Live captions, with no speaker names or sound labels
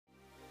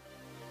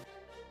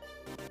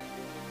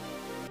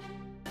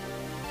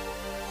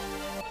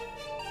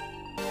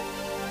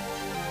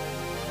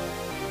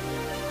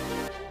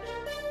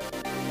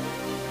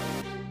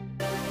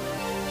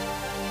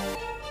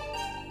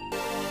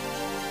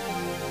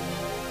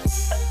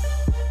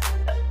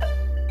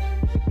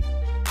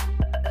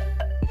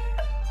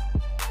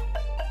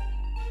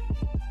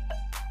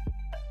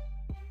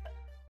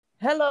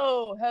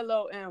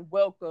Hello, and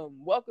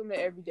welcome. Welcome to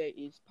Everyday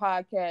Ish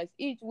Podcast.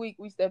 Each week,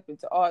 we step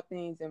into all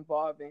things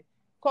involving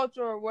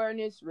cultural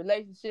awareness,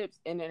 relationships,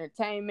 and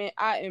entertainment.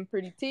 I am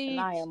Pretty T. And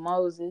I am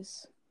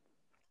Moses.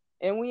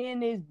 And we in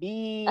this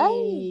B.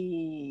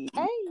 Hey,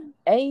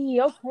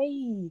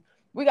 Okay.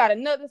 We got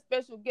another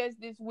special guest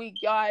this week,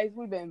 guys.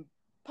 We've been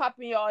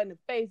popping y'all in the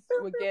face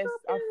with guests,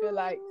 I feel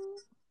like.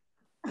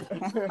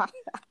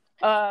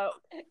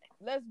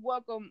 Let's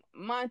welcome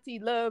Monty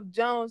Love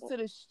Jones to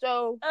the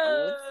show.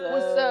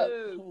 What's up?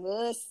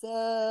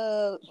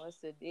 What's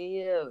the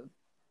deal?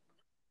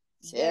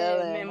 Yeah,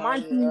 man,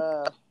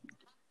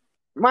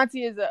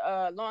 Monty is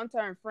a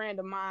long-term friend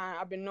of mine.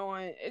 I've been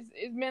knowing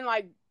it's been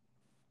like,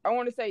 I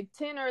want to say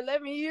 10 or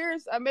 11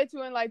 years. I met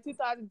you in like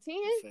 2010,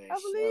 I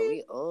believe. Sure,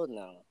 we old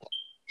now.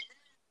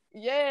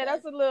 Yeah,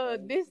 that's a little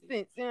crazy.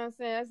 distance. You know what I'm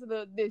saying? That's a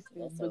little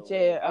distance. That's But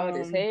yeah, Old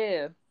as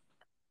hell.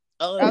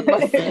 I was about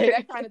to say,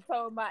 that kind of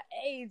told my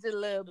age a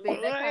little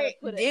bit. That kind of Right.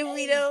 put Did an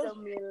we age though?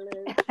 on me a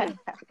little bit.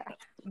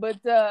 But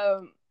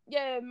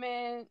yeah,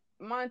 man,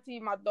 Monty,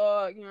 my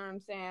dog, you know what I'm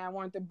saying? I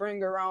wanted to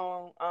bring her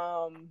on,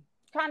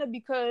 kind of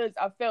because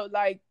I felt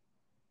like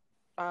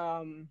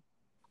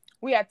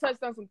we had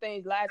touched on some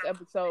things last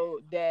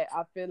episode that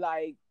I feel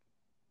like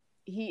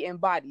he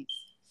embodies.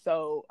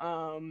 So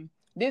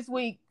this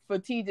week for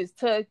Tejas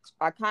Touch,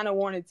 I kind of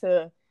wanted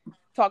to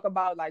talk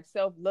about like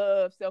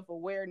self-love,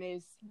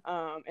 self-awareness,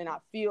 and I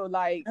feel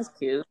like That's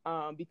cute.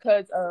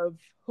 because of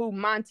who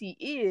Monty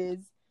is,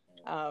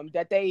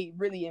 that they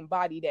really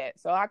embody that.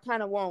 So I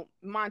kind of want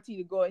Monty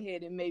to go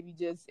ahead and maybe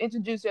just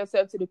introduce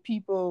yourself to the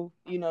people,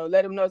 you know,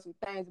 let them know some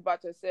things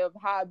about yourself,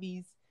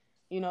 hobbies,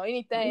 you know,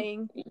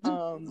 anything,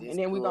 and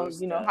then we're gonna,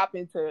 you know, hop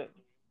into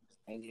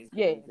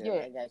yeah.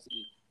 I got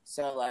you.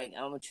 So like,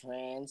 I'm a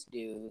trans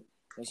dude,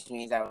 which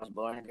means I was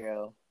born a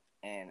girl,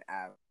 and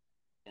I'm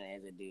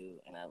as a dude,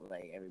 and I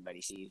like everybody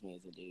sees me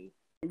as a dude.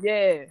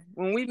 Yeah,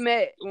 when we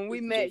met,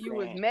 you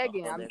was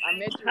Megan. I met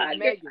you with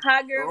Megan.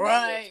 Hot girl.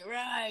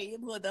 Right. You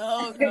put the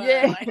whole girl.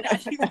 Yeah.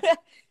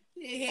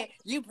 Yeah,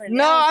 you pronounced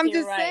No, I'm it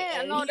just right.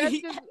 saying. No,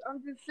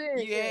 I'm just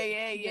saying.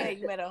 Yeah.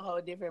 You met a whole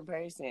different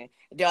person.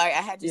 Dude, I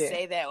had to Yeah.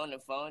 say that on the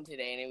phone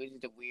today, and it was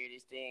just the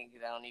weirdest thing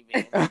because I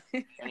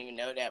don't even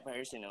know that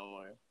person no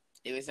more.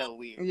 It was so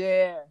weird.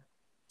 Yeah.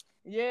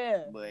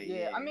 But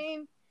yeah. I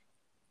mean,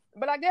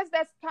 but I guess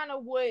that's kind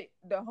of what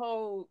the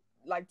whole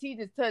like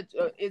Tejas Touch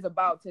is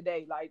about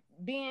today. Like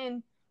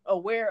being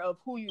aware of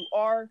who you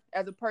are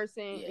as a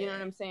person. Yeah. You know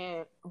what I'm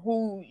saying?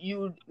 Who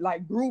you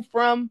like grew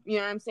from. You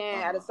know what I'm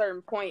saying? At a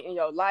certain point in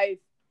your life.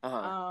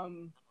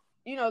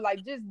 You know,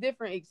 like just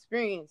different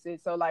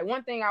experiences. So like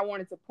one thing I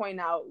wanted to point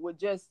out with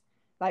just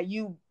like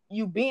you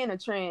being a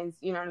trans,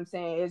 you know what I'm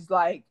saying, is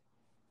like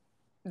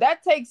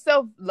that takes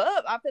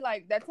self-love. I feel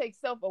like that takes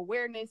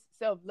self-awareness,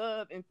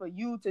 self-love, and for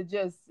you to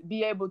just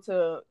be able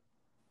to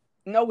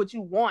know what you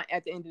want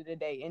at the end of the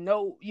day and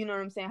know, you know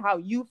what I'm saying, how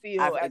you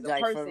feel as a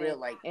like, person, for real,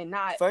 like, and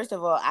not. First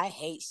of all, I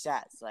hate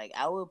shots. Like,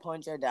 I will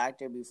punch a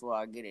doctor before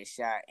I get a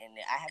shot, and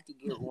I have to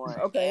get one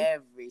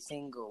every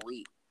single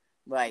week.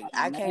 Like,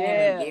 I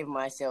can't even give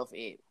myself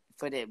it.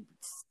 For the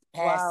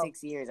past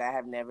 6 years, I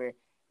have never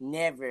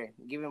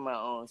given my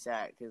own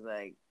shot because,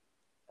 like,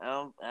 I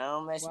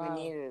don't mess with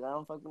needles. I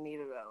don't fuck with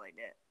needles out like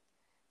that.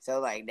 So,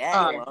 like,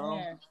 that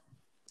alone,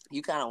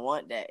 you kind of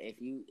want that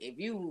if you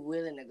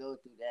willing to go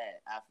through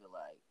that. I feel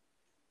like,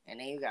 and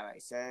then you got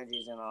like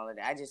surgeries and all of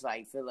that. I just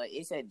like feel like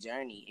it's a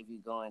journey if you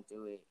going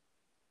through it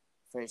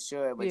for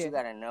sure. But you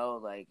gotta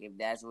know like if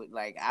that's what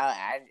like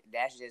I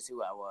that's just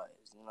who I was.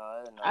 You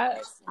know, I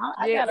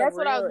got that's a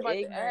what I was real about to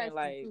ignorant. ask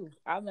Like you too.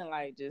 I've been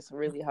like just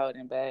really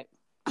holding back.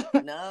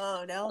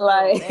 No, don't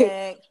Like- hold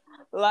back.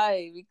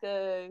 Like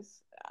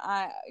because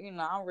I'm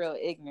real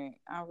ignorant.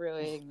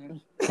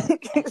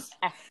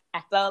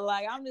 So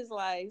like I'm just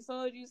like, as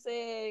soon as you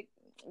said,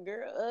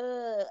 girl,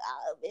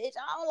 bitch,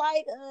 I don't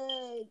like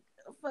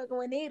fucking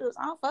with needles.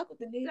 I don't fuck with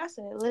the needles. I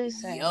said,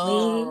 listen,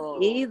 Yo.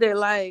 me either.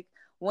 Like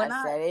when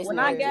I said, it's I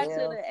no got deal.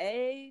 to the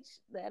age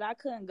that I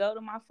couldn't go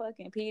to my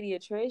fucking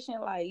pediatrician,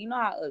 like you know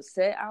how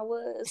upset I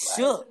was.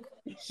 Shook.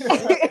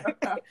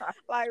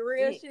 Like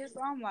real shit.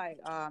 So I'm like,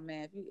 oh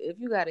man, if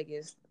you gotta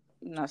get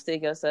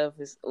stick yourself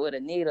with a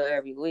needle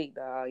every week,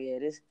 dog. Yeah,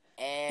 this.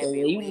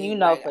 Every week, You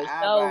know like, for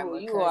I sure buy who my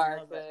you cousin are,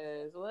 over.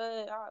 cause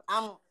what?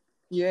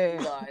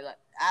 Like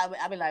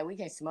I be like, we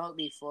can smoke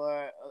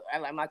before.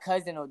 Like my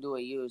cousin will do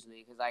it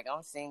usually, cause like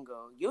I'm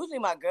single. Usually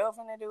my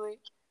girlfriend will do it,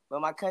 but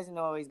my cousin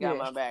always got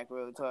my back.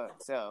 Real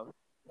talk. So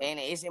and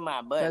it's in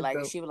my butt. That's like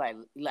dope. she was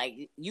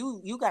like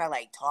you gotta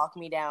like talk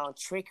me down,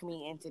 trick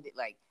me into the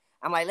like.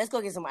 I'm like, let's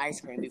go get some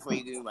ice cream before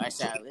you give me my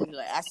shot.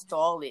 Like I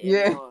stalled it.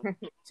 Yeah.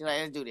 She's like,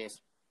 let's do this.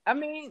 I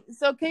mean,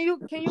 so can you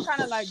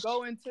kind of like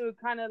go into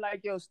kind of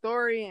like your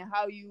story and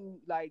how you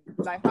like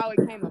how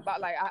it came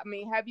about? Like, I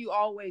mean, have you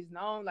always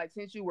known like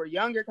since you were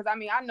younger? Because I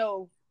mean, I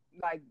know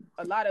like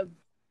a lot of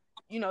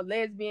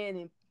lesbian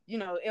and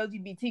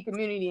LGBT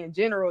community in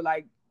general,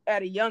 like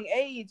at a young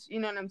age, you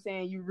know what I'm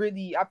saying, you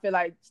really, I feel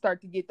like,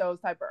 start to get those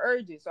type of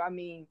urges. So I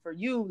mean, for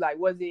you, like,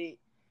 was it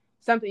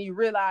something you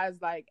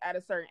realized like at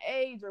a certain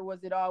age, or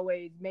was it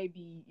always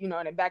maybe, you know,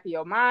 in the back of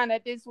your mind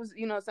that this was,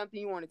 you know, something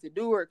you wanted to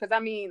do? Or because I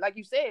mean, like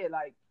you said,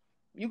 like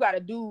you got to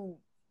do,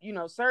 you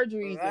know,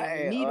 surgeries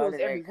and needles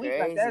every week,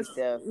 like that's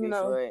stuff, you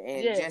know,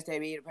 and just to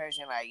be the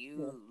person like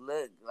you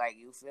look, like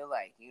you feel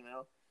like, you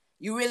know,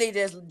 you really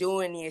just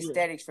doing the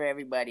aesthetics for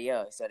everybody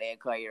else, so they'll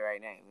call you the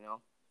right name, you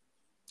know.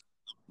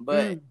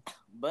 But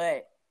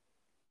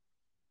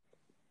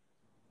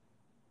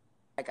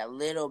like a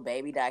little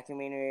baby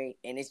documentary,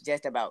 and it's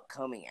just about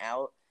coming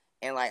out.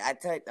 And like I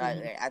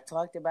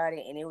talked about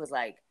it, and it was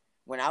like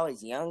when I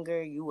was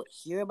younger, you would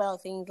hear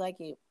about things like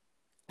it,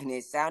 and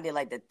it sounded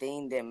like the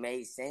thing that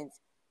made sense.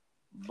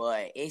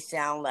 But it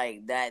sounded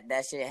like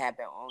that shit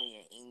happened only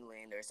in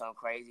England or some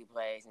crazy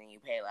place, and you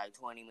pay like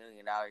 $20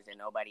 million that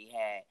nobody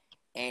had,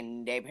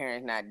 and their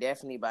parents not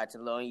definitely about to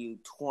loan you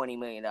 $20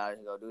 million to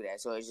go do that.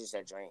 So it's just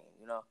a dream,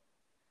 you know.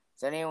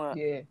 So then when I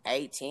was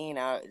 18,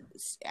 I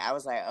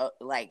was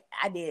like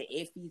I did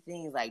iffy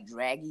things, like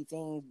draggy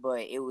things,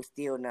 but it was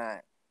still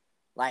not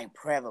like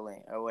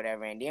prevalent or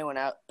whatever. And then when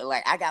I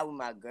got with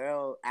my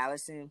girl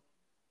Allison,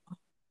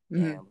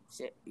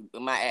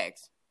 my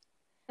ex.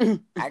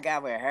 I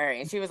got with her,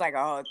 and she was like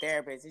a whole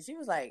therapist, and she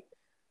was like,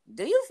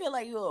 "Do you feel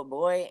like you're a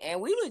boy?"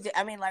 And we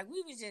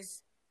was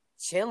just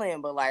chilling,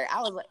 but like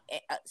I was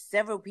like,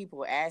 several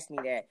people asked me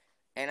that,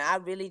 and I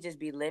really just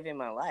be living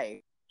my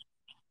life.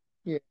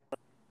 Yeah,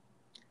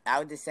 I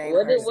was the same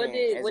person. What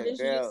did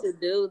you used to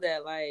do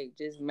that like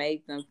just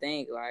make them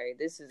think like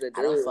this is a dude?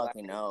 I don't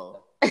fucking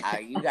know.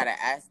 You gotta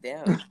ask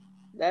them.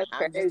 That's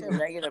crazy. I'm just a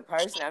regular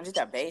person. I'm just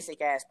a basic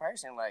ass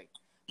person, like,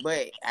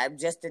 but I'm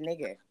just a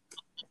nigga.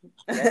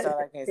 That's all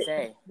I can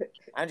say.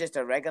 I'm just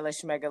a regular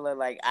schmegular.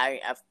 Like I'm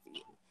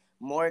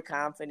more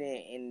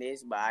confident in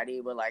this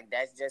body, but like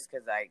that's just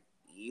because like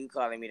you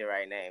calling me the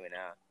right name, and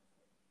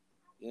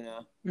you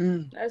know.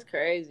 That's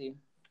crazy.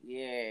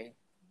 Yeah,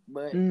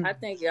 but I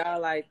think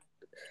y'all like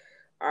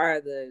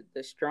are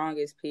the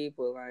strongest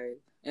people like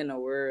in the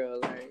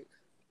world. Like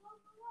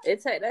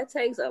that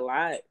takes a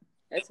lot.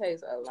 That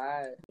takes a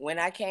lot. When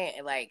I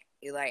came, like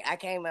I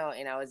came out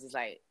and I was just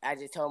like, I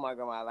just told my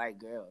grandma I like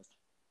girls,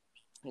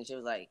 and she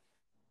was like.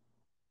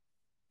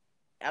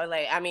 I was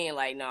like, I mean,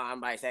 like, no,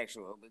 I'm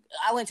bisexual. But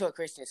I went to a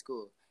Christian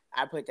school.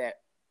 I put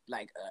that,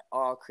 like,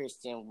 all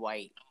Christian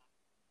white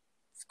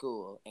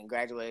school and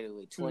graduated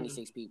with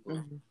 26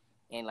 people.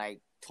 And,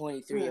 like,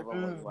 23 of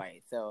them was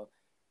white. So,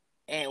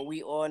 and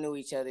we all knew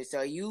each other.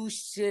 So, you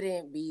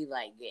shouldn't be,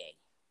 like, gay.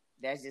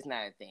 That's just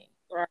not a thing.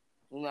 Right.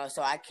 You know,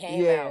 so I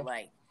came out,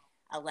 like,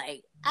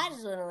 I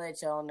just want to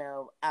let y'all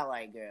know I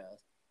like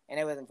girls. And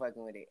they wasn't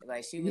fucking with it.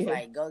 Like, she was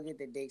like, go get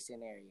the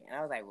dictionary. And I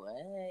was like,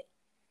 what?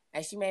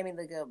 And she made me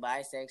look up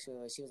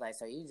bisexual. She was like,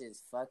 so you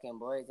just fucking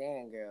boys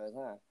and girls,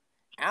 huh?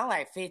 And I'm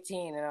like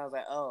 15, and I was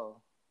like, oh.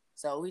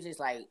 So we just,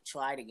 like,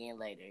 tried again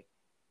later.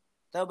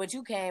 So, but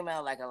you came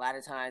out, like, a lot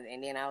of times,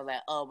 and then I was like,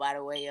 oh, by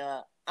the way,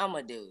 I'm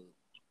a dude.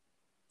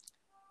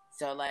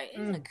 So, like, it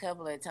was a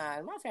couple of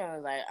times. My family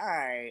was like, all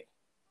right,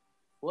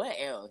 what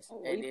else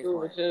at this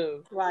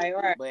point?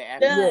 Right. But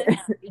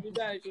You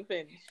done it, you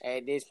finished.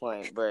 At this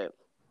point, but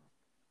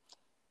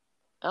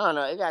I don't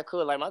know. It got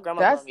cool. Like, my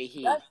grandma called me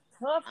he. That's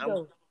tough,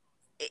 though.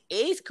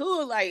 It's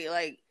cool. Like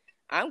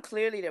I'm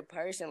clearly the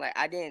person. Like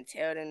I didn't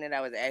tell them that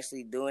I was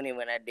actually doing it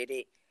when I did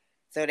it,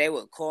 so they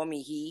would call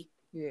me he.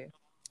 Yeah.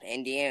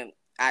 And then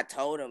I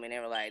told them, and they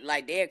were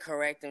like they'd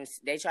correct them.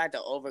 They tried to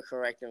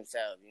overcorrect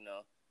themselves, you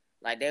know.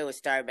 Like they would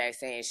start back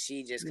saying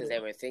she just because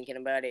they were thinking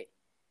about it,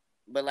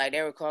 but like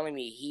they were calling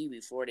me he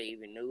before they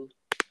even knew.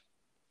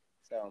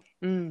 So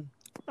I don't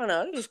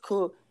know. It was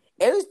cool.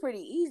 It was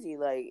pretty easy.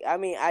 Like I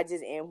mean, I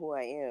just am who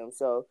I am.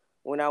 So.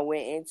 When I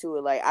went into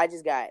it, like, I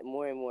just got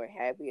more and more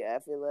happy. I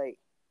feel like,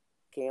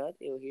 can y'all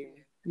still hear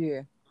me?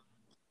 Yeah.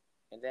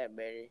 Is that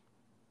better?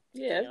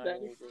 Yeah, that's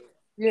better.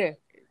 Yeah.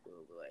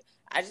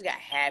 I just got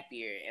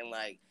happier, and,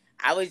 like,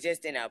 I was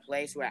just in a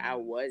place where I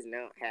was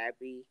not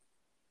happy,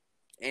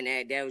 and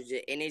that was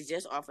just, and it's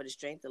just off of the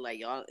strength of, like,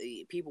 y'all,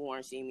 people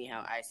weren't seeing me how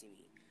I see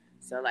me.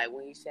 So, like,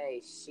 when you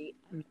say she,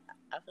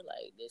 I feel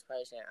like this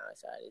person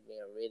outside is being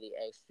really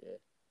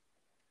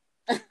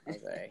extra.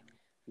 Okay.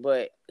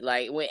 But,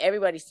 like, when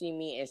everybody see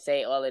me and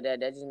say all of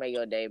that just make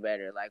your day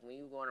better. Like, when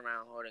you going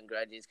around holding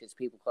grudges because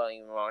people calling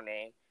you the wrong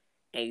name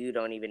and you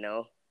don't even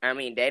know. I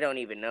mean, they don't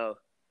even know.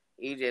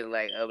 You just,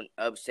 like, an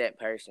upset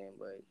person.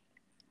 But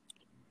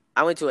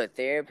I went to a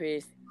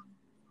therapist.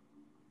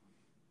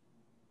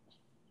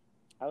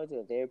 And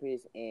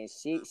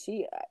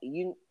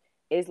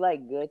it's,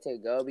 like, good to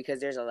go because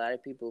there's a lot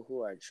of people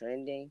who are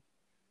trending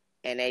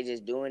and they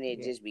just doing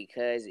it just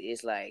because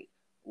it's, like,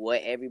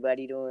 what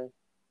everybody doing.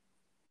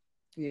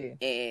 Yeah.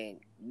 And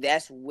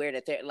that's where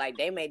like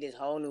they made this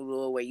whole new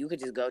rule where you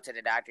could just go to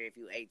the doctor if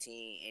you're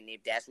 18 and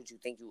if that's what you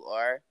think you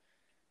are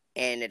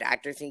and the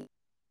doctor thinks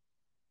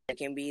it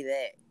can be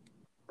that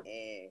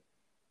and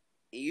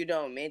you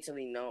don't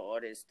mentally know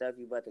all this stuff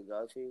you about to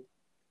go through.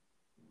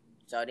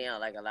 So then,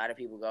 like, a lot of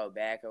people go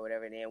back or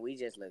whatever, then we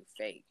just look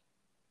fake,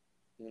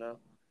 you know?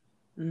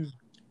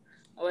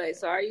 Wait,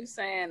 so are you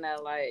saying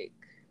that, like,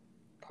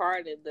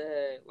 part of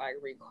the, like,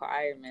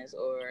 requirements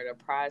or the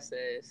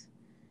process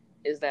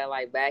is that,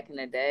 like, back in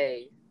the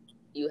day,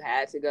 you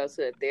had to go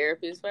to a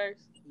therapist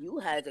first? You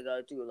had to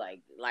go through,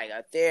 like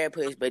a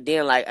therapist, but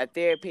then, like, a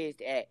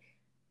therapist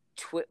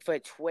for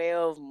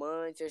 12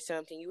 months or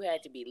something, you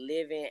had to be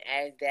living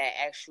as that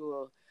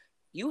actual...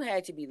 You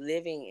had to be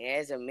living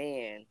as a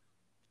man,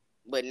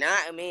 but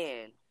not a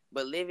man,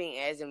 but living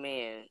as a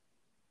man,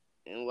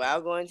 and while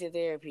going to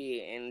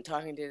therapy and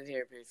talking to the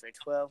therapist for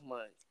 12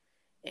 months,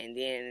 and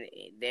then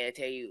they'll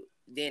tell you,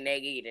 then they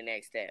give you the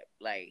next step.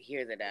 Like,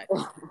 here's a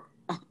doctor.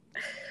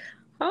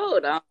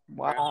 Hold on.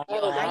 Wow.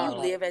 Yo, how you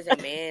live as a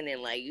man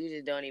and, like, you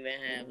just don't even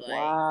have, like...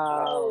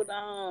 Wow. Hold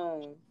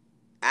on.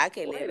 I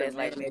can live as,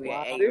 like, maybe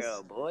an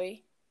 8-year-old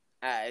boy.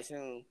 I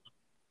assume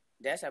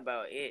that's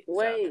about it.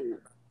 Wait. So,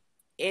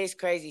 it's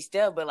crazy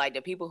stuff, but, like,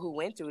 the people who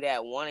went through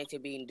that wanted to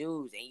be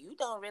dudes, and you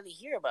don't really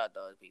hear about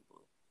those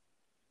people.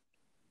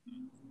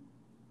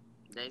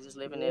 They just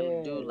living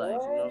their dude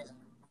life, you know?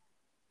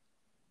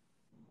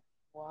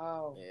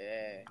 Wow.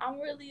 Yeah. I'm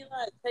really,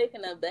 like,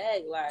 taken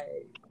aback,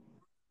 like...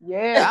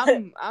 Yeah,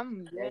 I'm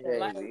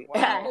like,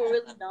 people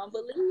really don't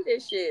believe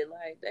this shit.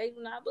 Like, they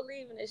do not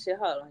believe in this shit.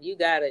 Hold on, you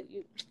gotta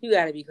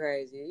be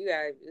crazy.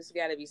 It's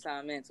gotta be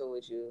something mental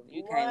with you.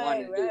 You can't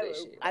want to do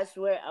this shit. I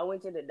swear, I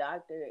went to the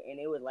doctor and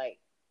it was like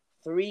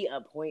 3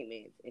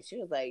 appointments, and she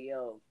was like,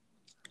 "Yo,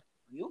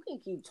 you can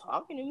keep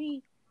talking to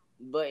me,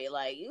 but,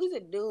 like, you was a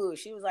dude."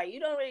 She was like, "You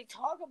don't really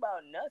talk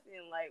about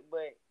nothing, like,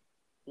 but,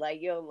 like,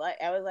 yo, like,"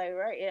 I was like,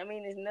 "Right, I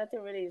mean, there's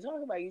nothing really to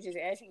talk about. You just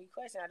asking me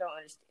questions. I don't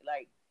understand,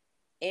 like."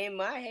 In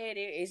my head,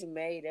 it's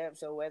made up,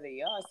 so whether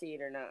y'all see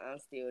it or not, I'm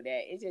still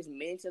that. It's just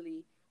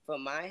mentally, for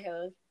my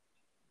health,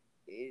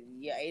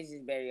 it's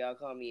just better y'all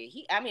call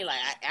me I mean, like,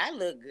 I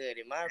look good.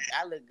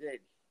 I look good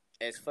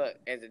as fuck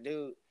as a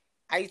dude.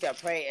 I used to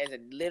pray as a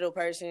little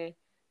person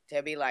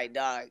to be like,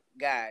 dog,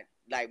 God,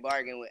 like,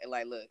 bargain with,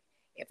 like, look,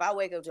 if I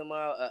wake up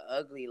tomorrow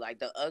like,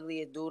 the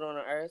ugliest dude on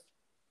the earth,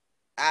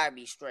 I'd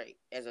be straight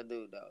as a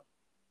dude, though.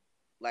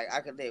 Like,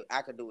 I could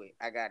do it.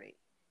 I got it.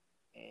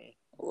 And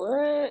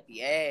what?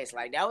 Yes,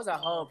 like, that was a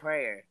whole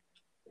prayer.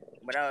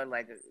 But I was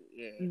like,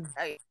 yeah.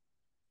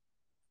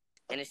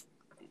 And it's,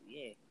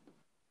 yeah.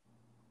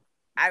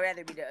 I'd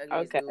rather be the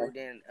ugliest dude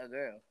than a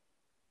girl.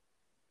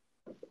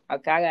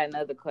 Okay, I got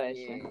another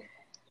question.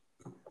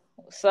 Yeah.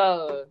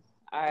 So,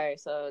 all right,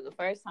 so the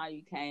first time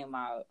you came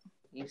out,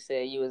 you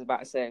said you was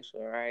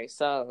bisexual, right?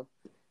 So,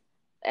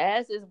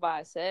 as is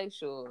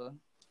bisexual,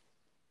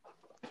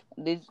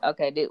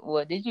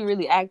 did you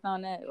really act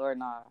on that or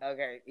not?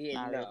 Okay,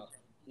 yeah, no. Really.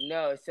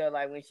 No, so,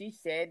 like, when she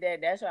said that,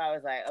 that's why I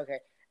was like, okay.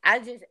 I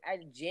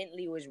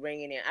gently was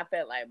bringing in. I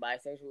felt like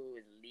bisexual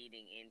was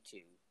leading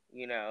into,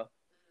 you know,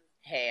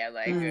 hey, I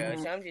like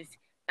girls. So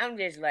I'm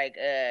just like,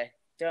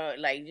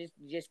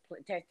 just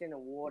testing the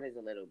waters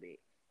a little bit,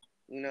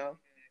 you know.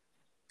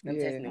 I'm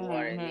testing the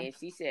waters. And then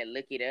she said,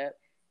 look it up.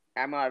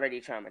 I'm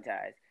already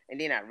traumatized. And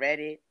then I read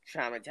it,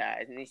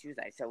 traumatized. And then she was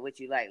like, so what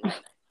you like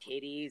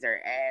titties or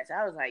ass?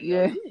 I was like,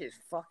 yo, you just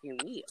fucking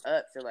me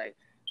up. So, like,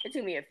 it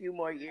took me a few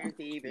more years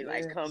to even,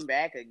 like, come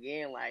back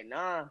again. Like,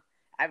 nah,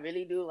 I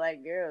really do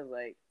like girls.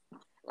 Like,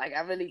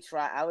 I really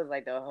try. I was,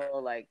 like, the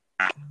whole, like,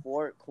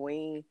 Fort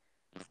Queen.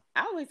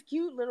 I was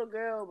cute little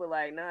girl, but,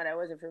 like, nah, that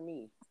wasn't for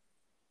me.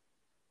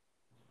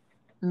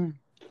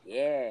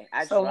 Yeah,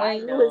 so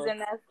when you was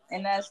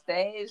in that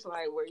stage,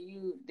 like,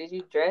 did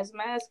you dress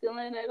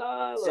masculine at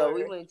all? So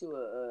we went to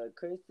a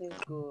Christian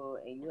school,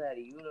 and you had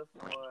a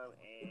uniform,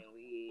 and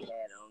we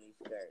had only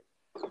skirts.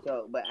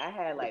 So, but I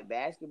had, like,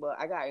 basketball.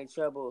 I got in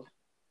trouble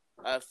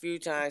a few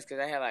times because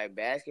I had, like,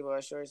 basketball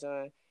shorts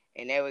on,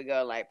 and they would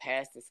go, like,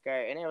 past the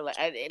skirt, and they were like,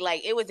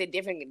 it was a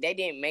different. They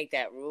didn't make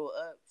that rule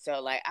up, so,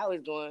 like, I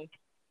was going.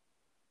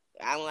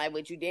 I'm like,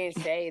 but you didn't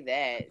say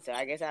that, so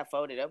I guess I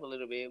folded up a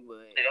little bit,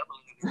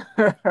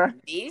 but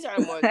these are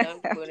more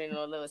comfortable than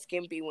those little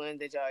skimpy ones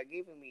that y'all are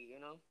giving me, you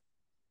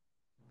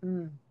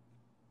know?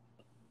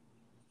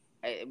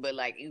 But,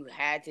 like, you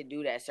had to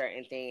do that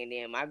certain thing, and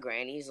then my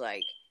grannies,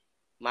 like,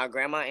 my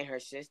grandma and her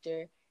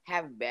sister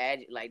have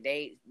badge, like,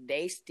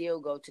 they still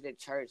go to the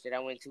church that I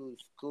went to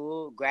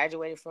school,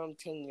 graduated from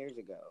 10 years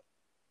ago.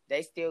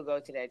 They still go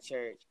to that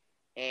church.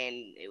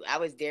 And I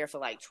was there for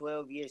like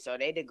 12 years, so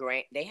they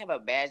have a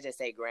badge that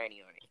say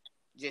granny on it,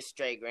 just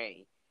straight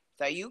granny.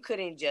 So you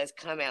couldn't just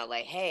come out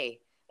like, hey,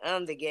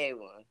 I'm the gay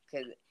one,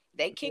 because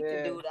they kicked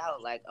the dude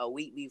out like a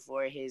week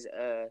before his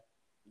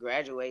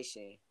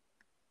graduation.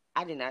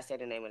 I did not say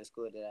the name of the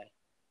school, did I?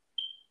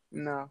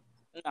 No.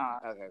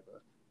 Okay,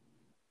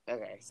 cool.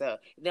 Okay, so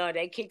no,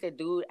 they kicked the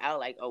dude out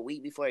like a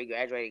week before he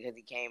graduated because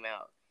he came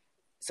out.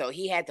 So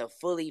he had to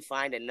fully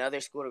find another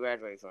school to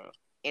graduate from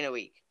in a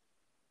week.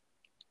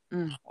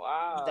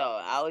 Wow. So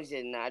I was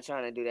just not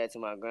trying to do that to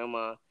my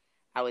grandma.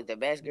 I was the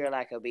best girl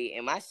I could be.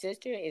 And my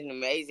sister is an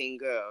amazing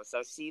girl.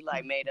 So she,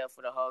 like, made up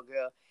for the whole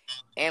girl.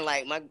 And,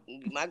 like, my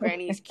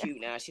granny's cute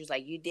now. She was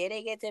like, you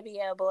didn't get to be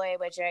a boy,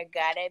 but you're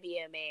gotta be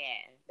a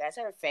man. That's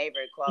her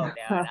favorite quote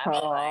now. I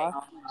mean, like,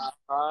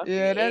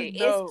 yeah, that's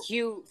dope. It's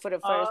cute for the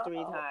first 3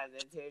 times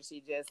until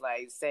she just,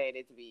 like, said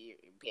it to be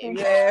petty.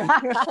 Yeah.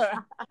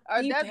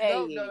 That's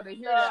dope, though, to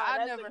hear that.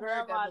 I never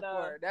heard that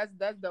before.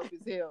 That's dope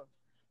as hell.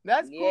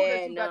 That's cool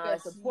that you got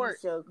that support,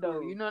 so cool.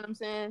 Though. You know what I'm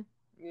saying?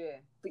 Yeah.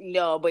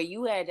 No, but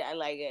you had to,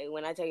 like,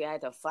 when I tell you I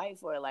had to fight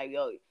for it, like,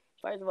 yo,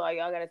 first of all,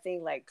 y'all gotta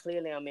think, like,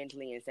 clearly I'm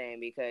mentally insane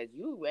because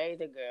you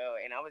raised a girl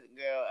and I was a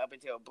girl up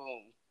until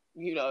boom.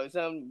 You know,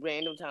 some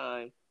random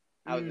time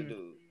I was a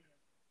dude.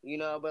 You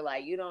know, but,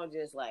 like, you don't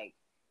just, like,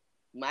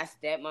 my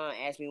stepmom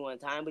asked me one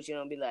time, but you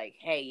don't be like,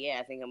 hey, yeah,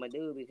 I think I'm a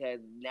dude because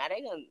now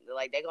they gonna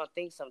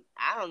think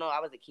I don't know, I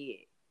was a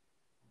kid.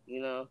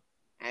 You know?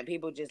 And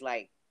people just,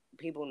 like,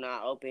 people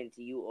not open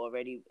to you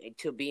already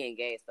to being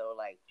gay, so,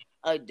 like,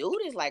 a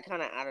dude is, like,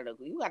 kind of out of the...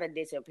 You gotta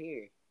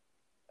disappear.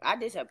 I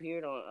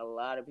disappeared on a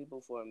lot of people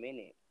for a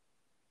minute,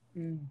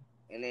 and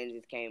then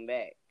just came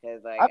back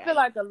because, like, I feel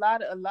like a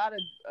lot of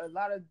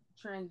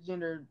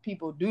transgender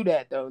people do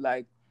that though.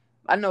 Like,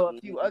 I know a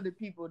few other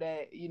people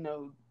that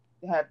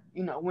have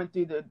went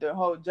through the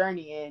whole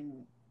journey,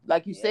 and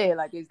like you said,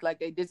 like it's like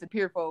they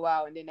disappear for a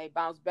while and then they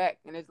bounce back,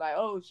 and it's like,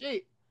 oh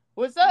shit,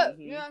 what's up?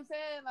 You know what I'm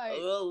saying? Like,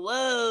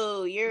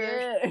 whoa,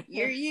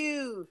 you're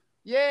you.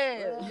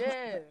 Yeah.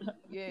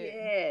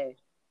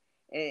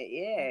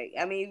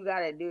 I mean, you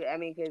gotta do it. I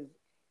mean, because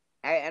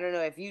I don't know,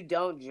 if you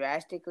don't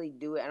drastically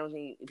do it, I don't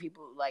think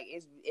people, like,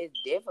 it's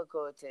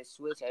difficult to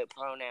switch a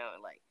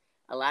pronoun. Like,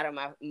 a lot of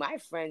my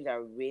friends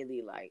are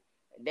really, like,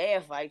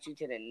 they'll fight you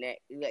to the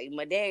neck. Like,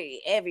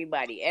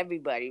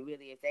 everybody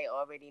really, if they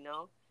already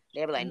know,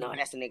 they'll be like, no,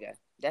 that's a nigga.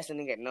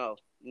 No,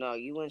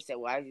 you wouldn't say,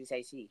 why would you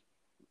say she?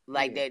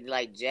 Like, that,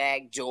 like,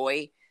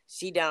 Joy,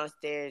 she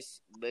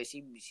downstairs, but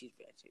she'll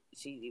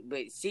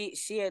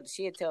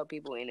tell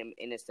people in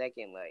a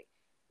second, like,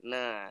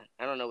 nah,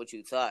 I don't know what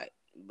you thought,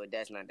 but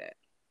that's not that.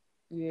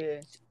 Yeah.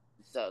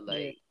 So,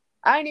 like,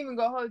 I ain't even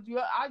gonna hold you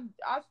up.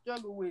 I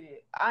struggle with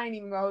it. I ain't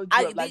even gonna hold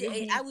you up. Like,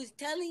 I was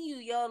telling you,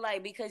 yo,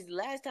 like, because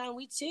last time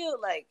we chilled,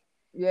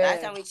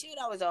 last time we chilled,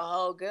 I was a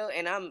whole girl,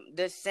 and I'm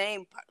the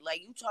same.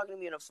 Like, you talking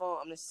to me on the phone,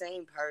 I'm the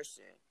same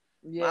person.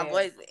 Yeah. My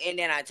voice, and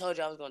then I told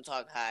you I was gonna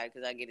talk high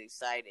because I get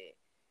excited.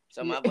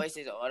 So my voice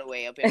is all the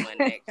way up in my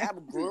neck. I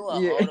grew a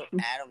whole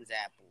Adam's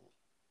apple.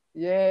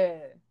 Yeah.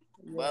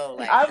 Well,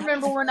 like, I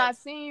remember when I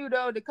seen you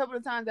though, the couple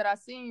of times that I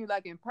seen you,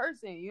 like, in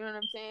person. You know what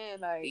I'm saying?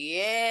 Like,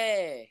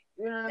 yeah,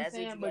 you know what I'm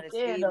saying? But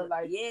though,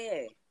 like,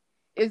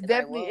 it's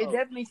definitely it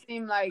definitely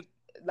seemed like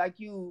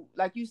you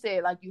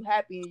said, like, you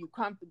happy and you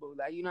comfortable,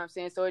 like, you know what I'm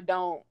saying? So it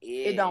don't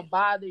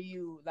bother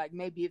you, like,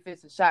 maybe if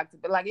it's a shock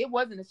but like, it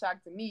wasn't a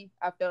shock to me.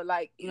 I felt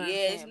like, you know what I'm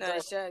saying? It's not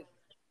a shock.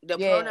 The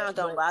pronouns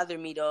don't bother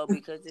me though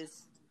because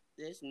it's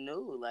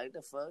new, like,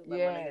 the fuck. Like,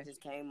 my nigga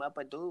just came up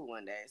a dude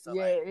one day. So,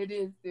 it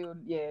is still,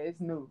 it's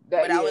new.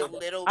 But I was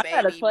little baby.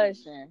 I got a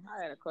question.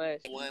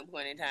 One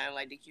point in time,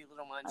 like the cute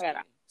little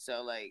munchkin.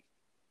 So, like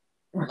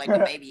the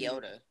baby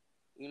Yoda,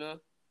 you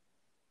know?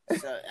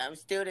 So, I'm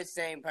still the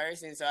same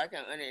person, so and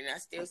I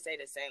still say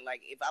the same.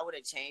 Like, if I would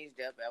have changed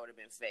up, I would have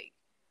been fake.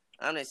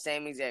 I'm the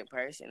same exact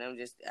person. I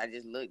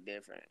just look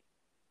different.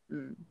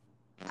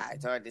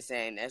 It's hard to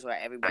say, and that's why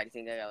everybody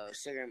think I got a little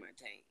sugar in my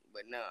tank.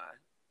 But nah.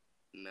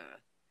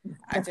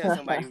 I tell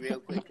somebody real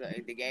quick,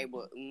 like, the gay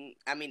boy.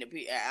 I'm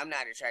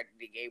not attracted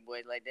to gay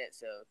boys like that,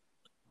 so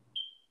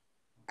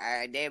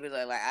they be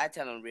like, I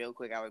tell them real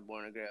quick I was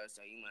born a girl,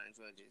 so you might as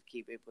well just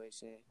keep it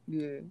pushing.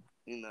 Yeah.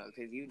 You know,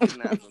 because you just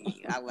not for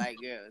me. I like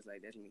girls,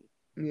 like, that's me.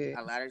 Yeah.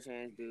 A lot of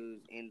trans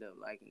dudes end up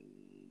liking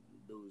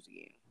dudes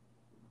again.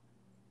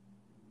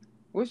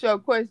 What's your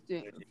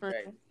question,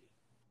 friend?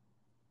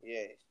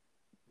 Yes.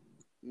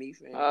 Me,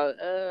 friend.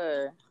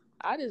 I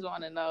just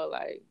want to know,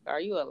 like, are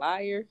you a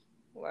liar?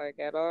 Like,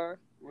 at all?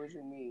 What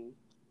you mean?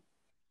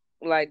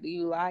 Like, do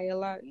you lie a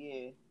lot?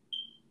 Yeah.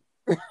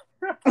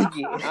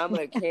 I'm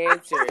a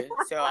Cancer,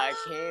 so I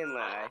can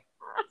lie.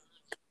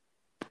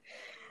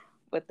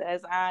 But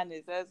that's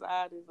honest. That's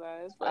funny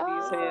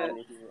as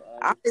hell.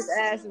 I just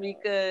asked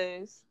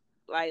because,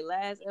 like,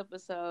 last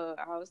episode,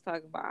 I was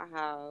talking about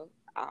how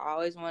I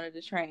always wanted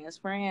a trans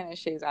friend and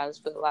shit. I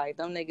just feel like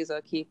them niggas will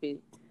keep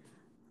it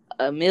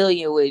a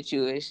million with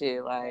you and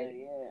shit. Like,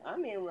 yeah. I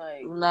mean,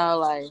 like,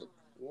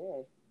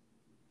 yeah.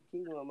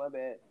 Keep going, my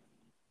bad.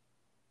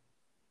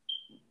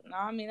 No,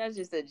 I mean, that's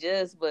just a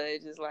but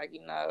it's just like,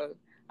 you know,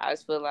 I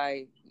just feel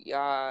like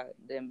y'all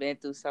done been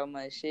through so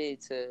much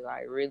shit to,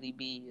 like, really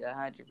be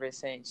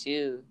 100%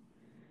 you.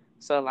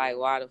 So, like,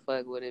 why the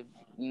fuck would it,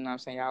 you know what I'm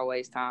saying, y'all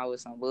waste time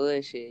with some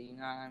bullshit, you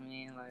know what I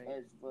mean? Like,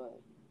 that's fun.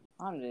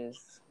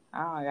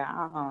 I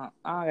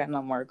don't got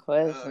no more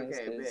questions.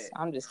 Okay,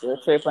 I'm just still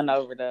tripping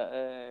over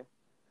the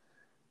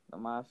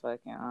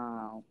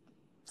motherfucking,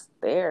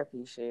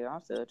 therapy shit.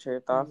 I'm still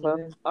tripped off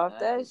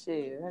that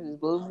shit. That just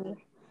blew me.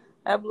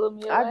 That blew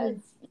me away.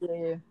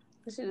 Yeah.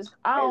 This shit is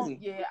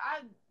crazy.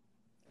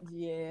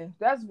 Yeah,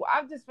 that's.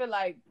 I just feel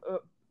like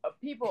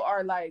people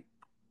are like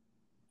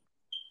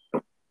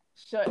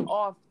shut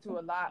off to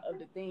a lot of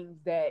the things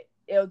that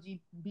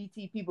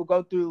LGBT people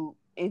go through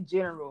in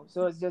general.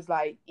 So it's just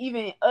like,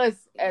 even us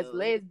as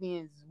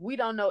lesbians, we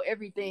don't know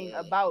everything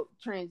about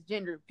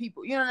transgender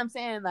people. You know what I'm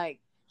saying? Like,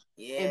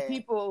 and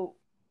people,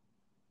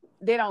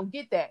 they don't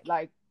get that.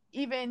 Like,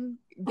 even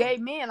gay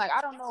men, like,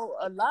 I don't know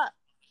a lot.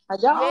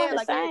 Y'all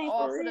like they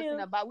all put us in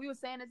a box. We were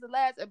saying this the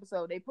last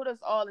episode. They put us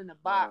all in a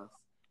box,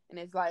 and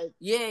it's like,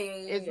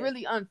 it's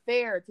really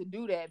unfair to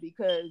do that,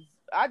 because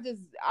I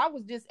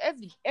was just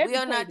educated. We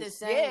are not the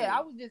same. Yeah,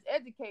 I was just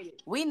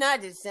educated. We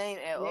not the same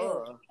at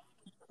all.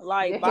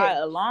 Like by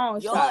a long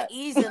shot. Y'all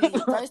easily.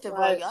 First of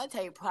all, y'all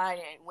take pride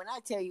in. When I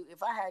tell you,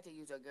 if I had to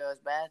use a girl's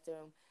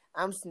bathroom,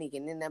 I'm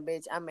sneaking in that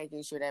bitch. I'm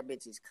making sure that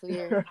bitch is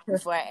clear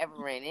before I ever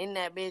ran in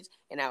that bitch,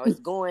 and I was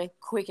going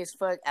quick as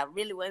fuck. I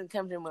really wasn't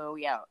comfortable when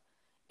we out.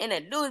 In a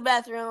dude's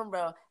bathroom,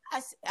 bro,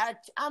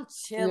 I'm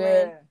chilling.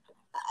 Yeah.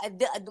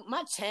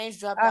 My change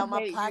dropped out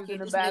my pocket.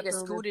 This nigga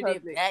scooted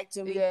it back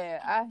to me. Yeah,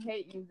 I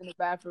hate using the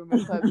bathroom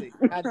in public.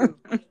 I do.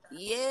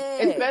 Yeah.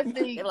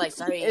 Especially, like,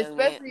 sorry,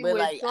 especially with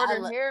like,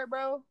 shorter hair,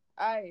 bro.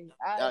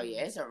 Oh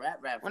yeah, it's a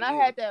rap when I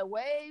had that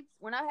waves,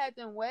 when I had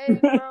them waves,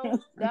 bro,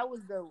 that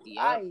was the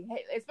I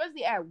hate,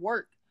 especially at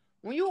work.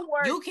 When you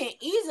work, you can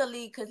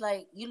easily, cause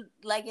like you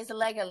like it's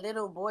like a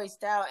little boy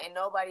style, and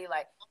nobody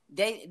like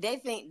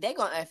they think they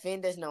gonna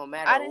offend us no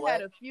matter what. I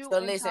done had a few. So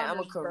listen, I'm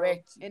gonna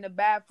correct you. In the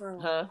bathroom.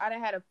 Huh? I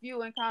done had a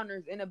few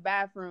encounters in the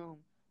bathroom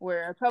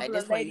where a couple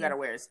of ladies, you gotta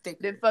wear a sticker.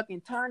 They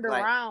fucking turned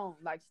around,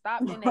 like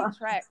stopped in their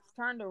tracks,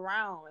 turned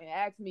around and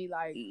asked me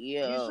like, "You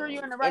sure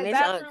you're in the right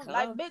bathroom?"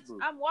 Like, bitch,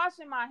 I'm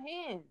washing my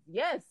hands.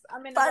 Yes,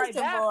 I'm in the right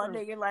bathroom. First of all,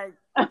 nigga, like,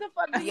 what the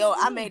fuck? Yo,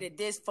 I made it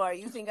this far.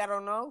 You think I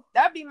don't know?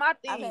 That'd be my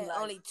thing. I've had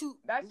only two.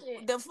 That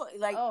shit. The fuck,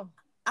 like,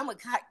 I'm a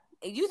cock.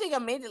 You think I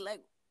made it?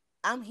 Like,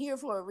 I'm here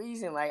for a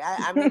reason. Like,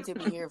 I meant to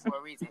be here for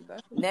a reason.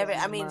 Never.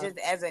 I mean, just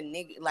as a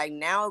nigga, like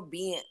now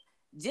being.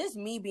 Just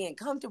me being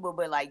comfortable,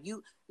 but like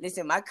you,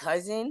 listen, my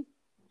cousin,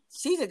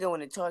 she's a good one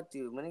to talk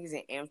to. My nigga's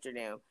in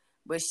Amsterdam,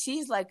 but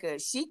she's like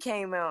she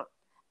came out.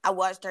 I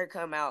watched her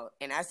come out,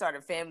 and I saw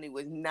the family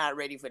was not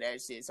ready for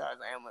that shit. So I was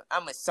like,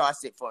 I'm gonna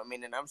sauce it for a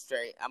minute. I'm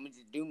straight. I'm gonna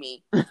just do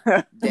me.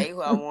 They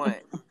who I want,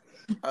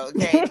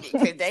 okay?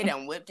 Because they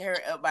done whipped her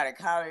up by the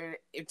collar.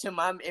 If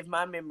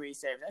my memory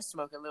serves, I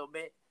smoke a little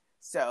bit.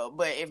 So,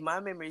 but if my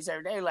memory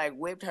serves, they like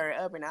whipped her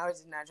up, and I was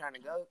just not trying to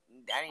go.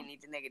 I didn't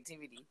need the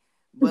negativity.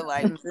 But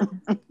like,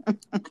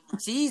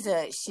 she's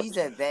a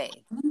they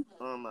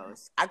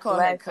almost. I call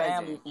her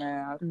cousin.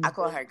 I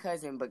call her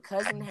cousin, but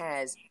cousin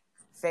has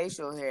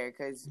facial hair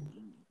because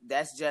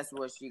that's just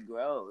what she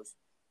grows,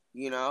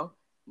 you know.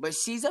 But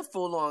she's a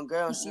full on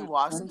girl. She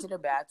walks into the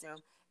bathroom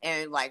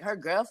and like her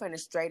girlfriend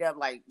is straight up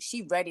like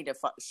she ready to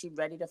fuck. She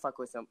ready to fuck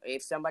with some.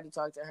 If somebody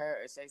talk to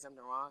her or say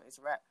something wrong, it's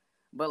a wrap.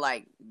 But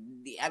like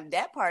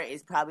that part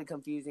is probably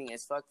confusing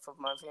as fuck for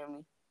my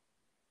family,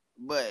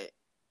 but.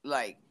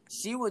 Like,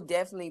 she would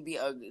definitely be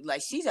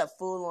like, she's a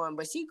full-on,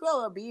 but she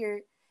grow a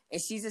beard,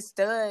 and she's a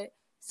stud,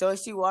 so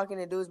if she walk in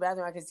the dude's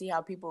bathroom, I can see how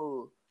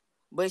people,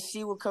 but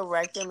she would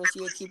correct them, and she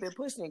would keep it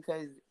pushing,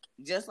 because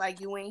just like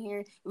you in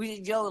here, we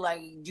just joke, like,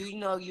 do you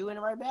know you in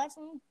the right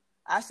bathroom?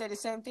 I said the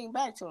same thing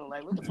back to him,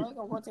 like, what the fuck,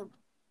 I'm going to,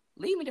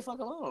 leave me the fuck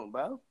alone,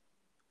 bro.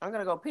 I'm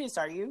gonna go piss,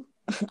 are you?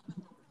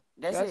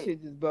 That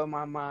shit just blew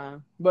my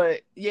mind,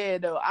 but, yeah,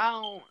 though,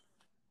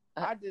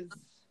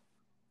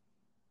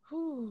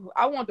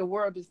 I want the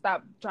world to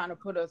stop trying to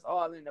put us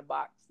all in the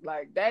box.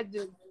 Like, that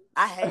just...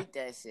 I hate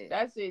that shit.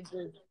 That shit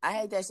just... I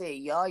hate that shit.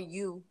 Y'all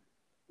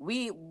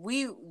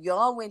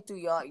went through,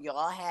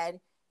 y'all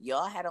had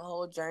a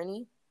whole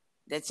journey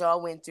that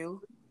y'all went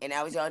through, and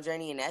that was y'all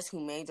journey, and that's who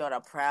made y'all the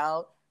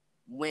proud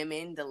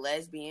women, the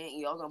lesbian, and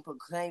y'all gonna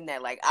proclaim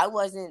that. Like, I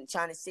wasn't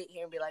trying to sit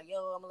here and be like, yo,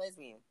 I'm a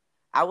lesbian.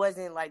 I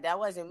wasn't, like, that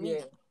wasn't me.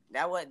 Yeah.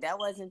 That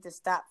wasn't the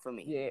stop for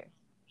me. Yeah.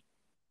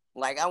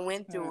 Like, I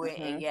went through it,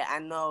 and I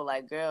know,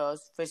 like,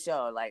 girls, for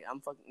sure, like,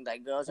 I'm fucking,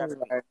 like, girls are for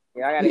me.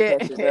 Yeah, I gotta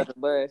catch this other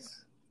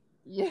bus.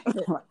 Yeah.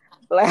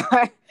 Like,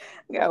 I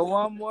got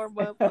one more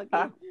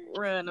motherfucking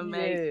run to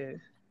make.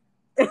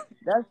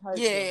 That's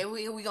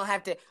we gonna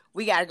have to,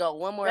 we gotta go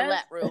one more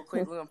lap real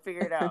quick. We're gonna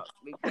figure it out,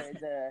 because,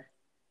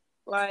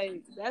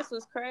 like, that's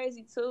what's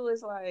crazy, too,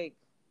 is, like,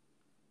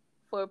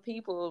 for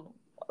people,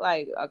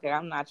 like, okay,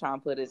 I'm not trying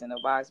to put this in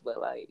a box, but,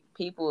 like,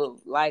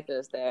 people like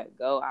us that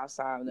go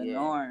outside of the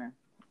norm.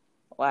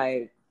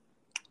 Like,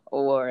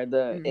 or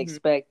the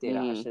expected,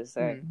 I should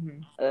say.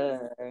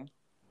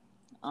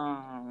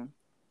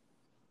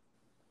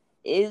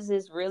 Is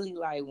this really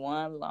like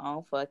one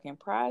long fucking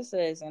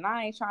process? And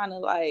I ain't trying to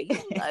like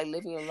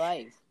living your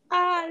life.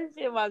 This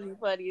shit might be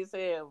funny as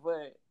hell,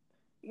 but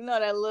you know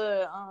that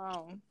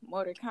little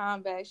Mortal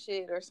Kombat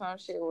shit or some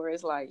shit where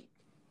it's like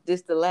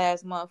this the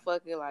last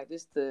motherfucker, like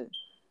this the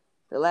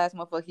last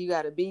motherfucker you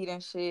gotta beat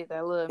and shit.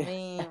 That little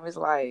meme is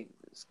like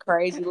this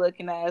crazy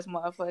looking ass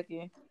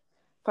motherfucking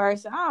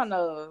person. I don't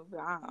know.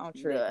 I'm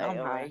tripping. I'm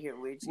right here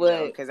with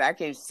you, because I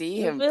can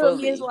see him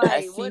fully. It's like,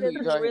 I see what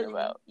you're talking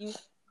about.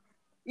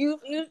 you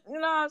know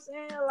what I'm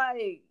saying?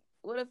 Like,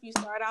 what if you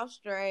start out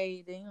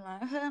straight and you're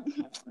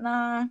like,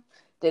 nah,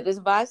 that is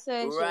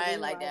bisexual. Right,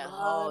 like that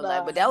whole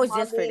like, but that was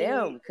just for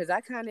them because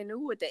I kind of knew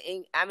what the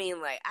end. I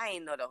mean, like I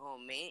ain't know the whole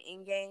main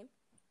end game.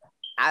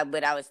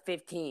 But I was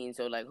 15,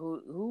 so like,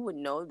 who would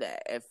know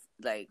that if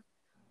like.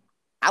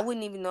 I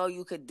wouldn't even know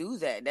you could do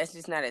that. That's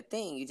just not a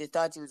thing. You just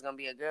thought you was gonna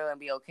be a girl and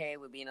be okay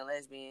with being a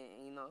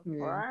lesbian, you know? Yeah.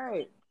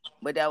 Right.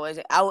 But that was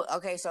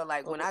okay. So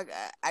like when I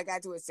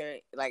got to a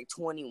certain like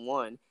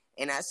 21,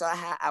 and I saw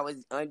how I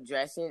was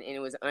undressing and it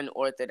was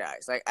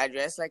unorthodox. Like I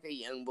dressed like a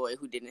young boy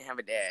who didn't have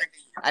a dad.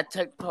 I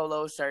tucked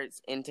polo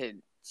shirts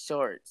into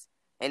shorts,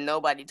 and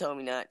nobody told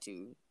me not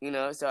to. You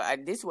know, so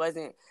this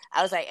wasn't.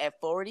 I was like at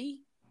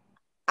 40.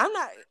 I'm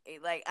not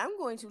like I'm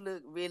going to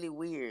look really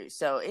weird.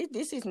 So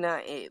this is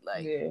not it.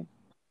 Like. Yeah.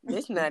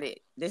 This not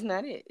it. This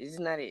not it. This is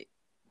not it.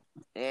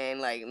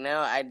 And like now,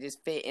 I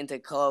just fit into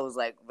clothes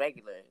like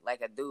regular,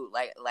 like a dude,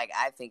 like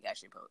I think I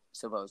should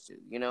supposed to,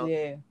 you know.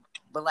 Yeah.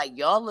 But like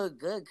y'all look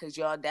good because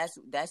y'all that's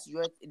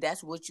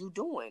what you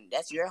doing.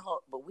 That's your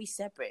whole. But we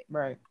separate.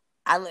 Right.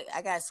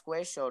 I got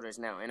square shoulders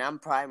now, and I'm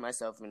priding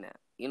myself in that.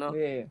 You know.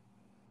 Yeah.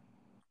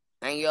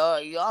 And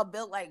y'all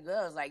built like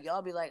girls. Like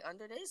y'all be like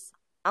under this.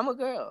 I'm a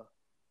girl.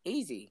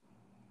 Easy.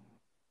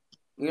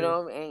 You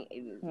know, and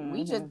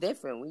we just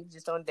different. We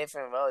just on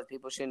different roads.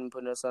 People shouldn't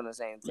put us on the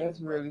same thing.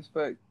 That's real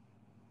respect.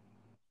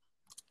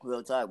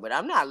 Real talk. But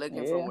I'm not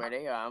looking from where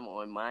they are. I'm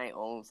on my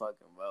own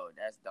fucking road.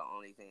 That's the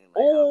only thing.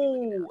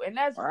 Like, and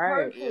that's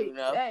perfect. You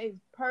know? That is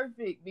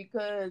perfect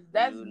because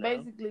that's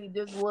basically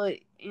just what,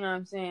 you know what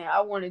I'm saying?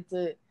 I wanted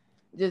to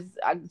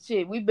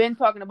shit, we've been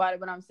talking about it,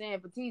 but I'm saying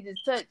for T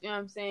just touch, you know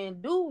what I'm saying?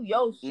 Do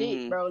your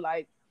shit, bro.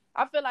 Like,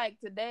 I feel like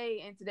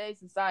today, in today's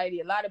society,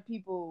 a lot of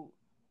people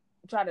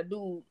try to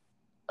do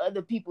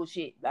other people's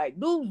shit. Like,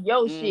 do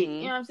your shit.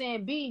 You know what I'm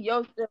saying? Be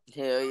yourself.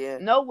 Hell yeah.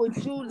 Know what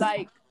you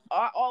like.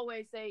 I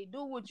always say,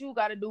 do what you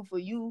gotta do for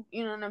you.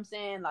 You know what I'm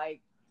saying?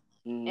 Like,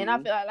 and I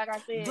feel like I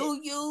said, do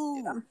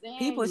you?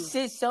 People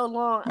sit so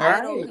long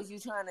idle because you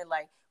trying to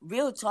like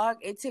real talk.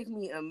 It took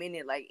me a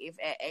minute. Like, if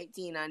at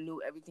 18 I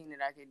knew everything that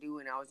I could do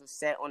and I was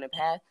set on the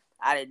path,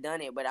 I'd have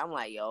done it. But I'm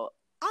like, yo,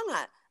 I'm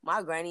not.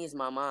 My granny is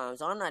my mom,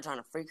 so I'm not trying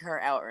to freak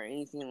her out or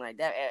anything like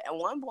that. At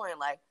one point,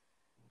 like.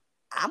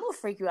 I'm gonna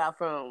freak you out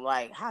from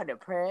like how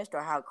depressed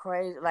or how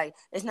crazy. Like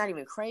it's not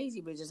even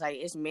crazy, but just like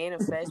it's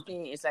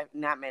manifesting. It's like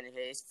not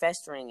manifesting. It's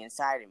festering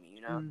inside of me.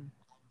 You know,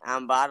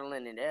 I'm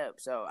bottling it up.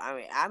 So I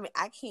mean,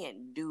 I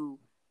can't do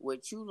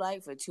what you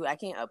like for two. I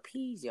can't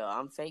appease y'all.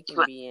 I'm faking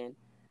being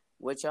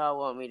what y'all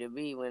want me to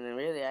be when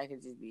really I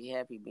could just be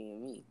happy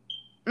being me.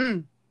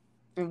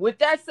 And with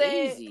that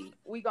said,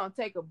 we gonna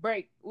take a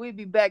break. We'll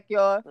be back,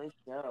 y'all. Let's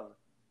go.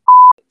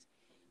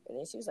 And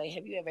then she was like,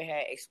 have you ever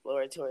had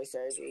exploratory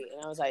surgery?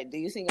 And I was like, do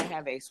you think I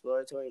have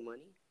exploratory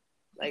money?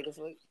 Like, the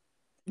fuck?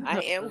 I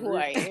am who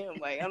I am.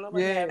 Like, I'm not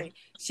having...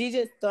 She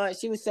just thought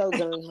she was so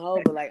gung-ho,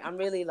 but, like, I'm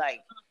really, like...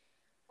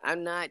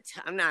 I'm not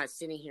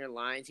sitting here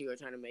lying to you or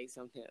trying to make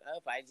something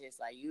up. I just,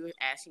 like, you were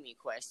asking me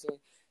questions.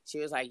 She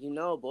was like, you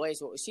know,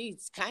 boys... Well,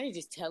 she's kind of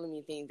just telling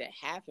me things that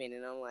happened.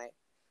 And I'm like...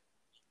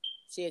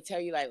 She'll tell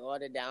you, like, all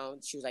the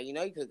down... She was like, you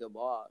know you could get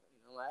bald.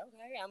 I'm like,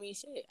 okay, I mean,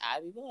 shit,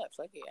 I'll be bald.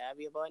 Fuck it, I'll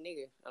be a bald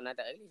nigga. I'm not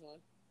the ugliest one.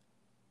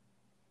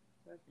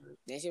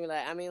 Then she be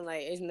like, I mean,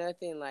 like, it's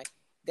nothing, like,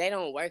 they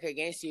don't work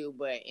against you,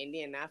 but, and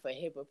then not for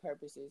HIPAA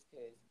purposes,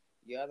 because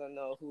y'all don't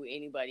know who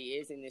anybody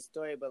is in this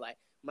story, but, like,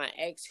 my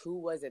ex, who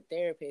was a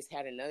therapist,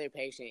 had another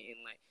patient,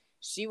 and, like,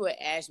 she would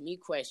ask me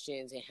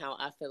questions and how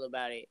I feel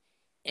about it,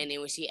 and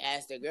then when she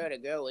asked the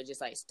girl would just,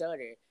 like,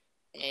 stutter,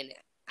 and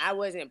I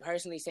wasn't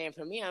personally saying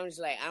for me. I'm just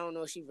like, I don't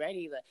know if she's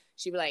ready. Like,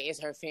 she'd be like, is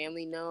her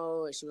family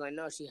no? And she'd be like,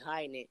 no, she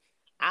hiding it.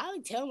 I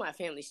would tell my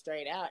family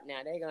straight out.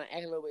 Now, they're going to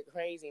act a little bit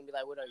crazy and be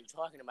like, what are you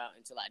talking about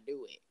until I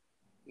do it?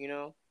 You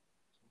know?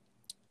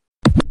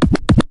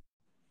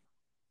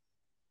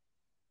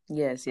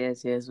 Yes.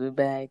 We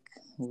back.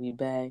 We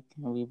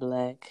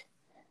black.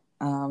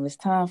 It's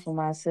time for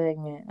my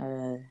segment.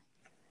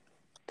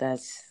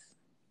 That's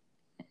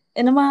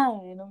in the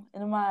mind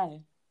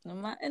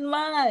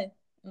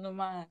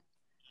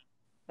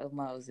of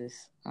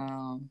Moses.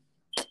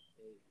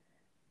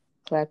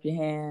 Clap your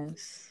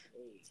hands,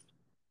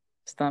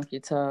 stomp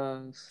your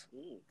toes,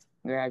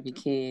 grab your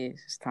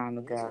kids. It's time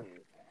to go.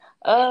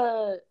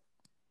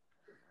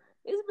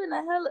 It's been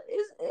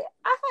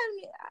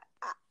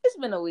it's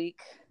been a week.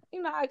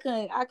 You know, I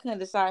couldn't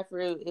decipher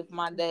if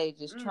my day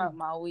just trumped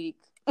my week.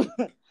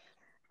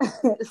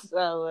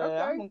 So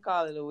I'm gonna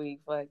call it a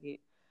week. Fuck it.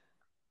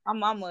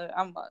 I'm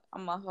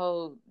a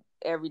hold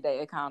every day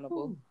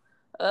accountable.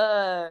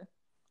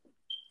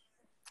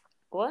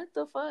 What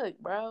the fuck,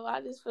 bro?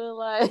 I just feel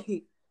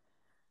like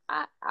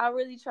I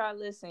really try to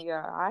listen,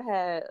 y'all. I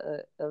had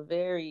a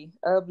very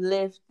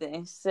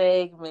uplifting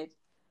segment,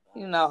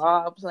 you know,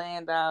 all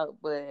planned out,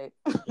 but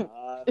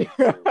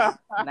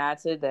not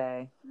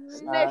today.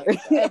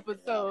 Next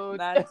episode.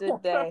 Not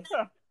today.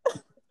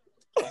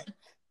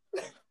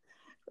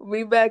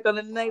 We back on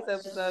the next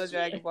episode of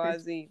Dragon Ball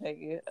Z,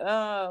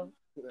 nigga.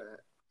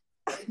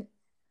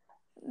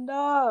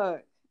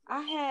 Dog.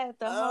 I had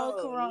the whole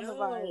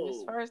coronavirus.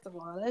 No. First of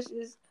all,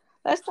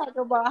 let's talk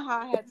about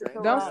how I had the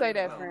coronavirus. Don't say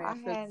that,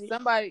 friends.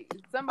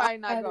 Somebody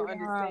not gonna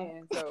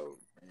understand. So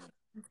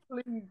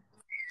please.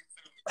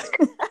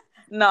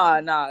 No.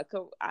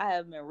 I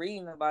have been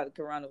reading about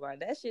the coronavirus.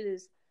 That shit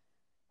is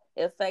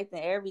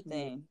affecting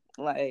everything.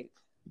 Like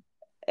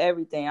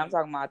everything. I'm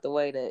talking about the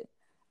way that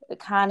the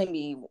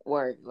economy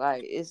works.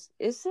 Like it's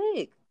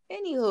sick.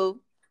 Anywho,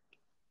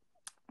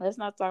 let's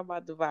not talk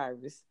about the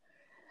virus.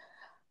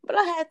 But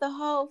I had the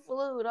whole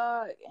flu,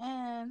 dog,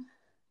 and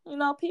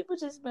people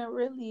just been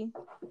really,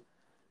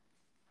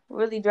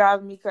 really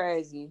driving me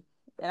crazy.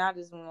 And I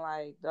just been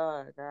like,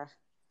 dog,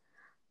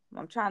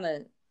 I'm trying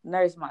to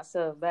nurse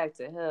myself back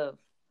to health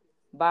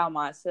by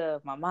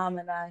myself. My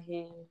mama not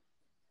here.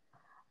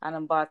 I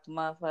done bought the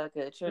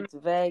motherfucker a trip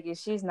to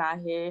Vegas. She's not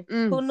here.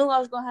 Who knew I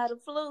was gonna have the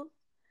flu?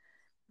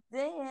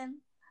 Then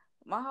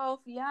my whole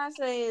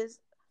fiance is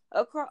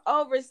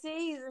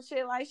overseas and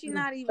shit. Like she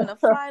not even a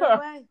flight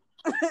away.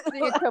 See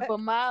a couple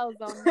miles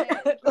on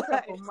that.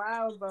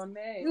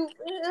 You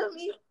feel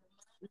me?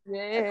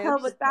 Yeah. A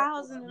couple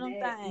thousand of them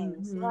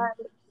things. Mm-hmm. Like,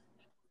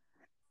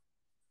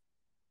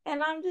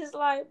 and I'm just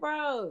like,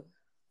 bro.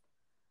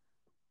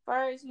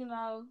 First,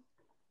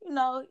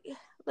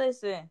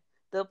 listen,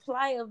 the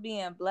plight of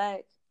being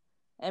black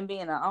and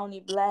being the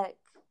only black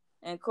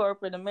in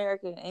corporate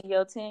America in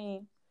your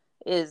team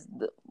is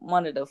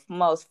one of the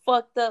most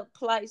fucked up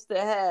plights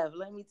to have.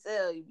 Let me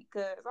tell you,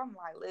 because I'm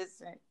like,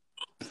 listen,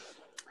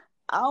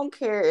 I don't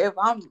care if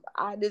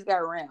I just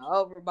got ran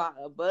over by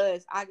a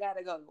bus. I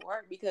gotta go to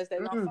work because they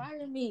gonna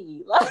fire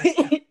me.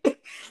 Like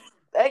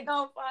they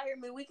gonna fire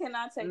me. We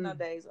cannot take no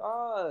days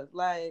off.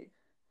 Like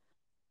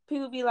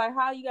people be like,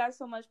 "How you got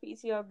so much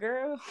PTO,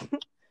 girl?"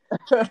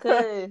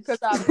 Cause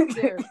I be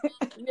there.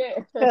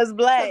 Yeah. Cause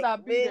black. Cause I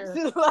be bitch.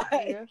 There.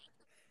 Like, yeah.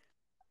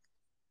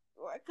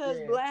 Cause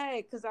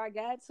black. Cause I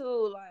got to.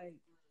 Like,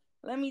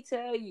 let me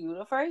tell you,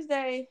 the first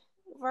day,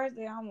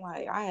 I'm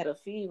like, I had a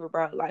fever,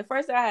 bro. Like,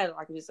 first day I had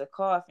like just a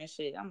cough and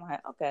shit. I'm like,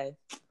 okay,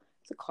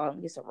 it's a cough.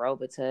 Get some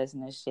Robitussin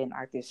and shit,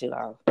 knock this shit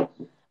off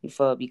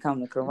before it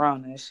become the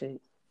corona and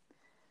shit.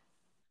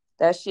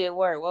 That shit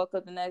worked. Woke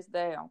up the next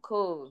day, I'm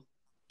cool.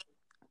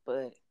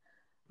 But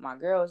my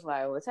girl was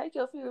like, well, take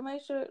your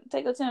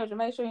temperature,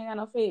 make sure you ain't got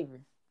no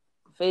fever.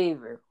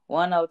 Fever,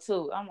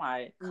 102. I'm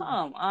like,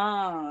 come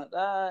on,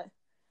 dog.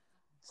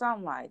 So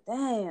I'm like,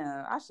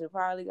 damn, I should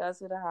probably go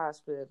to the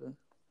hospital.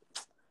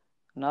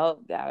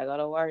 Nope, gotta go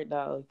to work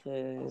though,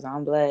 because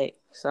I'm black.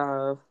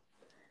 So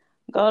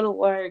go to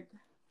work.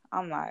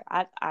 I'm like,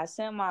 I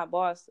sent my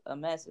boss a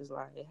message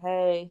like,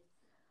 hey,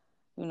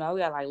 we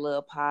got like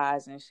little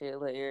pods and shit,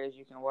 little areas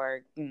you can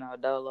work,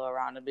 dolo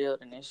around the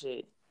building and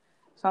shit.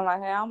 So I'm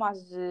like, hey, I'm about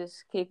to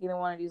just kick in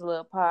one of these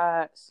little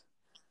pods.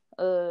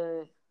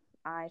 I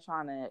ain't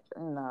trying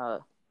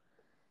to,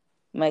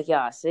 make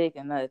y'all sick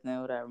or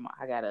nothing, whatever.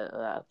 I got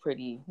a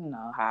pretty,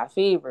 high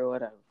fever or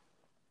whatever.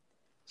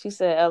 She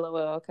said,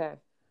 LOL, okay.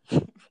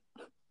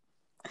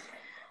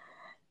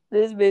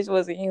 This bitch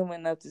wasn't human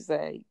enough to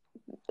say,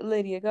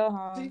 Lydia, go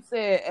home. She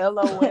said,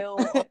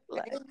 LOL, okay.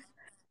 Like,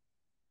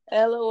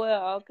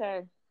 LOL,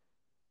 okay.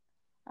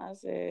 I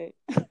said,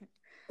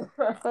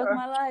 fuck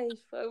my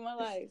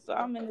life. So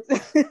I'm in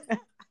this.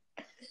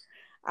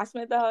 I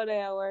spent the whole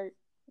day at work.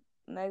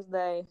 Next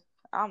day,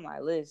 I'm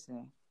like,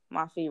 listen,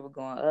 my fever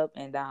going up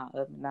and down,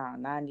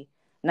 90,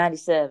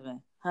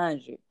 97,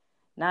 100,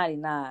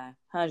 99,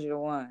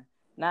 101,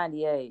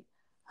 98,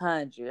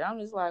 100. I'm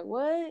just like,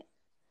 what?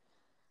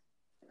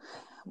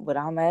 But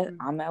I'm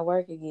at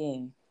work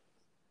again.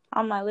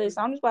 I'm like,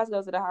 listen, I'm just about to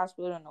go to the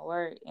hospital and to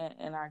work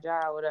and our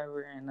job,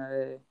 whatever,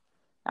 and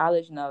I'll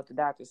let you know what the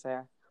doctor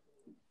said.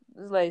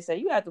 This lady said,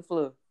 you got the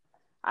flu.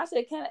 I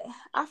said,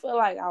 I feel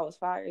like I was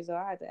fired, so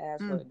I had to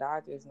ask for the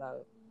doctor's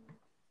note.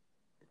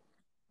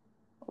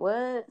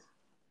 What?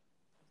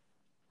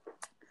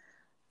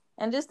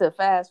 And just to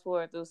fast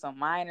forward through some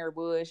minor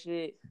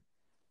bullshit,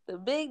 the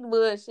big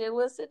bullshit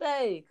was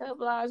today. A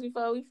couple hours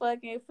before we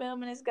fucking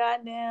filming this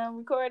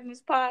recording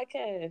this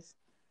podcast.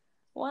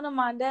 One of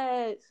my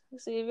dads,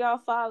 see if y'all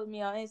follow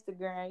me on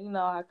Instagram,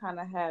 I kind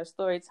of have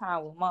story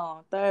time with Mo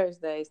on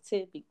Thursdays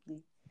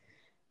typically.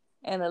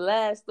 And the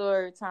last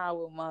story time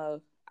with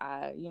Mo,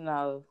 I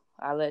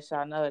let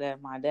y'all know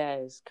that my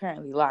dad is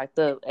currently locked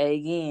up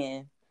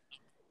again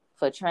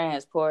for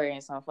transporting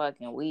some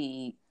fucking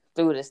weed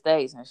through the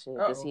states and shit,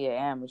 because he an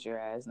amateur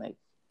ass nigga.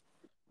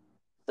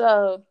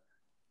 So,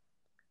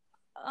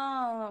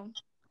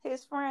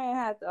 his friend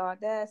had the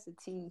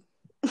audacity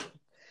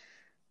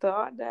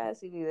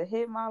to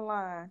hit my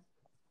line.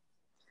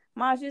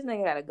 This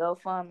nigga had a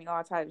GoFundMe,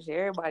 all type of shit.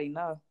 Everybody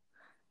know.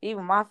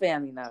 Even my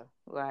family know.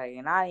 Like,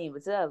 and I didn't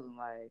even tell them.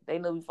 Like, they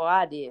knew before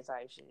I did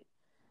type shit.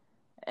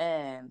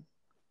 And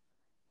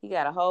he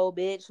got a whole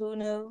bitch who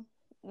knew.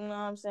 You know what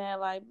I'm saying?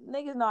 Like,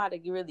 niggas know how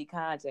to really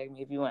contact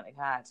me if you want to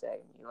contact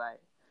me.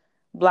 Like,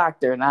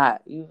 blocked or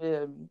not. You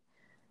feel me?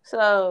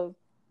 So,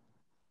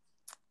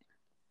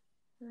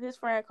 his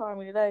friend called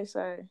me today,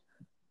 say,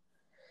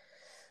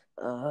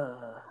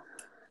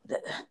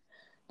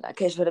 I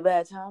catch you at a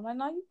bad time. I'm like,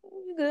 no, you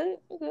good.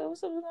 You good.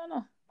 What's going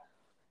on?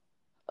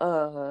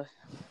 Was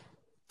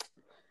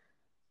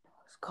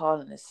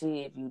calling to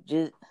see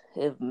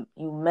if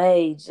you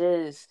may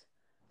just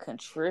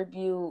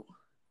contribute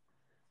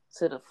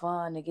to the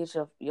fund to get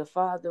your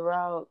father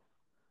out.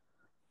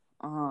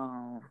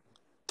 I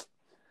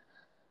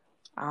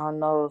don't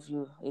know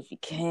if you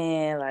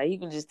can. Like, you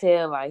can just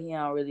tell, like, he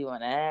don't really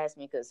want to ask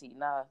me because he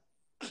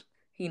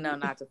know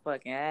not to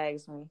fucking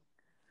ask me.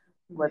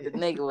 But the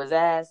nigga was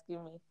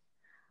asking me.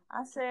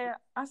 I said,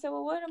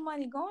 well, where the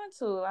money going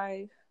to?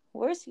 Like,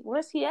 where's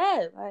he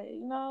at? Like,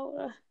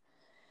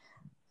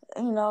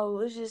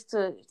 it's just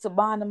to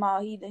bond him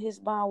out. His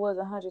bond was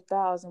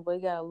 100,000, but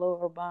he got a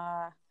lower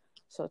bond,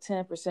 so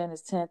 10%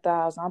 is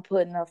 10,000. I'm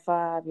putting up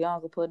 5. Your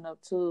uncle putting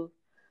up 2.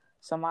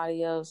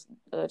 Somebody else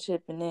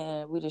chipping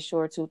in. We just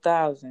short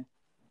 2,000.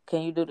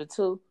 Can you do the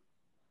 2?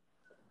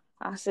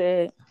 I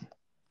said,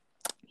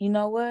 you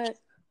know what?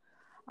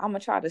 I'm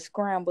gonna try to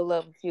scramble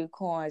up a few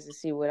coins and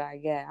see what I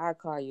got. I'll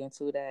call you in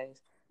 2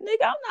 days.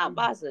 Nigga, I'm not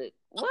about to.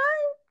 What?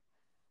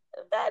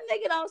 If that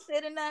nigga don't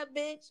sit in that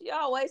bitch,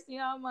 y'all wasting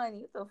y'all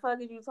money. What the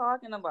fuck is you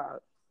talking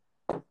about?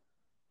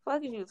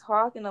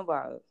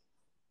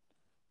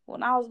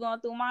 When I was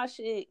going through my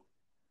shit,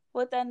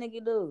 what that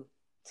nigga do?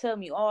 Tell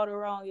me all the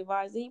wrong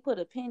advice. He put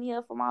a penny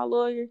up for my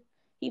lawyer.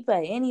 He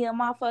pay any of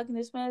my fucking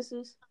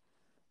expenses.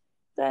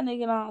 That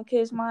nigga don't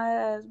kiss my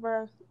ass,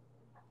 bro.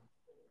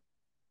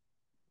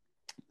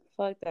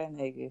 Fuck that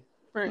nigga.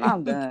 Friend.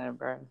 I'm done,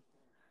 bro.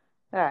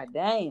 God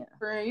damn.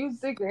 Friend, you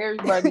sick of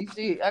everybody's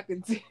shit. I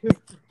can tell.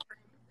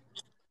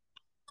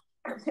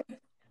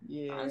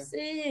 Yeah. I'm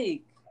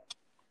sick.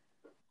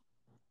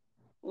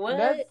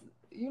 What?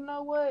 You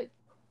know what?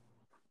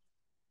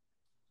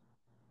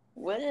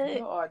 What?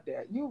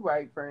 You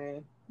right,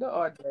 friend. The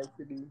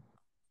audacity.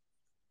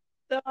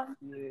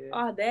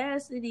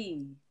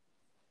 Audacity.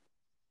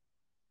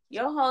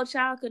 Your whole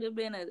child could have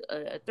been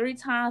a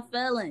 3-time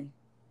felon.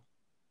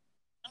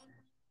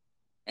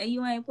 And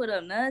you ain't put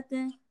up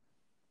nothing?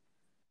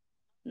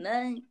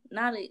 Nothing?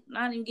 Not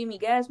even give me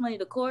gas money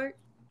to court?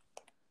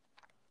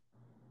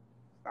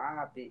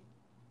 Stop it.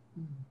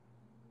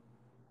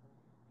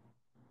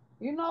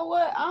 You know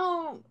what?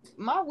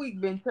 My week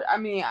been... I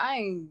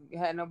ain't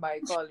had nobody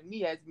calling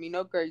me, asking me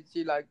no crazy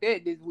shit like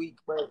that this week,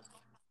 but...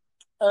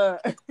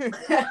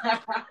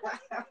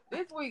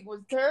 this week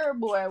was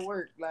terrible at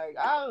work. Like,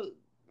 I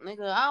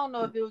don't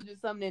know if it was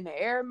just something in the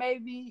air,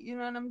 maybe. You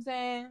know what I'm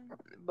saying?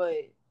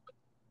 But...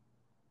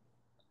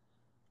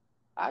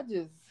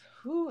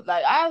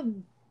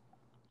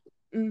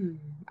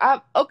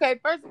 okay,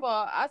 first of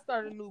all, I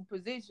started a new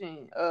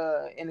position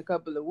in a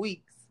couple of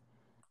weeks.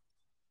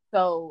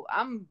 So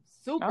I'm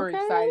super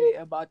excited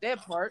about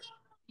that part.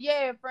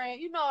 Yeah, friend.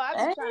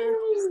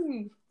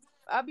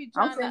 I be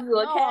trying to you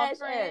a cash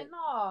friend.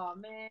 No,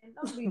 man.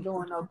 Don't be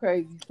doing no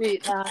crazy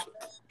shit now.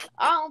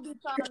 I don't be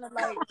trying to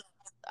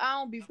I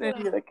don't be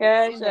putting the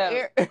cash in the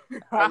air.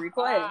 A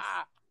request.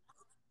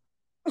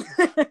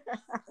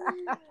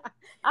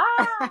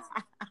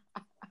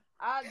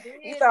 I did.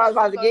 You thought I was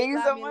about to give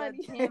you some money?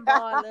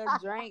 $10 little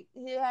drink.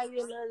 Here, have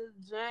your little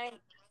drink.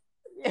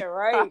 Yeah,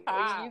 right.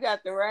 You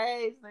got the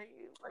raise. I'm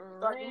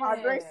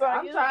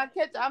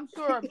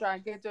sure I'm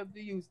trying to catch up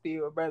to you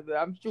still, brother.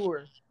 I'm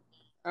sure.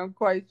 I'm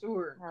quite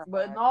sure.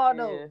 But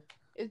no,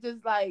 it's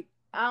just like,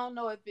 I don't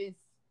know if it's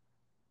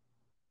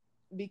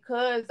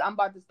because I'm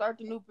about to start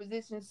the new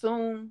position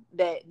soon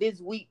that this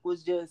week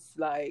was just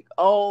like,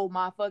 oh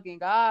my fucking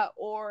God,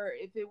 or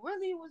if it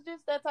really was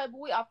just that type of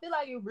week. I feel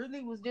like it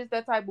really was just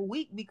that type of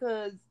week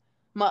because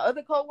my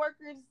other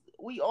coworkers,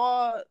 we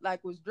all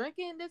was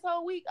drinking this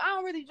whole week. I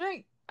don't really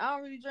drink.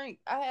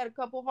 I had a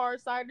couple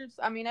hard ciders.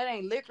 That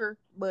ain't liquor,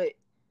 but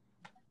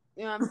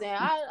you know what I'm saying?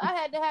 I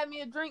had to have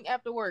me a drink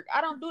after work.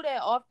 I don't do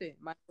that often.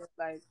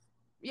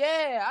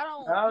 Yeah, I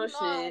don't. Oh,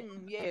 shit.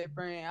 Yeah,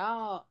 friend.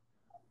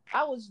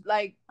 I was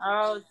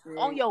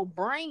on your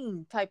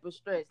brain type of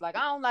stress. I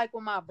don't like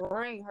when my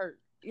brain hurt.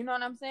 You know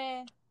what I'm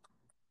saying?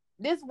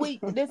 This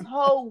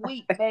whole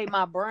week made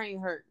my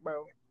brain hurt,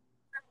 bro.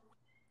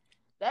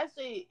 That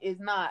shit is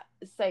not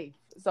safe.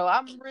 So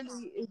I'm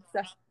really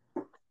excited.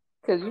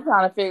 Because you're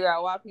trying to figure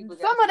out why people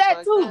Some of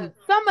that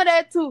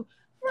too.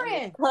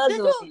 Friend,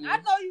 I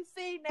know you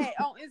seen that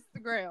on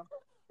Instagram.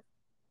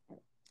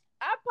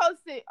 I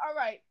posted, all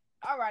right.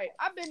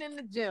 I've been in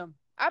the gym.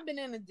 I've been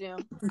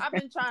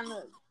trying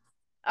to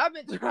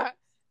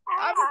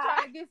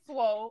get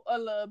swole a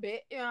little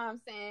bit. You know what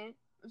I'm saying?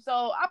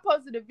 So I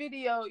posted a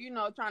video,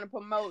 trying to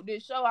promote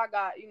this show I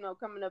got,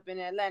 coming up in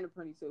Atlanta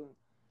pretty soon.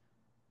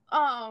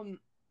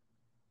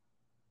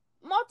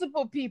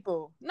 Multiple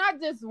people,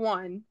 not just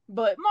one,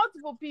 but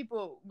multiple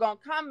people gonna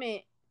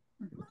comment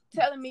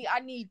telling me I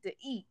need to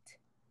eat.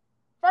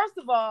 First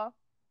of all,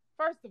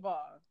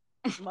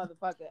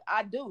 motherfucker,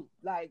 I do.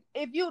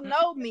 If you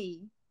know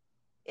me,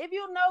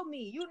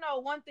 you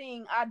know one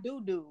thing I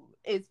do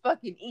is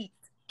fucking eat.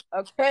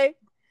 Okay?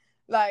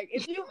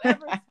 If you've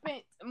ever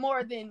spent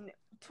more than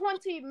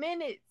 20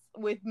 minutes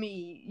with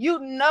me, you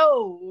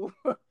know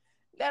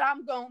that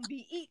I'm gonna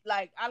be eat.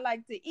 Like, I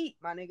like to eat,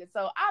 my nigga.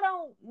 So I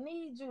don't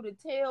need you to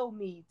tell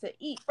me to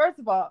eat. First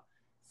of all.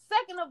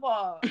 Second of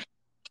all, who the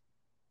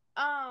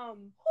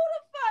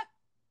fuck?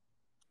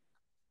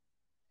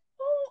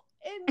 Who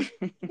in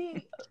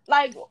the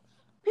like?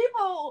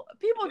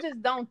 People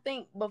just don't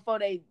think before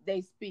they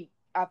speak.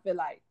 I feel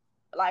like,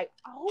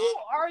 who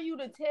are you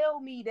to tell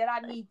me that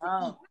I need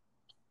to eat,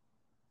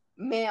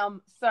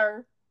 ma'am,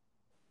 sir?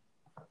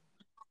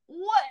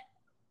 What?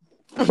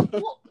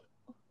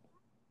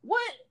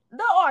 What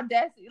the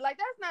audacity? Like,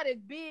 that's not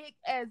as big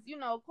as, you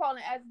know,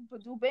 asking for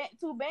two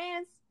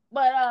bands.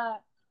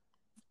 But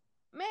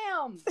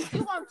ma'am,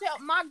 you gonna tell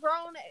my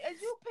grown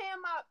as you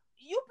paying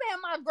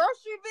my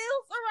grocery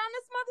bills around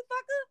this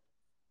motherfucker?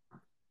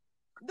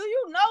 Do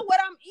you know what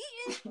I'm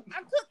eating?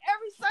 I cook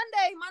every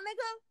Sunday, my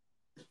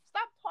nigga.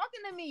 Stop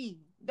talking to me.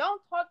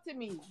 Don't talk to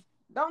me.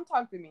 Don't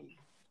talk to me.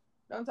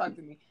 Don't talk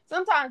to me.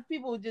 Sometimes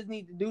people just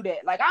need to do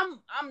that. Like, I'm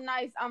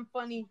nice, I'm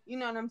funny, you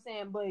know what I'm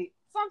saying? But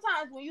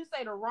sometimes when you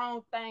say the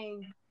wrong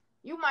thing,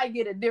 you might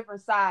get a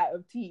different side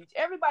of Teach.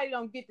 Everybody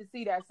don't get to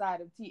see that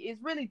side of Teach.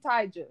 It's really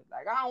Tyja.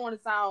 Like, I don't want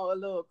to sound a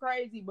little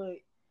crazy, but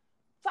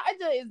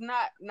Tyja is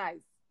not nice.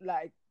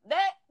 Like,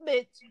 that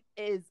bitch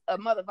is a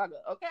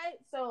motherfucker, okay?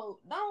 So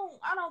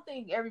I don't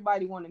think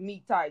everybody want to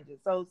meet Tyja.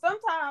 So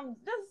sometimes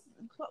just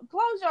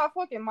close your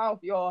fucking mouth,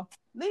 y'all.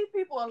 Leave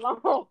people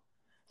alone.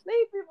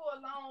 Leave people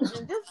alone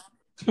and just.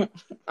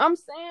 I'm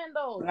saying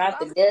though, not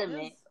the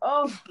government.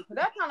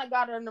 That kind of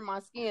got under my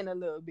skin a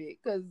little bit,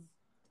 because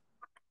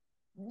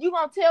you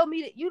gonna tell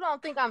me that you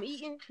don't think I'm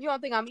eating? You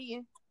don't think I'm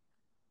eating?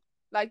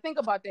 Like, think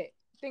about that.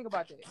 Think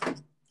about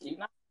that. You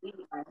not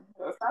eating?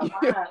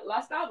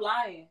 Stop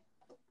lying.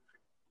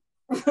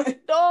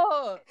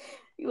 Dog.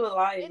 You a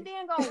liar. And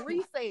then gonna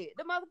re-say it.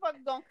 The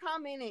motherfucker gonna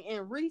come in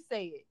and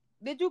re-say it.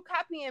 Did you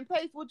copy and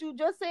paste what you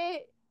just said?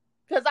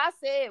 Because I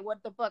said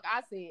what the fuck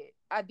I said.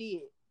 I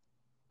did.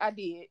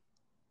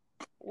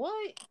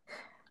 What?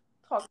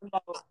 Talking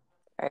about.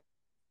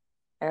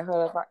 Hey,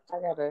 hold up.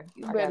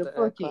 You better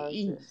fucking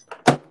eat.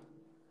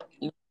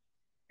 You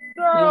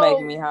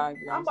making me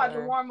hungry. I'm about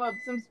to warm up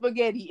some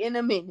spaghetti in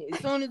a minute. As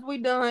soon as we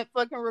done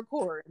fucking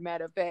recording.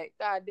 Matter of fact,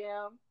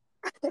 goddamn.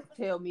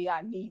 Tell me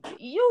I need to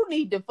eat. You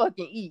need to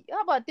fucking eat.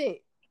 How about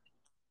that?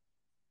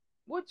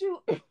 What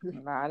you?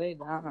 Nah, they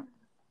don't.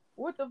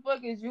 What the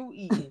fuck is you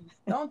eating?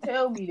 Don't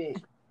tell me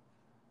that.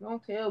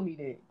 Don't tell me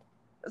that.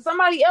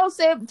 Somebody else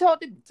said,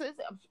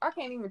 I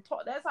can't even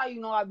talk. That's how you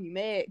know I be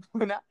mad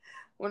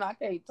when I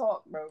can't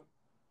talk, bro.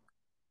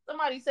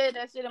 Somebody said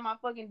that shit in my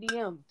fucking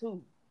DM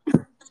too.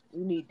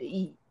 You need to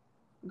eat.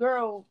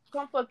 Girl,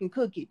 come fucking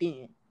cook it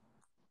then.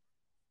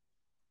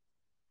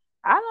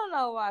 I don't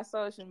know why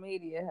social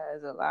media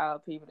has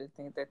allowed people to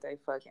think that they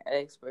fucking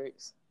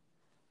experts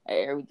at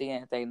everything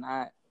that they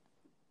not.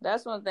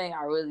 That's one thing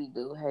I really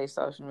do hate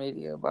social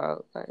media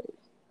about. Like,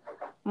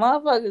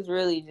 motherfuckers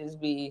really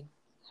just be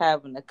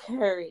having the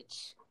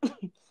courage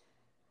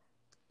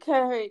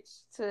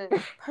to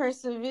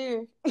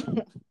persevere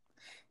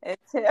and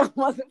tell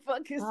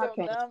motherfuckers some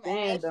dumb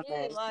ass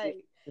shit.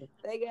 Like,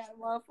 they got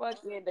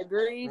motherfucking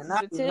degrees,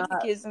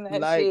 certificates, and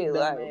that like shit.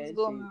 Like, what's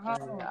going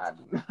on? I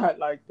do not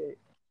like that.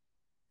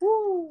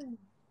 Woo.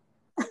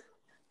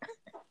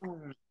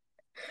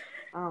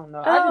 I don't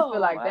know. I just feel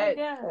like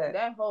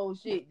that whole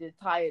shit just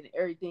tired of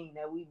everything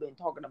that we've been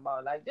talking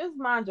about. Like, just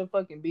mind your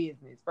fucking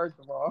business, first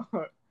of all.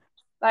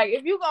 Like,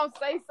 if you gonna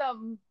say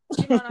something,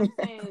 you know what I'm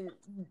saying?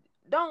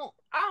 I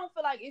don't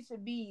feel like it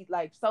should be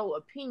like so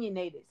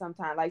opinionated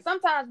sometimes. Like,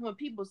 sometimes when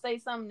people say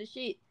something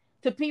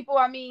to people,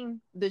 I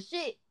mean, the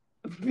shit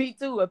be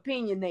too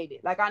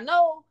opinionated. Like, I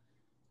know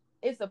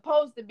it's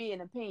supposed to be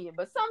an opinion,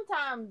 but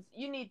sometimes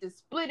you need to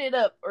split it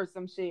up or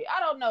some shit. I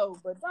don't know,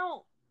 but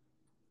don't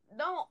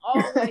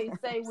always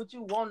say what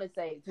you want to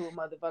say to a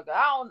motherfucker.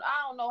 I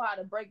don't know how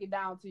to break it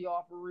down to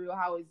y'all for real.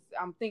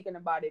 I'm thinking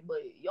about it,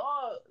 but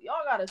y'all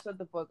gotta shut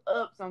the fuck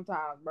up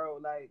sometimes, bro.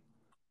 Like,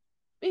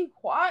 be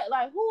quiet.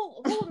 Like,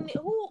 who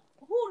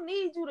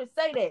needs you to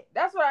say that?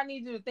 That's what I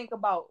need you to think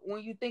about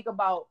when you think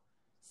about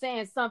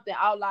saying something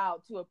out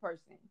loud to a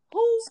person.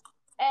 Who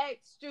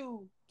asked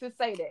you to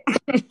say that?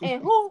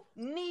 And who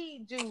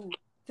needs you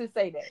to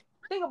say that?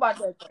 Think about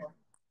that, though.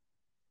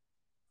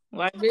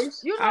 Like,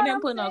 bitch, you know I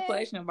didn't put no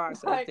question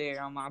box up there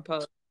on my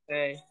post.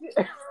 Hey,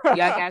 y'all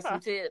got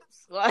some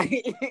tips?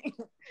 Like,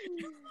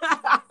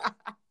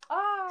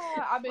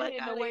 I've been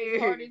hitting the way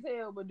hard as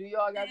hell, but do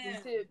y'all got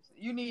some tips?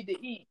 You need to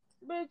eat.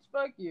 Bitch,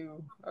 fuck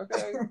you.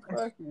 Okay?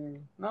 Fuck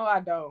you. No, I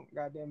don't.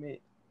 Goddamn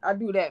it. I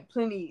do that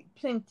plenty.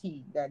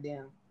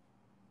 Goddamn.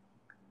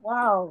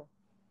 Wow.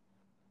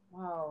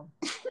 I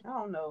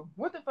don't know.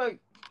 What the fuck?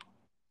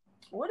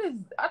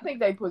 I think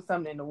they put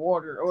something in the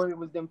water, or it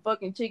was them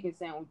fucking chicken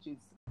sandwiches.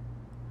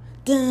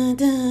 Dun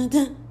dun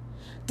dun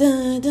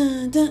dun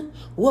dun dun.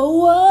 Whoa,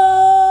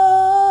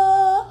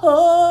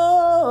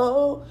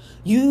 whoa.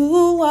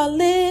 You are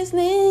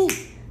listening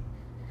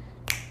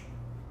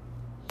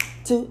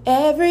to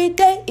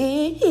Everyday.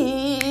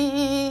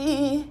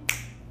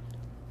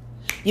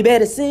 You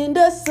better send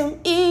us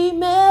some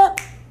email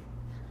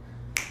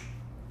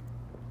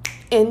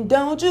And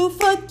don't you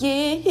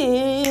forget.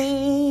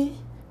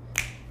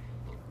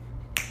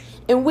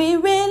 And we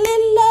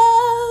really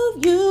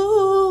love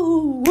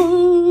you.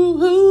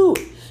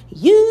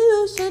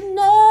 You should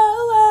know.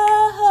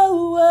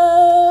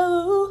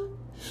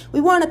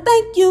 We want to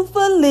thank you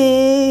for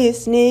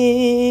listening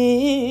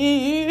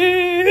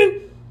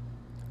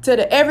to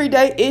the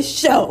Everyday Ish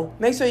Show.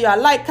 Make sure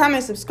y'all like,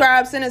 comment,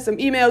 subscribe, send us some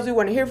emails. We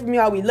want to hear from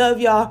y'all. We love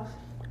y'all.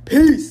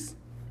 Peace.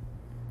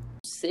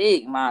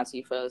 Sick,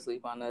 Monty fell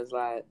asleep on us.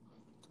 Like,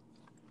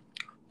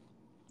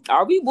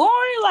 are we boring?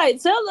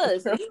 Like, tell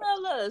us,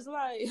 email us.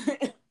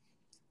 Like,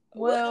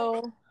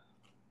 well,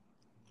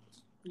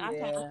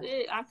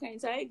 I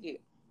can't take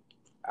it.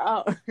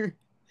 I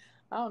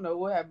don't know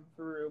what happened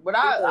for real, but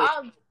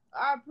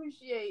I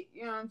appreciate,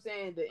 you know what I'm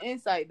saying, the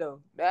insight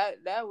though. That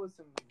was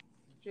some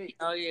shit.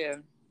 Oh yeah.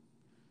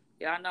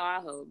 Y'all know I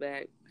held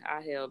back.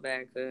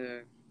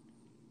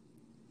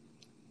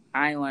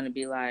 I ain't want to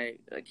be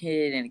like a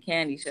kid in a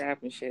candy shop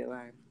and shit.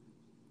 Like,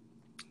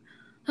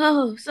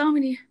 oh, so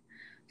many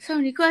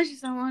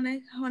questions I want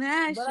to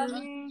ask but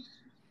you.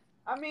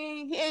 I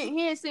mean, he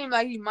didn't seem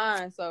like he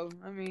mind. So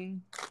I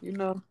mean, you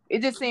know,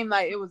 it just seemed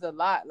like it was a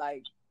lot.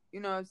 Like, you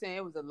know what I'm saying,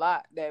 it was a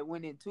lot that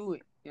went into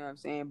it. You know what I'm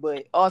saying,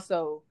 but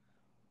also,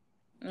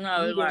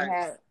 no, it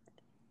like,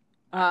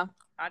 I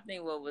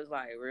think what was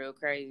like real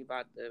crazy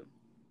about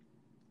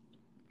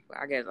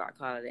I guess I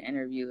call it the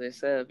interview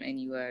itself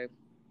anyway,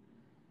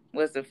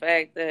 was the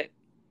fact that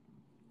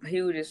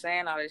he was just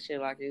saying all this shit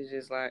like it's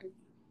just like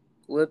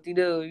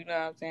whoop-de-doo, you know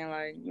what I'm saying?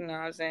 Like, you know what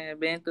I'm saying?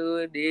 Been through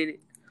it, did it.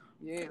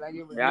 Yeah, like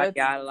it was I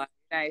got like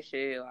that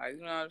shit, like,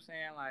 you know what I'm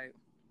saying? Like,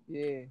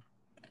 yeah.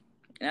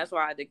 And that's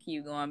why I had to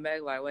keep going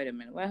back, like, wait a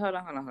minute, hold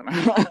on.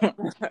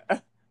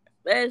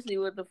 Especially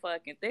with the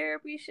fucking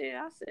therapy shit.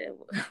 I said,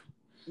 well,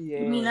 yeah.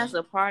 You mean that's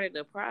a part of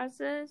the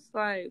process?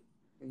 Like,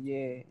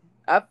 yeah.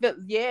 I feel,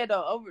 yeah,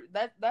 though,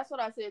 that's what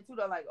I said too,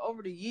 though. Like,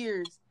 over the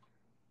years,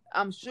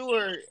 I'm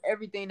sure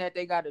everything that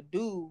they got to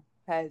do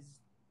has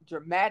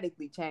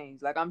dramatically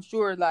changed. Like, I'm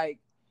sure, like,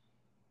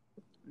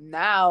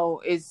 now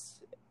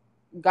it's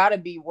got to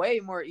be way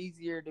more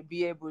easier to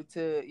be able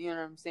to, you know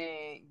what I'm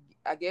saying?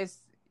 I guess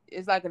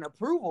it's like an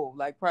approval,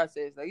 like,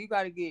 process. Like, you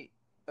got to get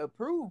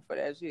approved for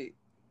that shit,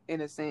 in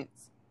a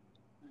sense.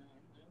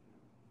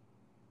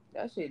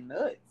 That shit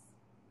nuts.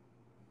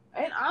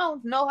 And I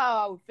don't know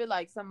how I would feel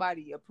like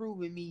somebody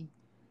approving me,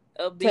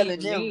 telling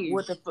them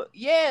what the fuck.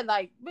 Yeah,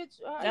 like, bitch.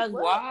 That's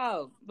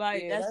wild.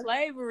 Like, yeah, that's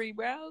slavery,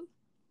 bro.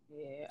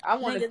 Yeah, I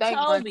want to thank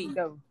Monty,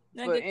 though.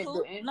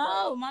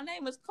 No, my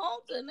name is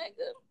Kunta,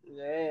 nigga.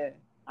 Yeah.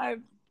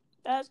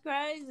 That's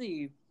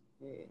crazy.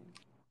 Yeah.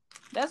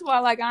 That's why,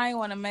 like, I ain't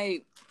want to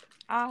make.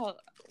 I'm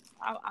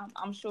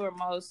sure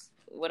most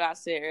what I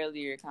said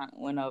earlier kind of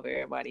went over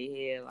everybody's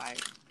head. Like,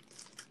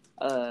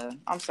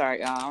 I'm sorry,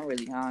 y'all. I'm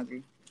really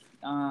hungry.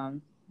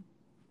 When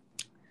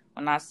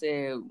I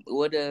said,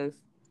 what if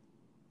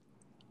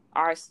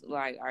our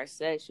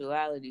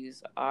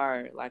sexualities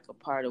are like a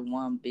part of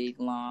one big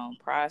long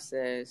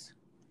process,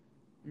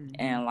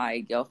 and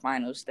like your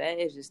final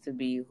stage is to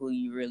be who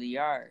you really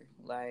are.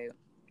 Like,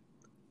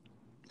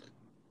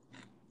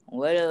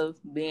 what if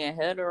being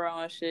hetero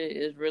and shit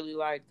is really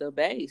like the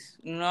base?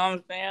 You know what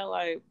I'm saying?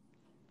 Like,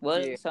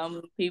 what if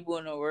some people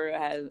in the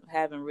world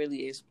haven't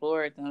really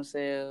explored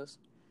themselves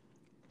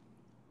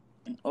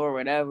or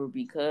whatever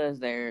because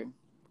they're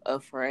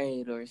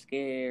afraid or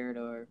scared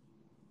or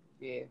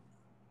I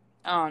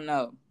don't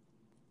know.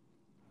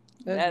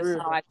 That's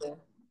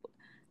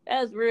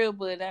real,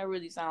 but that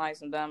really sounds like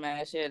some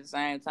dumbass shit at the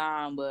same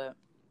time. But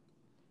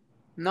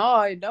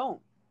no, it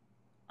don't.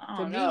 I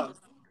don't know.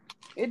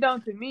 It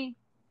don't to me.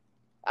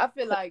 I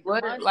feel like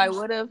what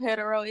if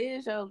hetero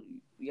is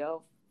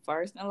your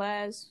first and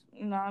last?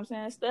 You know what I'm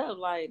saying? Stuff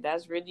like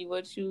that's really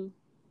what you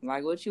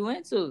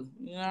into.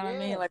 You know what I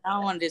mean? Like, I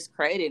don't want to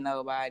discredit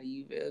nobody.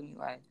 You feel me?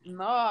 Like,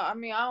 no, I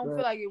mean, I don't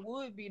feel like it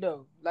would be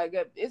though. Like,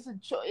 it's a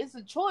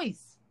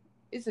choice.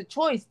 It's a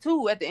choice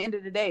too. At the end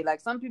of the day,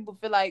 like, some people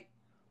feel like,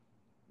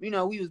 you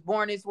know, we was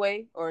born this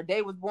way or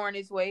they was born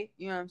this way.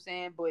 You know what I'm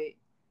saying? But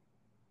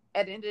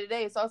at the end of the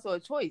day, it's also a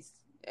choice.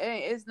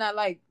 It's not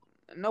like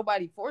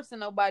nobody forcing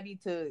nobody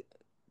to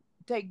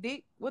take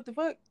dick. What the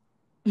fuck?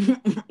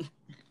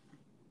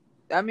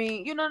 I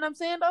mean, you know what I'm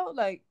saying though?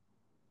 Like,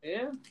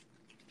 yeah.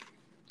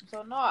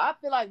 So no, I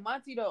feel like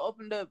Monty though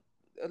opened up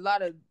a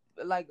lot of,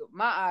 like,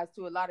 my eyes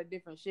to a lot of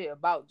different shit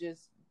about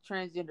just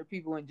transgender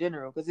people in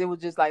general. Because it was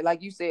just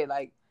like you said,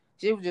 like,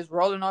 shit was just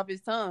rolling off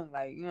his tongue.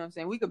 Like, you know what I'm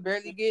saying? We could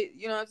barely get,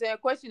 you know what I'm saying, a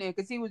question in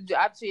because he was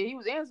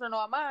answering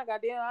all mine.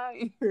 Goddamn,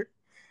 you know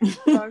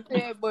what I'm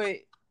saying? But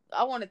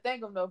I want to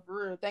thank him though,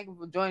 for real. Thank him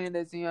for joining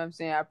us. You know what I'm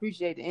saying? I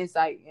appreciate the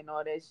insight and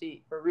all that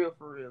shit, for real.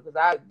 Because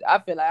I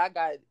feel like I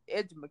got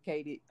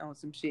educated on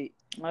some shit.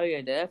 Oh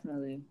yeah,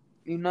 definitely.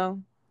 You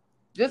know,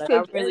 just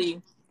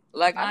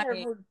like, I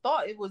never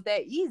thought it was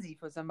that easy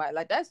for somebody.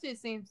 Like, that shit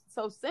seems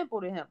so simple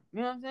to him.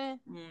 You know what I'm saying?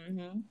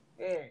 Mm-hmm.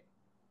 Yeah.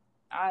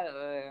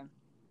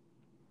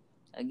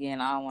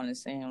 Again, I don't want to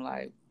seem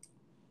like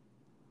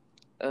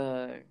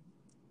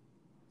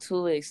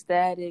too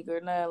ecstatic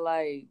or not.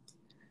 Like,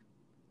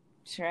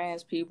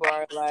 trans people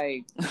are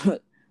like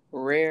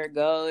rare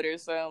gold or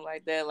something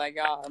like that, like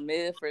y'all a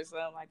myth or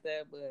something like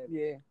that. But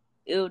yeah,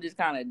 it was just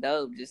kind of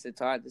dope just to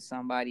talk to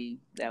somebody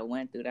that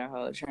went through that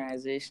whole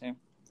transition,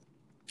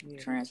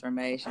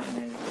 transformation,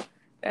 and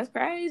that's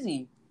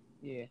crazy.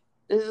 Yeah,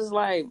 this is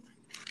like,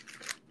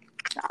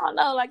 I don't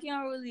know, like you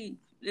don't really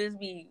just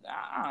be,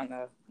 I don't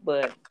know,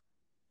 but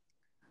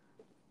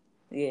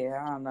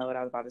yeah, I don't know what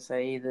I was about to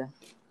say either.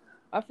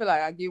 I feel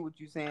like I get what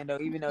you're saying though,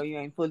 even though you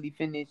ain't fully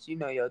finished, you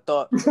know, your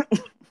thought.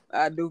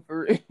 I do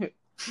for real.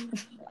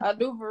 I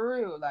do for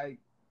real, like,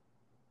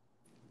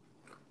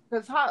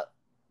 cause how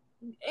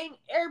ain't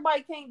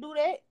everybody can't do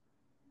that.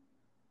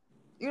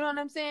 You know what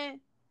I'm saying?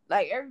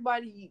 Like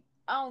everybody,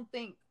 I don't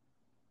think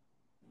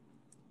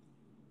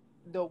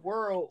the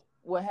world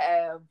will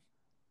have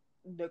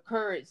the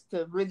courage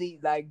to really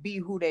like be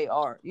who they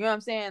are. You know what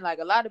I'm saying? Like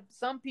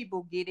some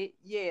people get it,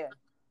 yeah,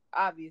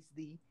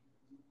 obviously.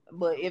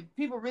 But if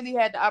people really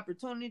had the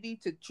opportunity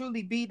to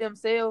truly be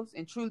themselves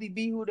and truly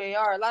be who they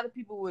are, a lot of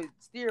people would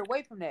steer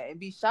away from that and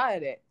be shy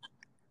of that.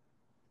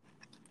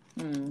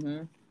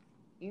 Mm-hmm.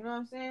 You know what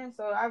I'm saying?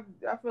 So I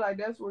feel like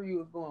that's where you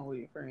was going with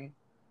it, friend.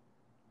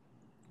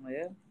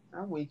 Yeah.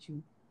 I'm with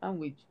you.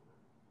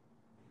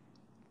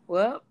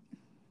 Well,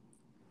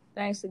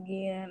 thanks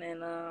again,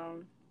 and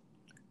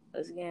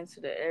let's get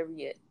into the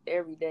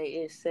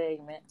everyday-ish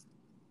segment.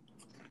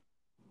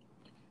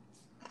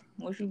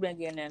 What you been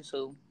getting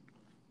into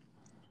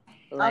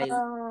lately?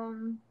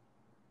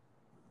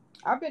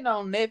 I've been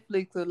on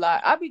Netflix a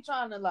lot. I be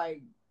trying to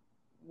like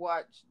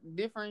watch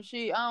different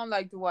shit. I don't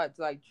like to watch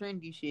like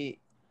trendy shit,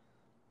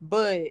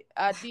 but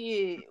I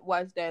did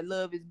watch that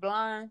Love Is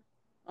Blind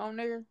on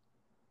there.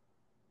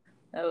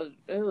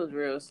 It was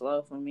real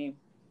slow for me.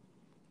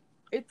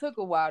 It took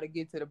a while to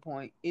get to the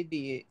point. It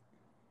did.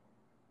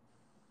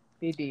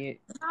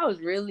 I was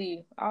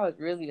really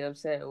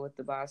upset with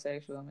the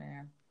bisexual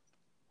man.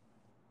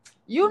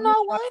 You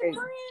know what, friend?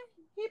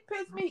 He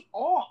pissed me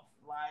off.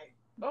 Like,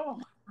 oh,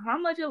 how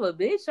much of a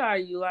bitch are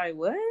you? Like,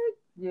 what?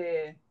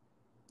 Yeah.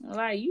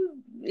 Like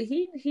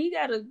he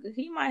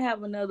might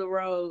have another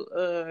role,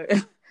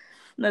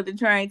 another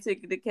train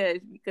ticket to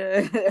catch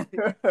because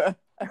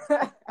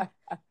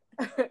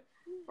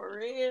for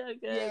real.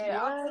 Yeah,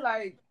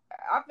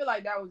 I feel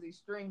like that was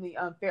extremely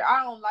unfair.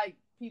 I don't like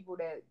people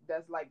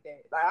that's like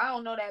that. Like I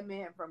don't know that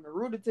man from the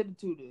rooter to the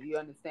tutor. You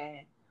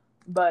understand?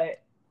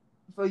 But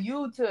for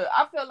you to,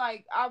 I feel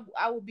like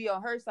I would be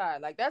on her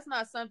side. Like that's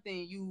not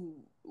something you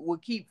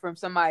would keep from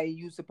somebody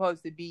you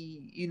supposed to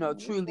be, you know,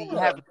 truly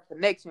having a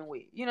connection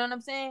with. You know what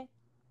I'm saying?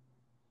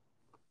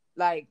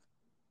 Like,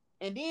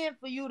 and then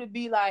for you to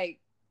be like,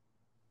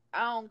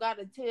 I don't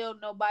gotta tell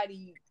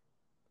nobody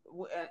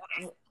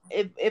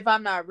if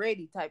I'm not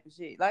ready, type of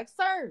shit. Like,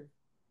 sir,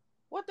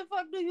 what the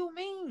fuck do you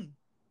mean?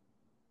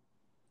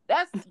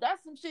 That's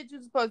some shit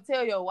you supposed to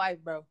tell your wife,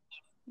 bro.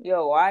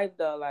 Your wife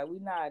though, like we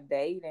not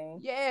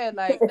dating. Yeah,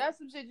 like that's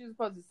some shit you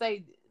supposed to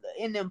say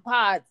in them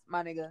pods,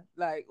 my nigga.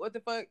 Like, what the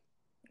fuck?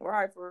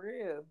 Right, for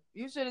real.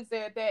 You should have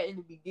said that in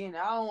the beginning.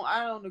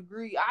 I don't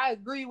agree. I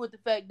agree with the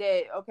fact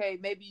that okay,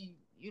 maybe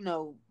you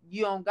know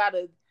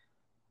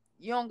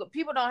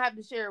people don't have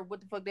to share what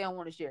the fuck they don't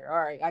want to share.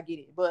 All right, I get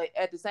it. But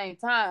at the same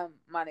time,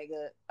 my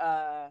nigga,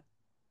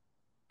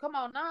 come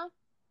on now.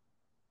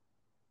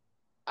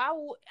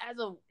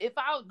 If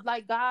I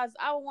like guys,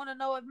 I would want to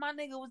know if my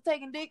nigga was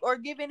taking dick or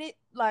giving it.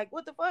 Like,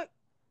 what the fuck?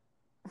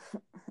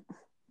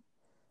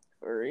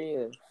 For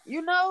real.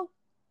 You know,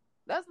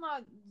 that's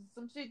not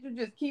some shit you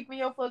just keep in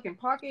your fucking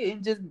pocket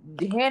and just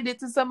hand it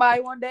to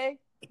somebody one day.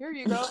 Here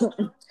you go.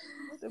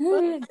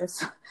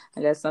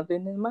 I got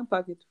something in my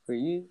pocket for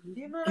you.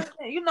 You know what I'm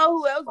saying? You know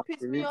who else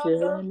pissed me off?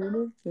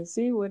 And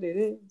see what it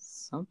is.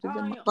 Something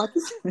in my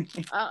pocket.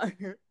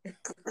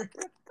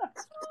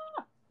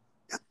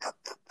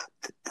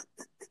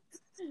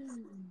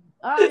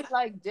 I ain't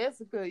like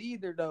Jessica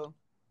either, though.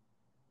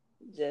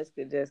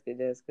 Jessica. The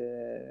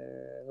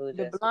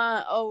Jessica?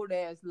 Blonde old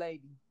ass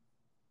lady.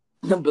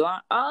 The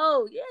blonde.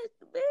 Oh yes,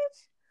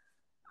 bitch.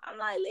 I'm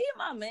like, leave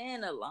my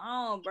man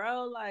alone,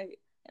 bro. Like,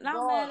 and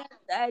I'm mad at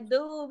that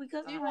dude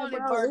because she wanted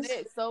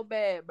Barnett so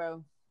bad,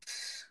 bro.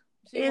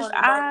 It's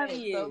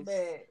obvious. So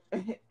bad.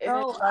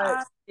 So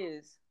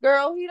obvious.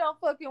 Girl, he don't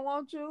fucking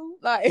want you.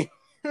 Like,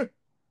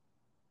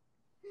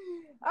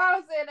 I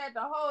was saying that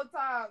the whole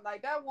time.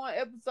 Like that one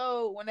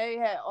episode when they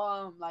had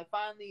like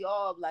finally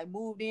all like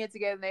moved in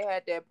together and they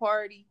had that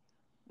party.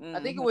 Mm-hmm. I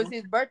think it was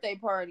his birthday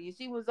party and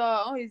she was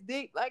on his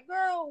dick. Like,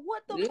 girl,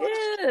 what the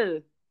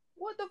fuck?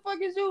 What the fuck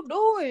is you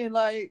doing?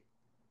 Like,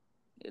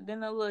 and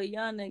then the little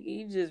young nigga,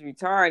 he just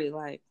retarded.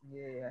 Like,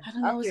 yeah, I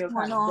don't know what's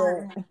going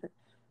on.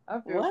 I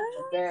feel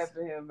bad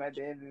for him at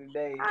the end of the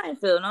day. I didn't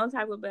feel no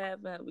type of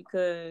bad for him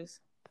because,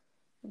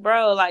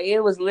 bro, like it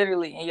was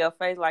literally in your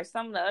face. Like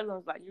some of the other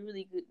ones, like you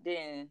really good.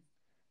 Then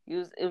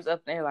it was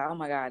up there. Like, oh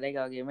my god, they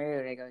gonna get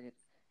married.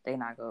 They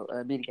not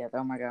gonna be together.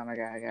 Oh my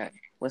god.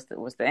 What's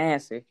the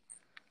answer?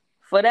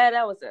 For that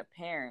was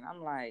apparent.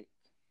 I'm like,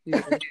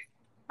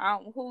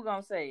 who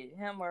gonna say it?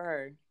 Him or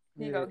her?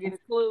 He gonna get a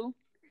clue?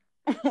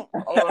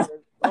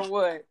 or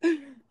what?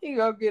 He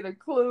gonna get a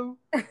clue.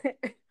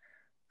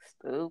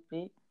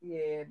 Stupid.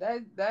 Yeah,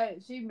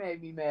 that she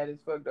made me mad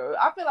as fuck though.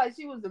 I feel like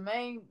she was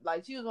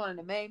one of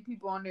the main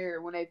people on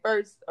there when they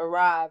first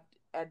arrived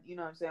at, you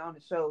know what I'm saying, on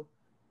the show.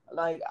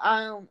 Like,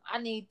 I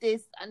need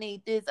this,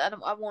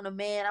 I want a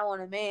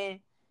man.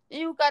 Then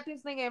you got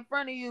this nigga in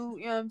front of you,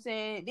 you know what I'm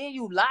saying? Then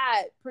you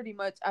lied pretty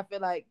much, I feel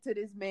like, to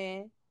this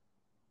man.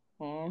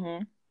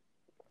 Mm-hmm.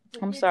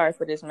 I'm sorry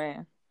for this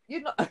man.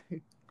 You know.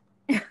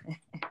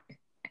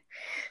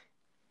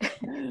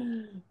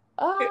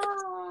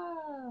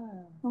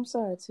 I'm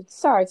sorry to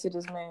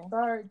this man.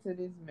 Sorry to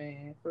this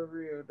man, for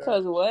real though.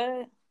 Cause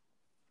what?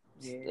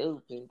 Yeah.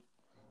 Stupid.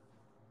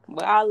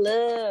 But I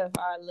love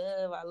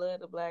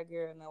the black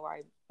girl and the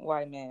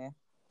white man.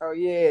 Oh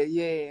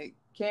yeah.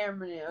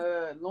 Cameron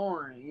and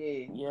Lauren,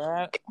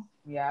 yeah.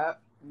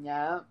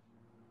 Yep.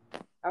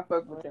 I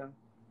fuck with them.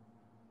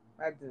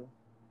 I do.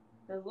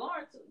 Cause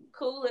Lauren's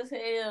cool as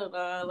hell,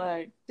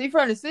 like she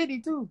from the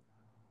city too.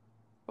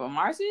 From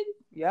our city?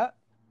 Yep.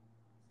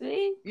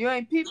 See? You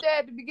ain't peeped that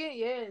at the beginning?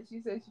 Yeah, she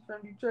said she's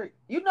from Detroit.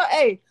 You know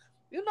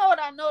what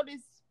I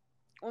noticed?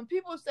 When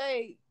people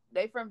say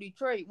they from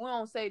Detroit, we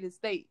don't say the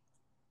state.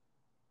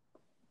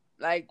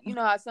 Like, you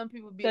know how some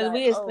people be like, because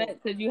we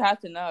expect, because you have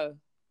to know.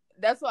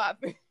 That's why I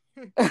feel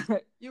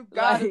you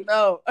gotta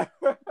know.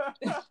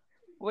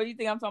 What do you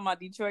think I'm talking about?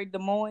 Detroit, Des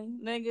Moines?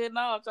 Nigga,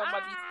 no, I'm talking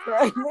about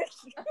Detroit,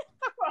 Michigan.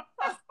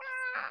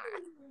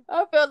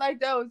 I felt like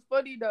that was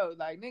funny though.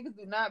 Like, niggas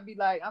do not be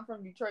like, I'm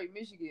from Detroit,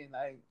 Michigan.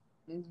 Like,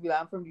 niggas be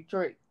like, I'm from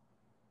Detroit.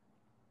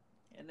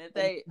 And if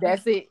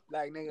that's it.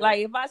 Like, nigga. Like,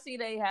 if I see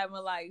they having,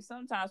 like,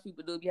 sometimes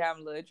people do be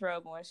having a little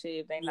trouble and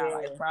shit if they not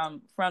like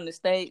from the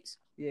States.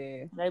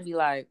 Yeah. They be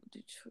like,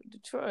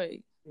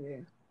 Detroit. Yeah.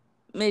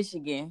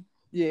 Michigan.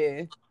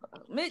 Yeah.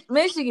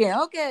 Michigan.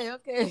 Okay.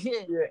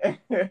 Yeah.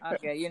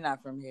 Okay, you're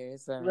not from here,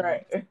 so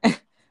right. I'm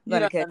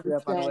gonna catch you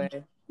up on the way.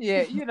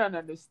 Yeah, you don't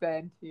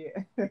understand.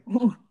 Yeah.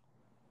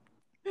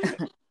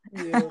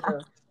 Yeah.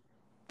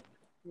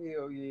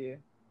 Hell yeah.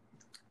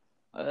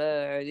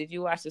 Did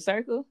you watch The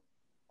Circle?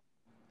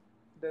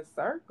 The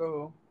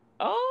Circle.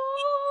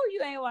 Oh,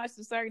 you ain't watched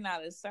The Circle.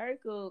 Now, The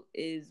Circle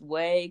is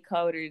way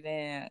colder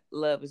than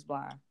Love Is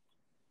Blind.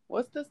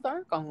 What's The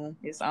Circle?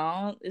 It's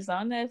on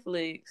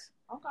Netflix.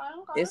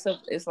 Okay.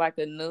 It's like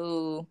a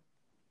new,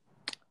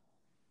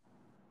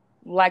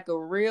 like a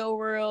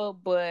real,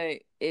 but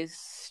it's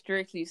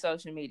strictly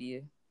social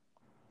media.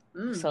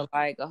 So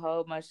like a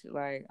whole bunch,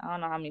 like, I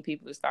don't know how many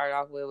people to start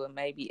off with, but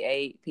maybe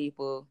 8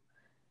 people.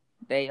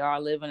 They are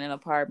living in an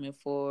apartment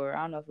for,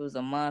 I don't know if it was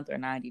a month or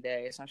 90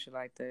 days, some shit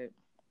like that.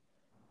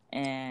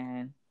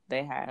 And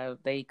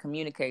they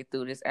communicate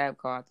through this app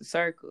called The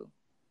Circle.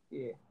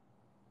 Yeah.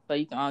 So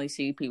you can only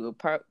see people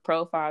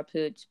profile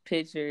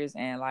pictures,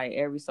 and like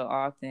every so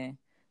often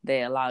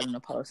they allow them to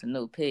post a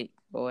new pic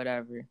or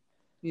whatever.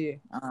 Yeah.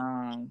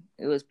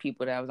 It was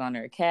people that was on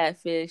there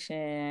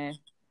catfishing,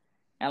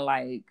 and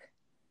like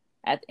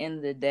at the end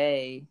of the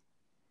day,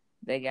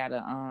 they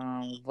gotta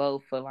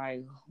vote for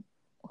like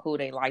who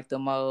they like the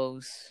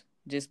most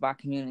just by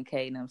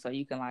communicating them. So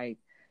you can like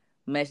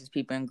message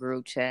people in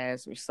group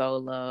chats or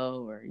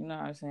solo, or you know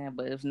what I'm saying.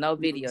 But there's no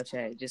video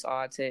chat, just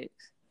all text.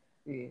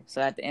 Yeah. So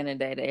at the end of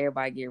the day,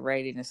 everybody get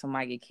rated and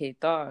somebody get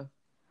kicked off.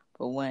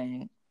 But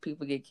when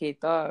people get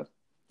kicked off,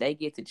 they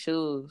get to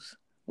choose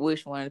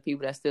which one of the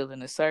people that's still in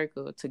the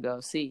circle to go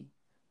see.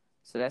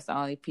 So that's the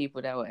only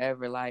people that will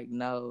ever like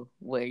know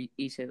what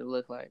each other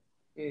look like.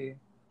 Yeah.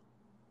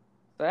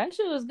 So that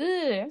shit was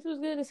good. That shit was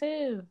good as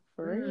hell,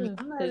 for real.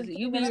 Because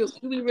you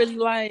be really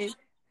like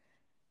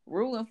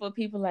rooting for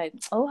people like,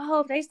 oh, I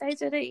hope they stay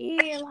to the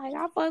end. Like,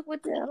 I fuck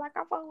with them.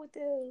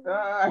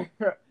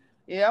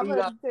 Yeah, I'm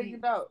gonna check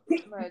it out.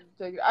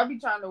 I be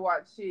trying to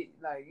watch shit,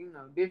 like, you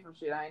know, different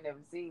shit I ain't never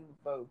seen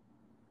before.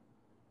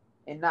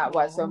 And not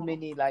watch so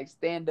many, like,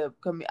 stand-up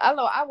comedy. I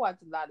know I watch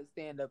a lot of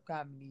stand-up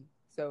comedy,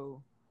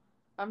 so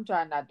I'm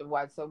trying not to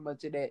watch so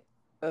much of that.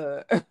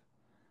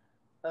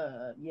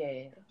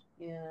 Yeah.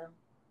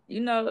 You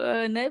know,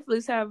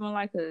 Netflix having,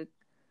 like,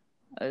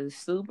 a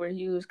super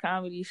huge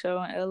comedy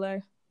show in LA.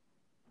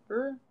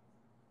 Sure.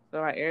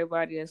 So, like,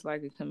 everybody that's,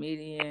 like, a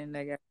comedian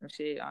that got some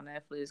shit on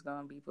Netflix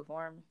gonna be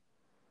performing.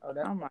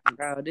 Oh my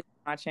God, this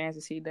is my chance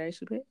to see Dave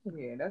Chappelle.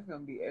 Yeah, that's gonna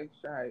be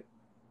extra hype.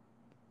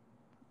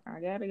 I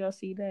gotta go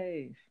see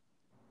Dave.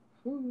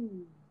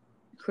 Ooh.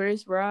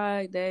 Chris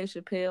Rock, Dave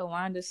Chappelle,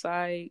 Wanda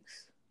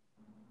Sykes.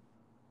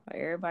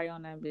 Like, everybody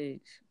on that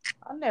bitch.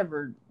 I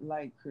never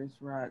liked Chris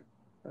Rock.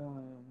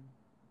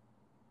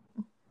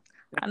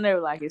 I never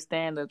liked his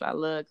stand-ups. I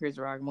love Chris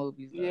Rock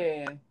movies, though.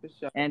 Yeah, for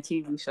sure. And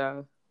TV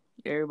show.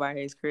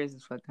 Everybody hates Chris.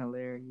 Is fucking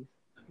hilarious.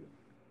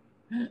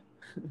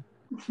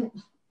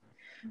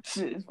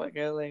 Shit is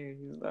fucking hilarious.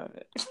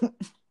 What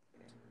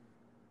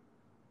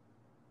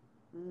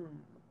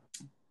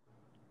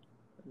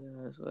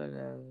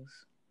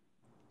else?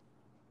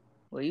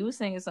 Well, you were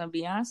singing some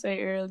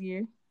Beyonce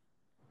earlier.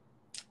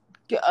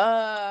 Can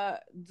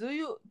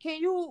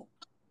you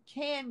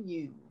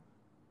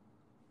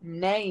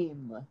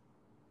name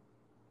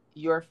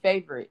your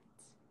favorite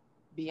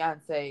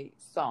Beyonce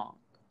song?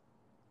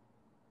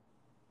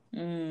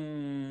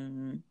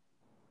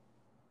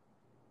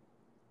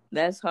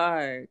 That's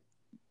hard.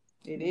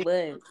 It is.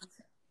 But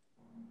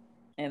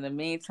in the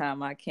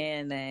meantime, I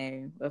can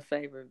name a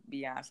favorite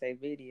Beyonce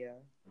video.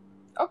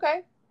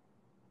 Okay.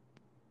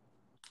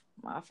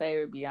 My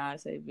favorite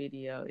Beyonce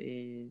video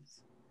is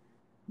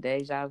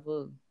Deja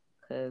Vu.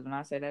 Because when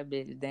I say that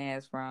bitch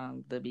dance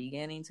from the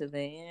beginning to the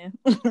end.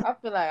 I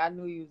feel like I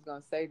knew you was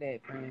going to say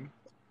that, friend.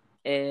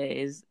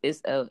 It's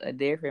a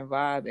different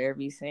vibe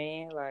every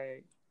scene.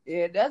 Like,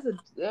 yeah, that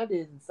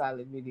is a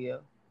solid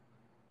video.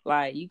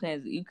 Like, you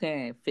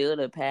can feel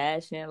the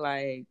passion.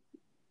 Like,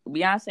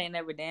 Beyonce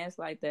never danced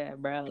like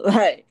that, bro.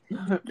 Like,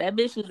 that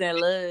bitch was in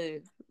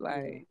love.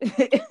 Like,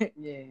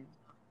 yeah.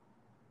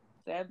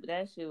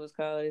 That shit was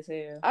cold as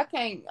hell. I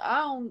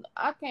don't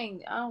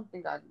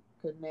think I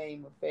could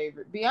name a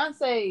favorite.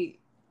 Beyonce,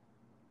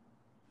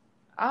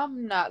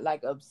 I'm not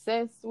like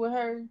obsessed with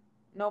her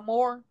no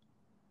more.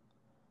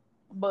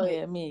 But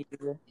yeah, me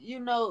either.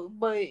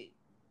 But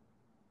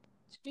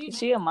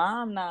she a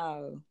mom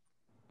now.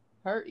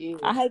 Her is.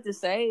 I hate to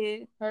say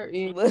it. Her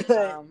is.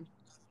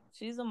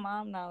 She's a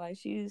mom now. Like,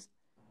 she's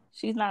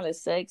not a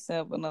sex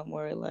symbol no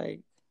more.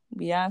 Like,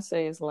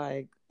 Beyonce is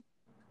like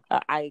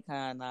an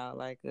icon now,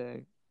 like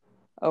a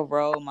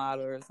role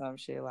model or some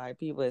shit. Like,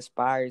 people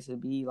aspire to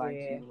be like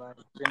you. Like,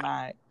 you're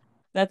not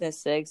nothing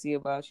sexy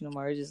about you no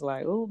more. It's just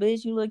like, oh,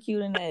 bitch, you look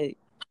cute in that.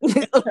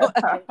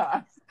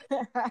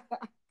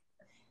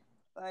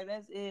 Like,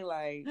 that's it.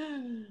 Like,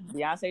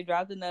 Beyonce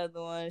dropped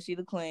another one. She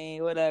the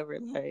queen, whatever.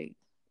 Like,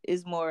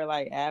 it's more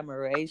like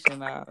admiration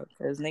now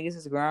because niggas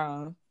is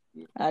grown,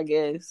 I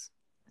guess.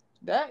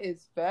 That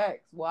is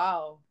facts.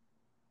 Wow.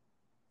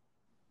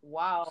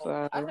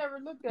 So, I never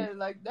looked at it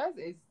like that.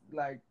 It's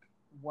like,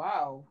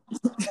 wow.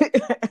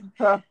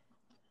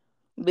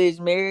 Bitch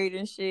married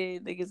and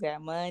shit. Niggas got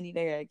money.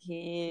 They got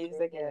kids.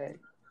 They got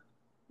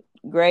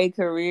great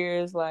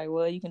careers. Like,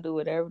 well, you can do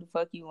whatever the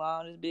fuck you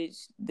want.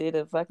 This bitch did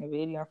a fucking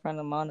video in front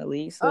of Mona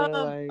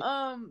Lisa.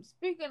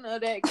 Speaking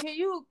of that, can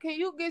you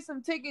get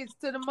some tickets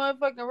to the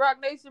motherfucking Rock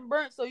Nation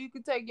brunch so you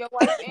can take your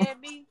wife and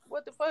me?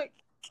 What the fuck,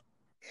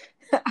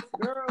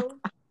 girl?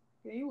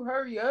 Can you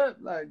hurry up?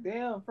 Like,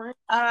 damn, friend.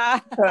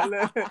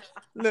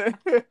 Look.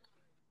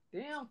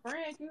 Damn,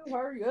 friend, can you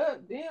hurry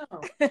up? Damn.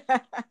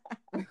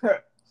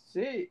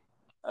 Shit.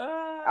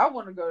 I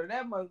want to go to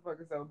that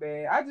motherfucker so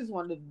bad. I just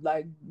want to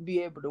like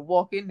be able to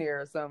walk in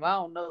there or something. I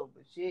don't know,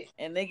 but shit.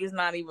 And niggas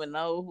not even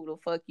know who the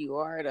fuck you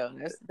are though.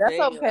 That's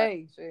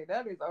okay. Shit,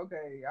 that is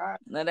okay.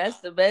 No,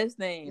 that's the best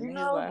thing. You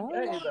know,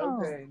 that is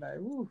okay. Like,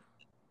 woo.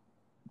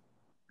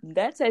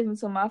 That takes me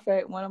to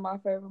one of my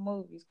favorite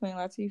movies, Queen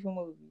Latifah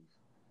movies.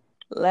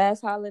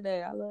 Last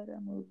Holiday. I love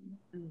that movie.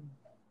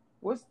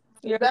 What's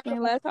Is that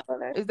Last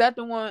Holiday? Is that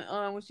the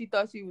one when she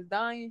thought she was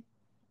dying?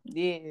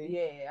 Yeah.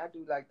 Yeah, I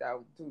do like that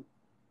one too.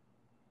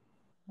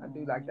 I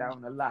do like that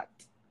one a lot,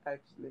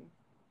 actually.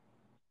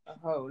 A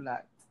whole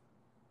lot.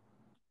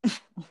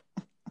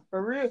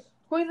 For real.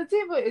 Queen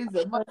Latifah is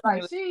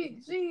like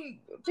she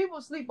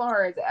people sleep on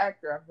her as an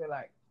actor, I feel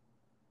like.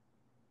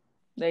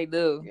 They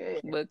do. Yeah.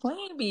 But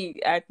Queen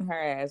be acting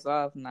her ass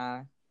off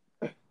now.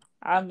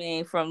 I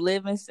mean, from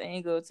Living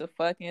Single to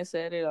fucking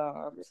Set It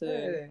Off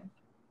to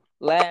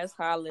Last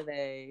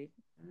Holiday.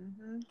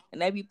 Mm-hmm.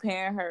 And they be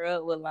pairing her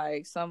up with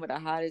like some of the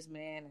hottest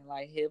men in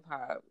like hip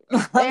hop.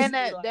 And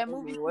that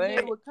movie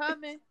they were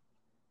coming.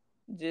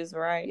 Just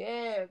right.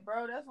 Yeah,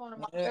 bro, that's one of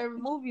my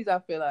favorite movies. I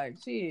feel like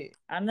shit.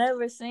 I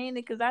never seen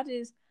it because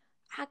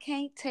I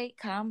can't take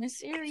Common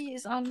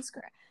serious on the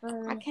screen.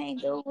 I can't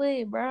do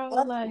it, bro.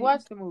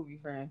 Watch the movie,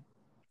 friend.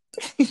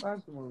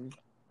 Watch the movie.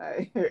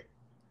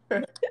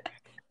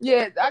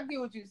 Yeah, I get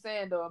what you're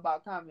saying though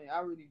about Common.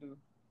 I really do.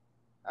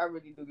 I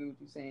really do get what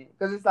you're saying.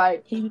 Because it's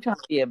like... He trying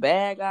to be a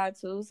bad guy,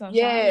 too, sometimes.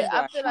 Yeah,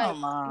 I feel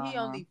like he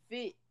only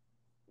fit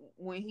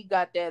when he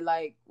got that,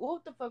 like...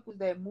 What the fuck was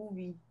that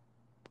movie?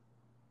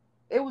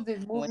 It was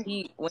this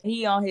movie... When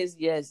he on his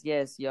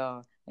yes,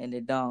 y'all, and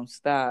it don't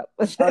stop.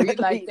 Oh, you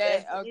like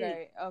that?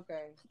 Okay.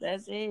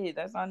 That's it.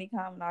 That's the only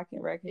comment I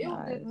can recognize. It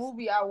was this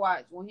movie I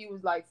watched when he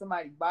was, like,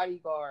 somebody's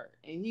bodyguard,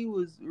 and he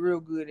was real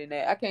good in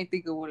that. I can't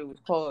think of what it was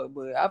called,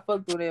 but I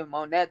fucked with him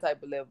on that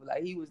type of level.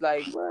 Like, he was,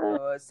 like,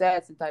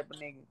 assassin type of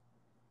nigga.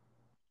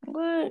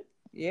 What?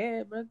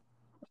 Yeah, bro.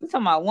 You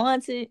talking about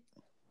Wanted?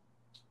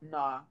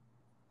 Nah.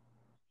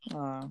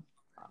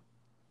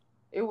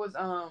 It was,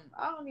 I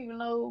don't even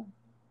know.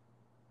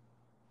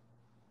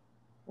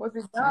 Was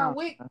it John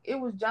Wick? It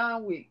was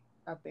John Wick,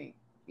 I think.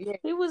 Yeah.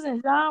 He was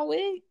in John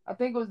Wick? I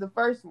think it was the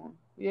first one.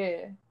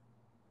 Yeah.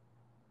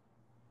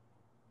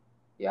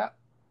 Yep.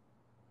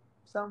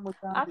 Something with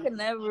John Wick. I could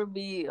never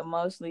be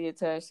emotionally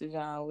attached to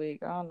John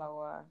Wick. I don't know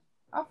why.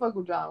 I fuck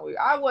with John Wick.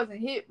 I wasn't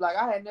hip. Like,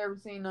 I had never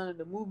seen none of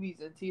the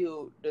movies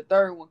until the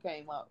third one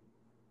came out.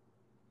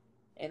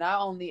 And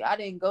I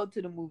didn't go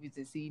to the movies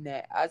to see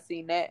that. I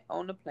seen that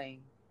on the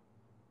plane.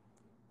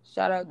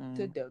 Shout out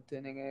to Delta,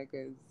 nigga,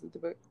 because what the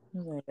fuck?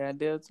 Yeah,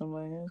 Delta,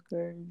 man, that's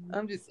crazy.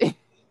 I'm just saying.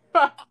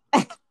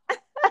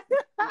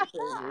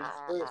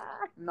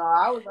 No,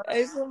 I was.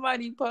 Hey,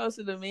 somebody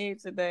posted a meme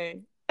today,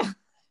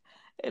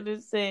 and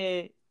it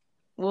said,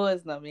 "Well,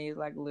 it's not me. It's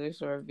like a little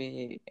short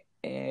vid,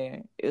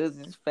 and it was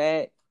this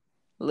fat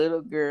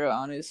little girl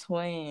on a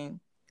swing,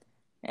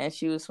 and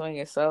she was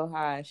swinging so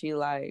high, and she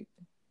like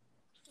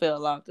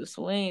fell off the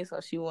swing, so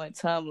she went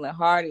tumbling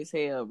hard as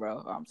hell, bro.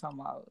 I'm talking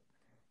about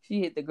she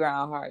hit the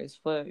ground hard as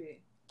fuck." Yeah.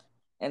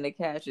 And the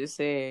caption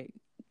said,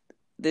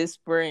 "This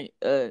spirit,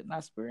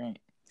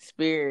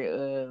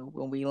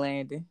 when we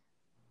landed."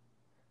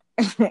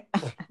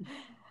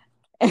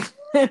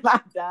 And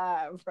I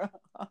died, bro.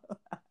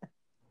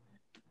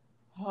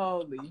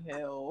 Holy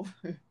hell.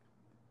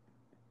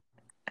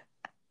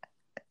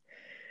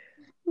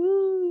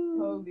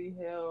 Holy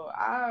hell.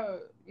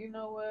 You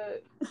know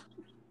what?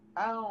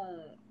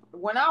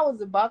 When I was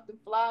about to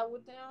fly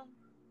with them,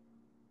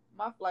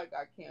 my flight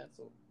got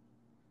canceled.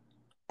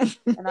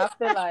 And I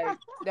feel like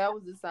that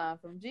was a sign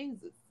from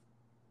Jesus.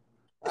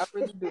 I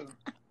really do.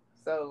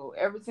 So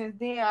ever since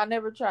then, I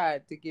never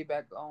tried to get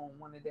back on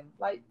one of them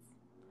flights.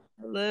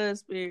 I love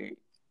Spirit.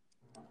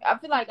 I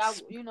feel like I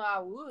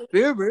would.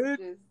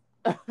 Spirit.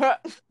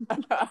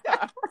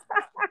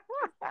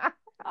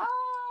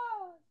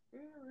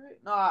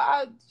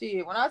 No,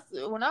 shit. When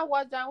I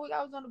watched John Wick,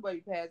 I was on the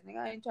buddy pass, nigga.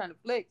 I ain't trying to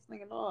flex,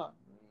 nigga. No,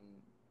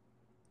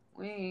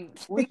 we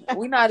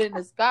not in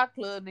the Sky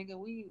Club, nigga.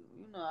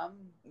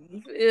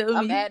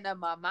 I'm adding up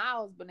my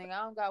miles, but nigga,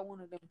 I don't got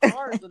one of them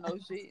cars or no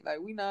shit. Like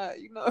we not,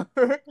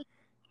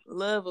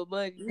 love a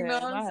buddy pass. You know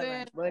what I'm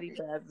saying? Buddy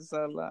pass is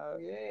so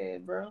loud. Yeah,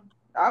 bro.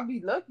 I'll be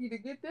lucky to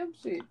get them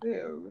shit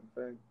too.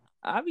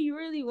 I be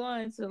really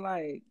wanting to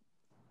like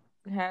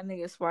have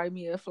niggas swipe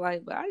me a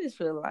flight, but I just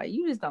feel like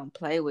you just don't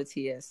play with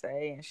TSA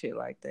and shit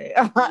like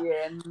that.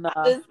 Yeah, nah.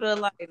 I just feel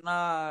like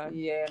nah.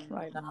 Yeah,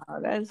 like nah.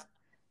 That's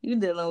you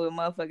dealing with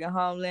motherfucking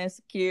Homeland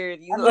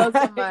Security. I know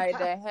somebody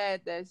that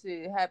had that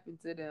shit happen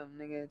to them.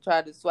 Nigga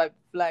tried to swipe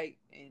the flight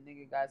and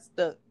nigga got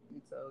stuck.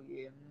 So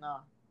yeah, nah.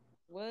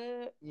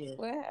 What? Yeah.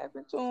 What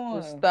happened to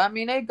him? I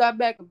mean, they got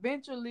back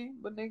eventually,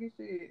 but nigga,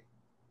 shit,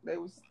 they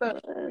was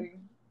stuck. Nigga.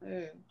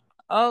 Yeah.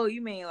 Oh,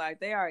 you mean like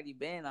they already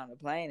been on the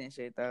plane and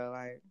shit though?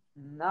 Like,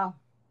 no.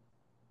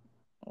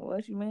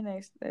 What you mean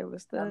they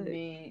was stuck? I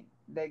mean,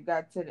 they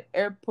got to the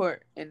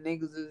airport and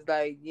niggas was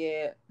like,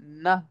 yeah,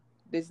 nah,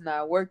 this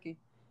not working.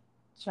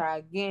 Try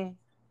again.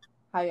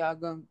 How y'all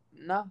gonna?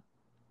 Nah,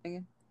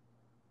 nigga.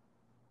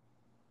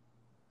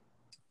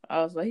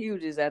 Oh, so he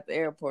was just at the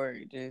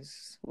airport,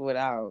 just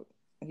without.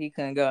 He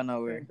couldn't go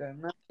nowhere.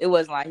 It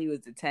wasn't like he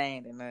was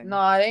detained or nothing.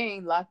 No, they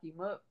ain't lock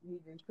him up. He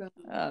just couldn't.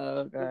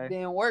 Oh, okay. It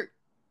didn't work.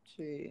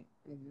 Shit,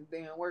 it just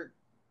didn't work.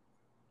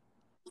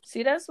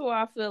 See, that's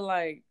why I feel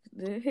like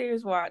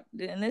here's why,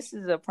 and this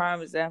is a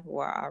prime example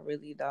why I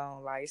really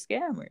don't like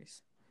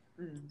scammers,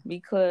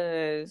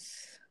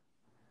 because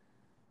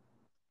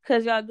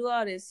y'all do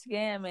all this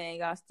scamming and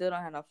y'all still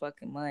don't have no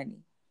fucking money,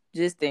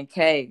 just in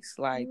case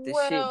like the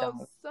shit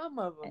don't. Some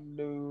of them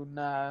do,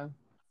 nah.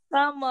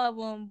 Some of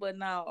them, but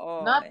not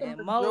all. Not the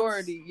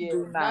majority, yeah.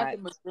 Not the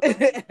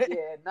majority,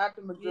 yeah. Not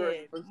the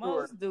majority, for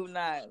most sure. Do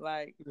not.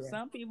 Like,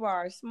 some people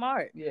are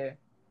smart. Yeah.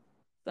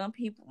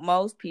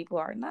 Most people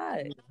are not.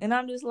 And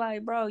I'm just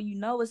like, bro,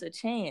 it's a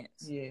chance.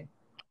 Yeah.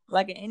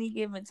 Like, at any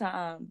given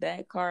time,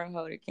 that card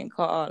holder can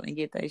call and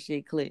get that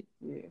shit clipped.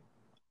 Yeah.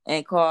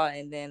 And call,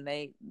 and then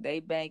they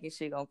bank and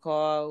shit gonna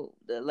call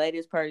the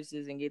latest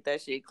purchases and get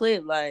that shit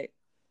clipped. Like,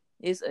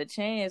 it's a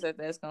chance that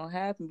that's gonna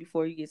happen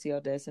before you get to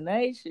your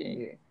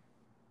destination. Yeah.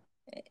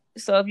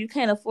 So if you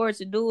can't afford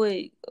to do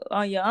it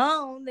on your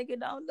own, nigga,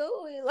 don't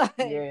do it. Like,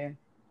 yeah.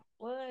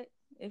 What?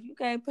 If you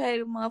can't pay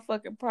the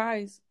motherfucking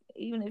price,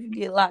 even if you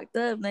get locked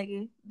up,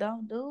 nigga,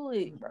 don't do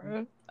it,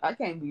 bro. I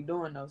can't be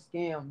doing no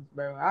scams,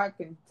 bro. I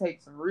can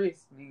take some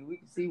risks, nigga. We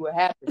can see what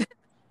happens.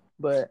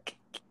 But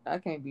I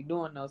can't be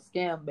doing no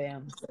scam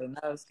bams. So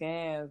no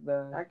scams,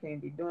 though. I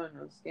can't be doing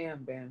no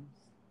scam bams.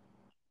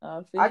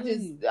 I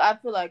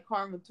feel like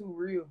karma too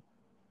real.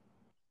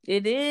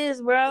 It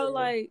is, bro.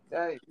 Like,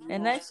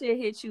 that shit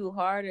hit you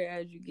harder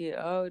as you get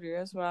older.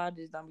 That's why I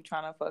just don't be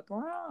trying to fuck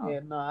around.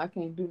 Yeah, no, I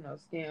can't do no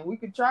scam. We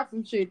could try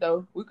some shit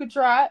though. We could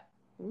try it.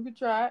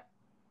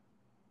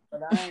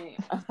 But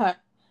I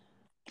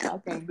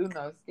can't do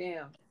no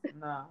scam.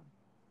 Nah.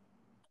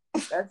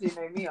 That shit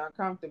made me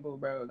uncomfortable,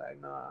 bro.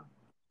 Like, nah.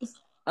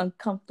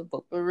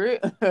 Uncomfortable. For real.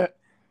 For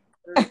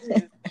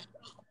real.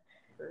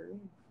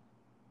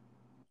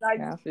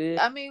 Like,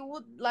 I mean,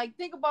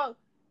 think about.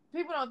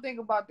 People don't think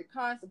about the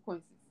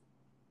consequences.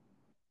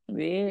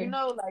 Yeah.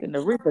 Like, and the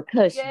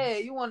repercussions. Yeah,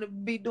 you want to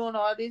be doing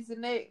all this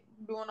and that,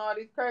 doing all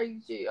this crazy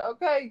shit.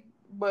 Okay,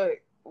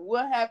 but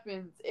what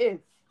happens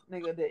if,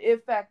 nigga, the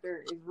if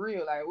factor is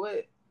real? Like,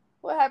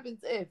 what happens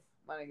if,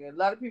 my nigga? A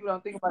lot of people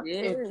don't think about the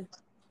if.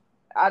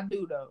 I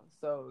do, though.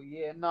 So,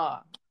 yeah, nah.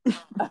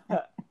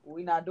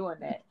 We not doing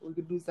that. We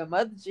could do some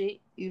other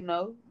shit,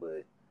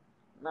 but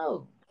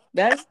no.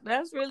 That's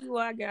really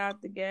why I got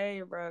out the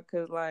game, bro,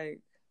 because,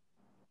 like,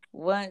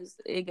 once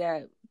it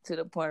got to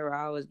the point where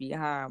I was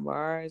behind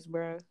bars,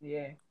 bro.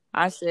 Yeah.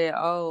 I said,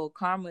 "Oh,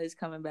 karma is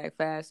coming back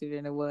faster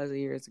than it was a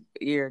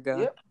year ago."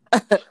 Yep.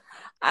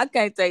 I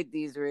can't take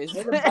these risks.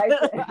 It'll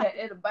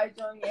bite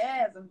you on your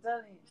ass. I'm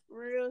telling you,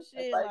 real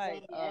shit.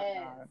 Like,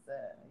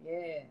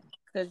 yeah,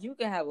 because you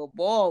can have a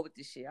ball with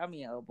this shit. I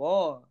mean, a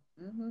ball.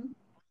 Mm-hmm.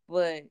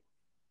 But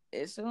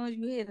as soon as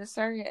you hit a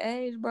certain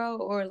age, bro,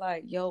 or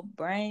like your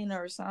brain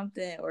or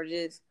something, or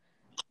just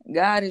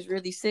God is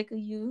really sick of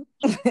you,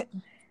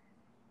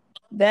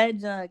 that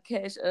junk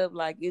catch up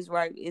like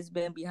it's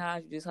been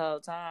behind you this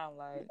whole time.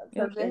 Like,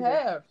 because they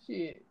have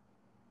shit.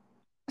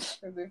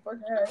 Because they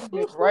fucking have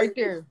it right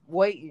there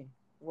waiting.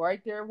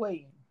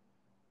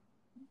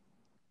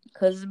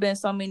 Because it's been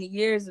so many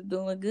years of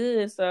doing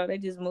good, so they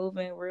just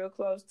moving real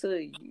close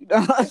to you. You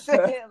know what I'm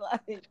saying?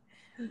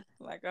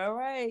 like, all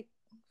right,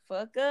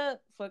 fuck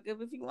up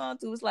if you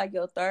want to. It's like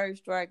your third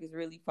strike is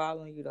really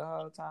following you the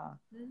whole time.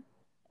 Mm-hmm.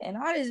 And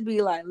I just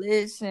be like,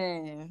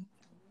 listen,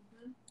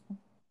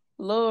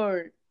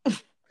 Lord,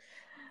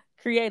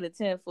 create a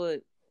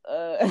 10-foot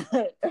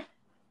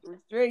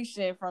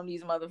restriction from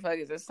these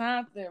motherfuckers or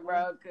something,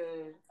 bro.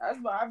 Cause that's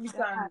why I be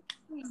trying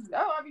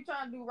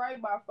to do right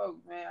by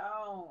folks, man.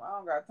 I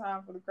don't got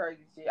time for the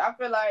crazy shit. I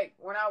feel like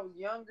when I was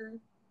younger,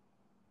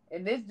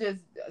 and this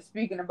just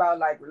speaking about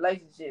like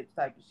relationships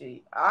type of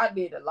shit, I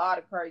did a lot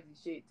of crazy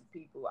shit to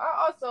people.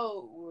 I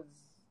also was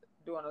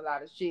doing a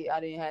lot of shit I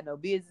didn't have no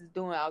business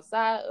doing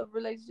outside of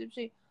relationship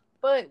shit.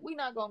 But we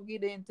not gonna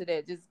get into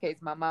that just in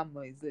case my mama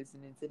is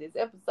listening to this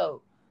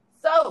episode.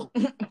 So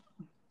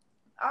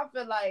I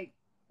feel like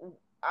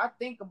I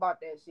think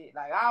about that shit.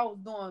 Like, I was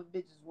doing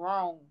bitches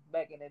wrong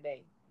back in the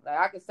day. Like,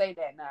 I can say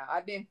that now. I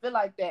didn't feel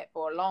like that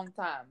for a long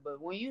time. But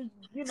when you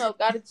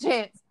got a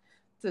chance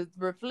to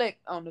reflect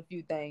on a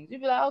few things, you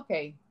be like,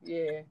 okay,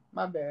 yeah,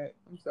 my bad.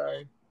 I'm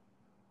sorry.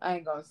 I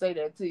ain't gonna say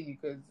that to you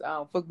because I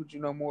don't fuck with you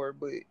no more.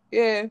 But,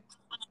 yeah,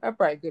 I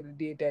probably could have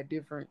did that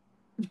different.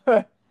 You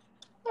know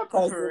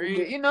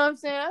what I'm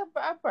saying?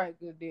 I probably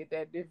could have did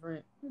that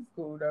different. It's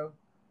cool, though.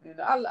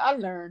 And I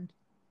learned.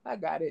 I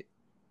got it.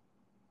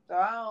 So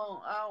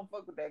I don't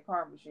fuck with that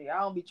karma shit. I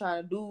don't be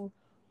trying to do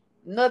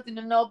nothing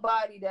to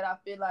nobody that I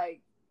feel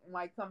like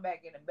might come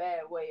back in a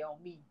bad way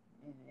on me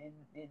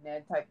in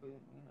that type of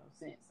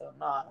sense. So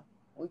nah,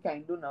 we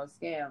can't do no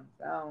scams.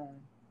 I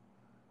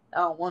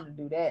don't want to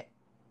do that.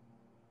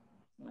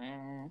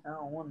 Man, I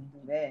don't want to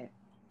do that.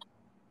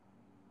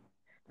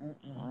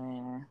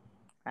 Man,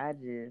 I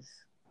just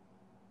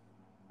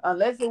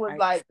unless it was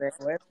like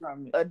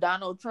a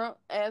Donald Trump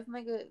ass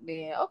nigga,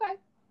 then okay.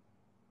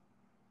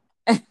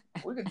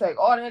 We could take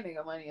all that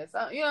nigga money or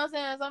something. You know what I'm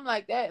saying? Something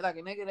like that. Like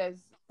a nigga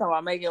that's... So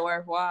I make it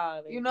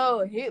worthwhile.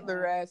 A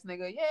Hitler ass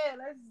nigga. Yeah,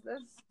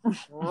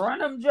 let's run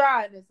them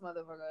dry in this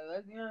motherfucker.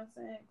 Let's, you know what I'm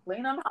saying?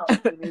 Clean them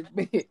out in this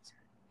bitch.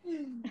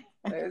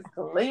 Let's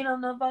clean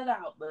them the fuck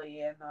out. But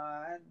yeah,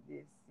 nah.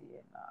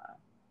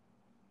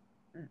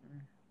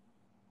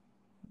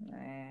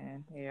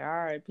 Man, yeah,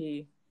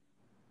 R.I.P.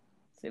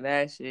 See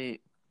that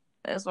shit.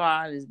 That's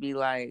why I just be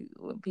like,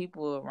 when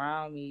people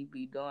around me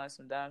be doing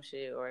some dumb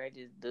shit or they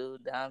just do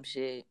dumb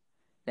shit,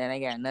 then they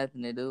got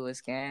nothing to do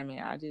with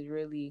scamming.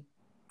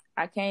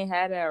 I can't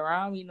have that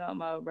around me no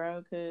more,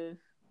 bro, because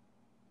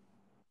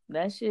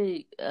that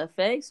shit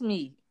affects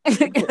me.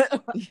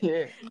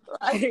 Yeah.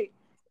 Like,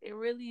 it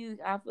really,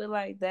 I feel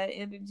like that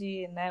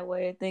energy and that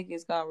way of thinking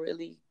is going to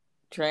really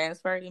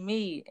transfer to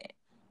me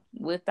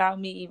without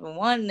me even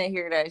wanting to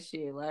hear that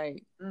shit.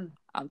 Like,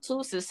 I'm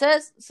too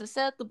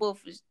susceptible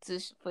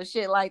for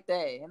shit like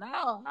that. And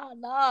I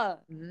don't know.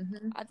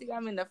 Mm-hmm. I think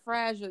I'm in the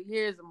fragile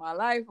years of my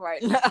life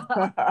right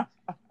now.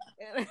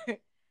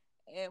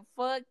 and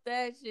fuck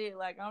that shit.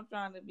 Like, I'm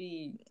trying to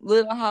be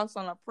Little House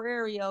on the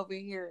Prairie over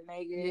here,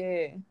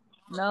 nigga. Yeah.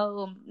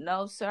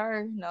 No,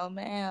 sir. No,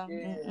 ma'am.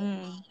 Yeah.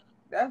 Mm-mm.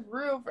 That's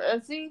real.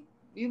 See,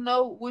 you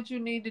know what you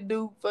need to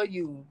do for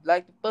you.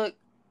 Like the fuck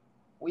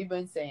we've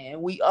been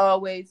saying. We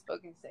always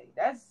fucking say.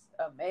 That's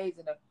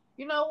amazing.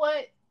 You know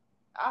what?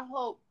 I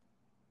hope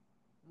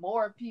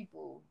more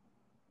people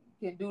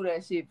can do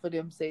that shit for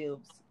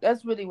themselves.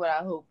 That's really what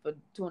I hope for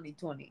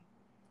 2020.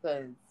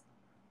 Because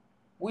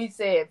we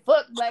said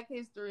fuck Black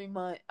History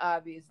Month,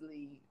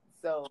 obviously.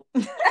 So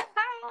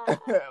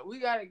we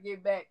gotta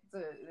get back to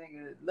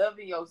nigga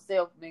loving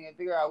yourself, nigga.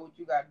 Figure out what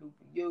you gotta do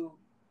for you.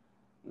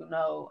 You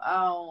know,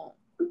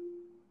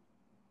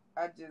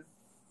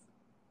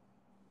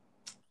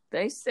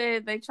 They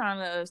said they trying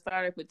to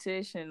start a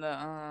petition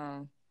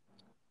to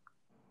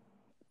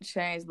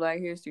change Black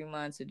History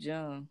Month to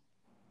June.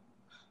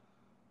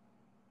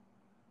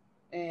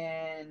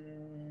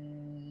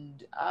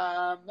 And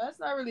that's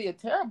not really a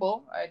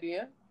terrible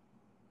idea.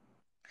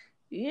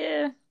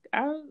 Yeah,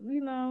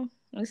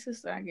 it's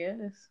just, I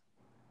guess.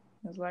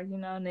 It's like,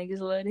 niggas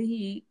love the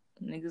heat.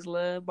 Niggas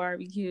love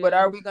barbecue. But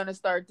are we going to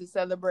start to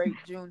celebrate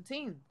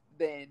Juneteenth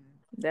then?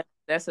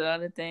 That's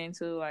another thing,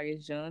 too. Like,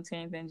 it's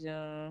Juneteenth in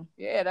June.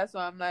 Yeah, that's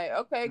why I'm like,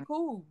 okay,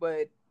 cool.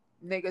 But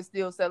niggas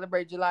still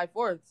celebrate July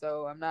 4th,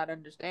 so I'm not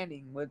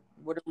understanding. What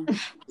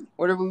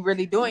are we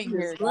really doing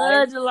here,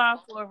 guys? July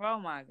 4th, oh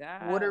my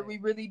God. What are we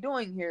really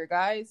doing here,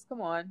 guys?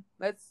 Come on.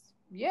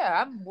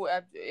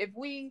 If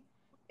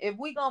if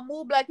we gonna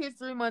move Black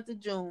History Month to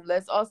June,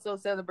 let's also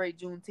celebrate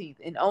Juneteenth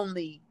and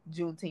only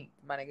Juneteenth,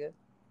 my nigga.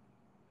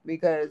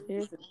 Because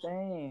here's the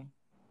thing.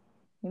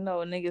 You know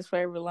what niggas'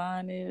 favorite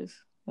line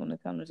is when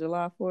it comes to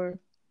July 4th?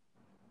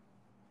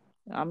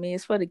 I mean,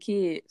 it's for the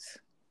kids.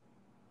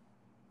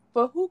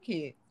 For who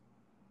kids?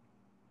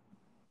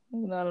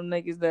 You know them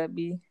niggas that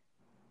be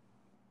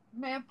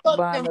fuck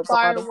buying them up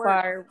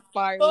fireworks.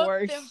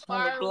 Fireworks. Fuck them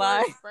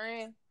fireworks,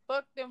 friend.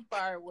 Fuck them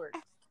fireworks.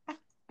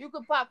 You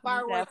can pop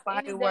fireworks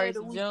any day of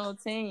the week.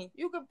 Juneteenth.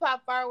 You can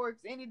pop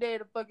fireworks any day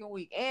of the fucking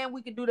week. And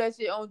we can do that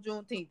shit on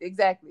Juneteenth.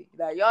 Exactly.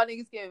 Like, y'all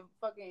niggas can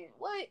fucking,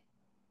 what?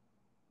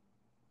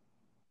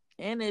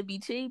 And it'd be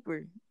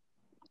cheaper.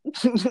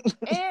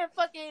 And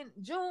fucking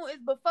June is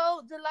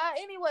before July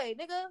anyway,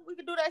 nigga. We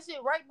can do that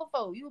shit right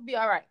before. You'll be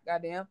alright,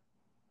 goddamn.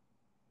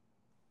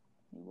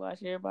 You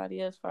watch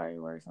everybody else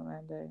fireworks on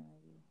that day.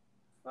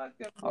 Fuck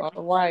them all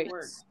the whites.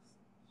 Fireworks.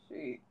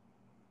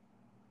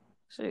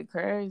 Shit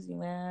crazy,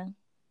 man.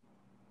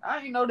 I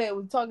didn't know they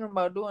was talking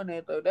about doing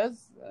that though. That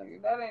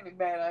ain't a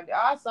bad idea.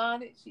 I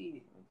signed it.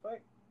 Shit. Fuck.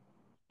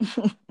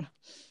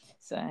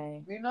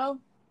 Same. You know?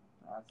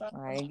 All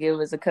right, give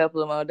us a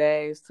couple of more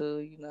days too,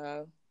 you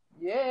know.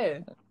 Yeah.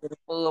 Get a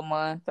full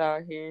month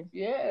out here.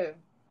 Yeah.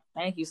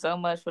 Thank you so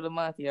much for the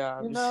month,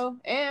 y'all. You know,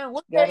 and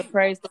what gotta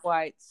praise the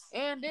whites.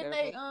 And didn't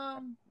they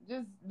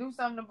just do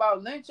something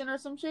about lynching or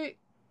some shit?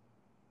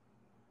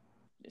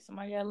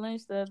 Somebody got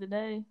lynched the other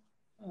day.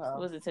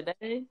 Was it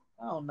today?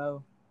 I don't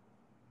know.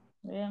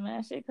 Yeah,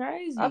 man, shit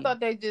crazy. I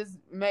thought they just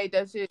made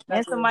that shit.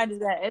 And somebody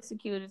just got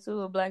executed too.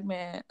 A black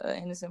man,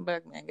 innocent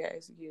black man, got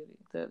executed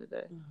the other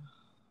day.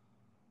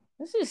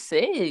 This is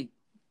sick.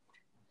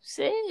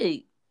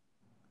 Sick.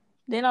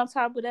 Then on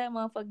top of that,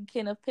 motherfucking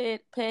Kenneth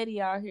Petty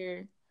out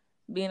here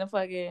being a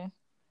fucking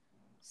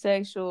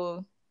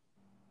sexual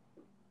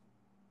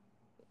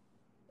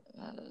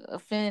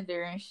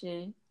offender and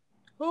shit.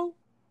 Who?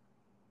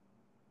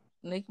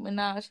 Nicki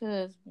Minaj's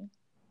husband.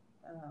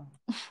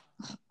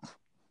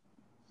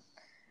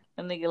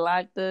 A nigga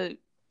locked up.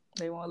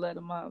 They won't let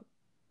him out.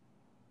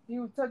 He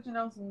was touching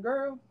on some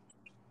girls.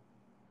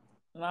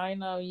 Now you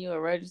know you a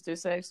registered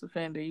sex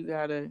offender. You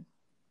gotta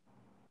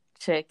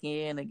check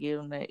in and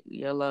give him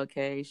your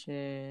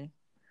location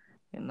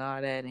and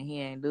all that, and he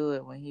ain't do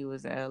it when he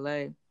was in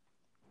LA.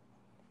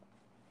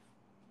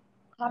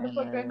 How the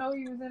fuck they know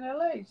he was in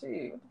LA?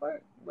 Shit, what the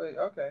fuck? But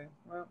okay,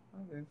 well,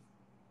 I guess.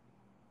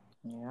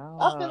 Yeah,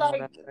 I feel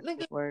like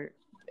nigga.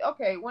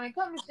 Okay, when it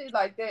comes to shit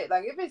like that,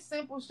 like if it's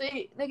simple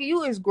shit, nigga,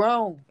 you is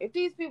grown. If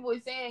these people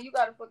is saying you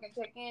gotta fucking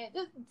check in,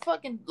 just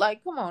fucking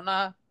like, come on,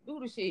 nah, do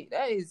the shit.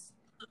 That is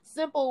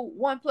simple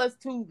 1 +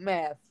 2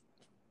 math.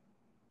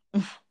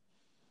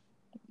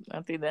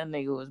 I think that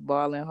nigga was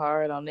balling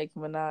hard on Nicki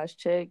Minaj's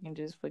check and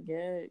just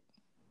forget.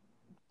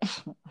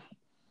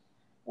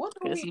 What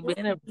do he do?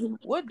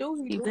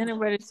 He's been a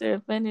registered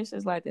offender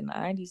since like the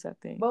 90s, I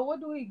think. But what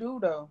do he do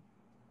though?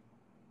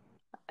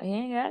 He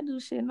ain't gotta do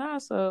shit now,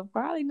 so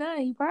probably not.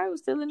 He probably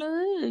was still in the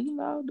hood, you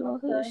know, doing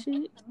hood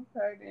shit.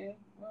 Okay then.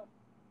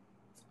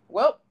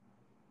 Well,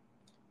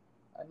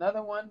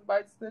 another one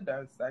bites the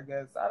dust, I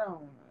guess. I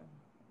don't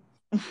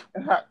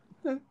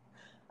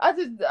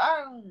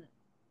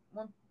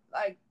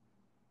like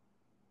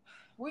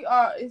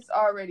it's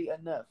already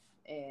enough,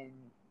 and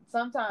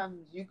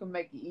sometimes you can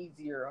make it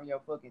easier on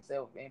your fucking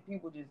self, and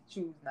people just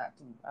choose not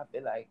to. I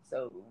feel like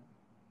so.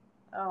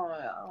 I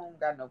don't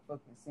got no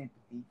fucking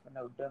sympathy for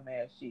no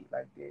dumbass shit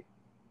like that.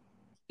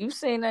 You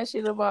seen that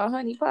shit about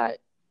Honey Pot?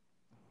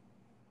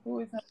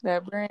 Who is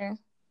that brand?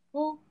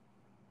 Who?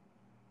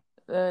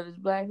 This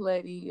black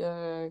lady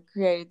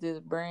created this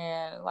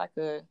brand, like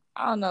I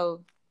don't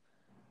know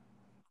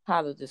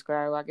how to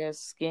describe it, I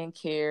guess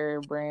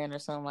skincare brand or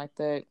something like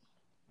that.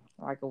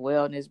 Like a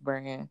wellness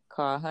brand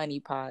called Honey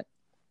Pot.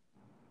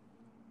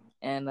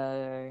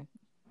 And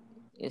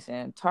it's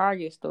in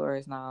Target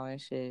stores now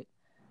and shit.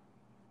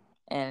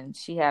 And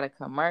she had a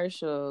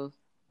commercial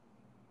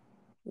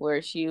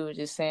where she was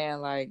just saying,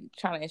 like,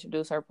 trying to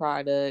introduce her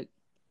product.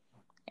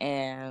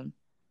 And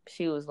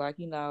she was like,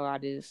 you know,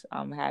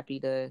 I'm happy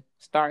to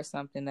start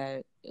something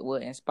that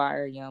would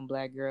inspire young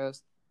black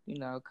girls, you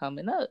know,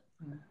 coming up.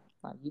 Mm-hmm.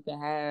 Like, you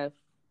can have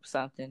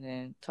something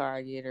in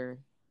Target or,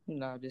 you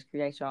know, just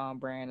create your own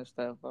brand of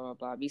stuff, blah, blah,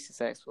 blah, be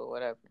successful,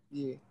 whatever.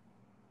 Yeah.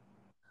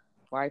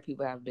 White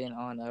people have been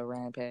on a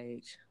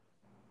rampage.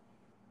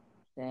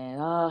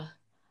 And,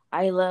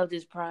 I love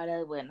this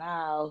product, but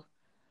now,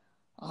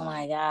 oh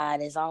my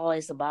God, it's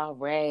always about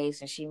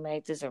race. And she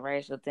made this a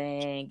racial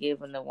thing,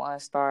 giving the 1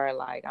 star.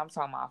 Like, I'm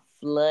talking about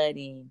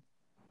flooding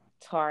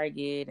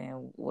Target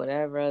and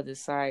whatever other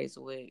sites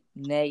with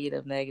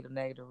negative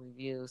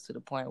reviews to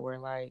the point where,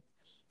 like,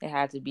 it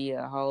had to be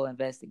a whole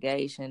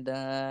investigation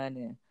done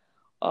and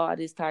all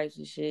this types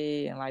of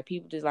shit. And, like,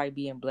 people just, like,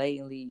 being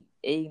blatantly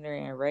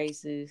ignorant and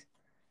racist.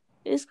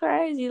 It's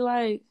crazy,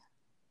 like.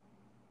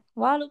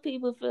 Why do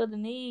people feel the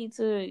need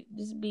to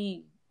just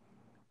be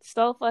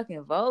so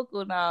fucking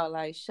vocal now?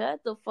 Like,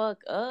 shut the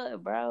fuck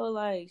up, bro.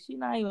 Like, she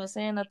not even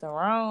saying nothing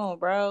wrong,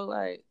 bro.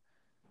 Like,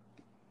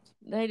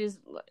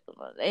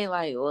 they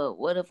like, well,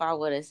 what if I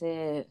would have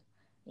said,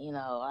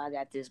 I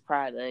got this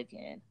product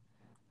and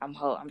I'm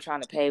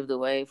trying to pave the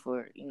way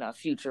for,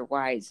 future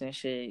whites and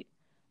shit.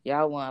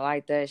 Y'all want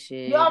like that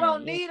shit. Y'all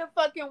don't need a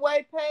fucking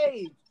way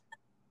paved.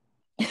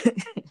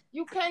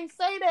 You can't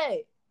say that.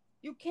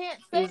 You can't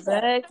say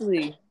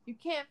exactly. That. You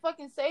can't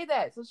fucking say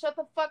that. So shut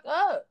the fuck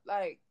up.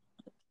 Like,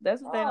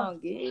 that's what they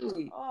don't get.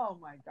 Oh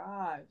my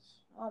gosh.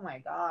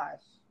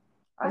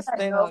 I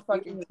had no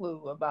fucking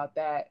clue about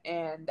that.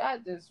 And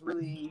that just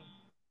really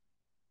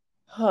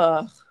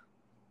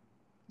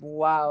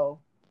wow.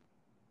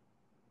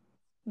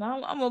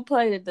 Now I'm gonna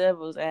play the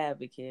devil's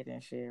advocate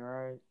and shit,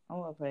 right? I'm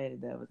gonna play the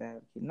devil's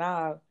advocate.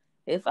 Now,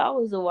 if I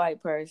was a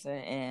white person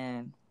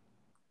and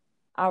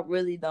I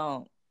really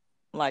don't,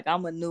 like,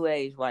 I'm a new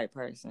age white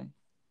person,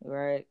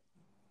 right?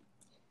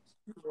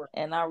 Sure.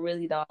 And I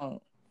really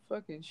don't.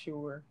 Fucking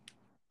sure.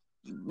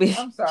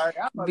 I'm sorry.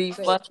 Be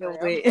fucking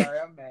with. I'm sorry.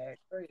 I'm mad.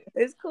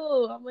 It's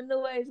cool. I'm a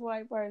new age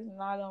white person.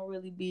 I don't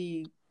really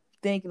be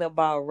thinking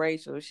about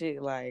racial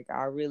shit. Like,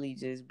 I really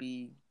just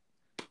be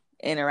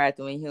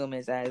interacting with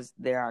humans as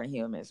there are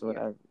humans,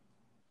 whatever.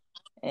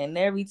 And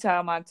every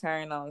time I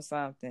turn on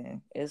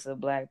something, it's a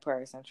black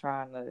person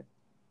trying to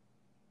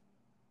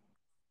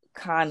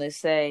kind of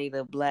say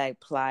the black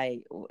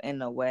plight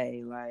in a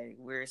way, like,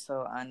 we're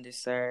so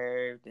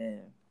underserved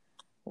and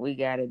we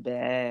got it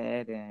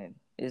bad, and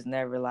it's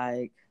never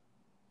like,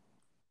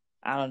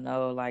 I don't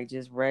know, like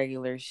just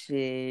regular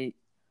shit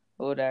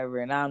or whatever,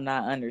 and I'm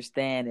not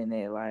understanding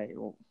it. Like,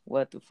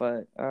 what the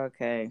fuck?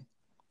 Okay.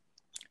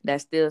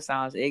 That still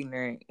sounds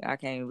ignorant. I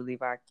can't even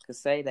believe I could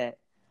say that.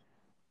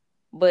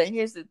 But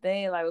here's the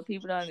thing, like, what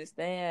people don't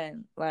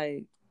understand,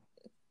 like,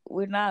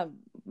 we're not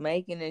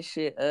making this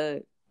shit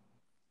up.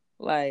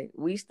 Like,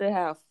 we still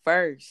have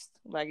first.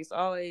 Like, it's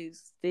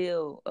always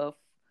still a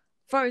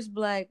first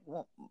black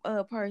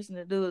person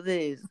to do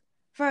this,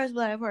 first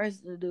black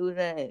person to do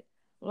that,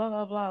 blah,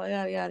 blah, blah,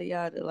 yada, yada,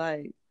 yada.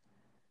 Like,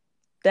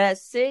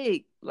 that's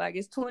sick. Like,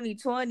 it's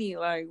 2020.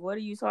 Like, what are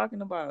you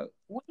talking about?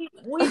 We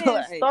didn't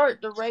like,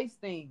 start the race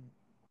thing.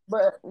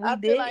 But I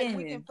feel like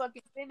we can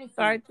fucking finish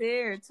it.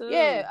 There, too.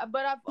 Yeah,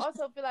 but I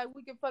also feel like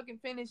we can fucking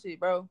finish it,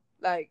 bro.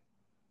 Like,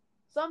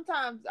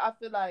 sometimes I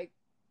feel like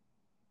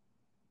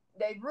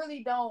they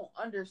really don't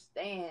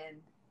understand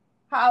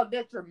how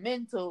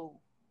detrimental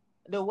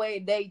the way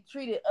they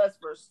treated us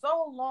for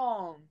so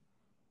long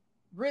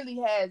really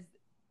has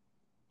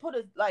put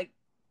us, like,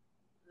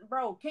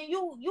 bro,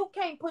 you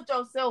can't put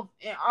yourself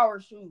in our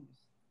shoes.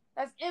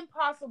 That's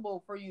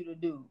impossible for you to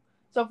do.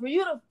 So for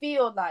you to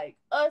feel like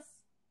us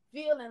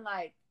feeling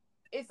like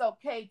it's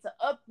okay to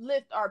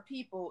uplift our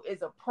people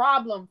is a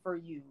problem for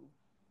you,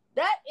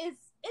 that is,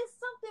 it's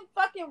something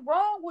fucking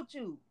wrong with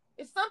you.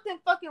 It's something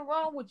fucking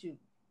wrong with you.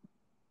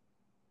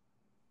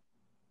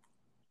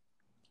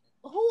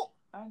 Who?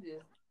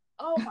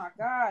 Oh my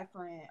God,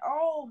 friend.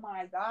 Oh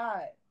my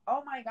God.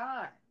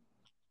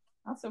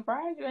 I'm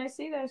surprised you ain't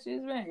see that shit.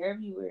 It's been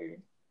everywhere.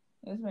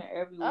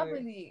 I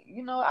really,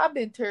 I've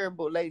been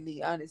terrible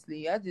lately,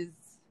 honestly.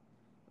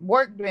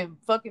 Work been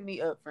fucking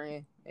me up,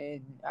 friend.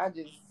 And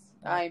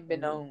I ain't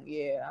been on,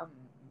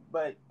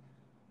 but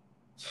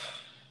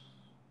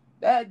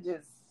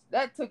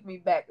that took me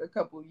back a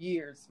couple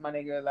years, my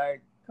nigga.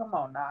 Like, come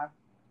on now.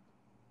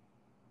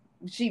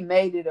 She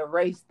made it a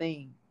race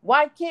thing.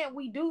 Why can't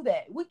we do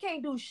that? We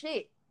can't do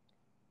shit.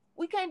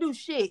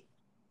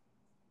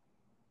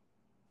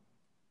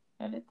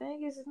 And the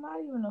thing is, it's not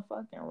even a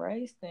fucking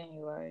race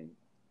thing. Like,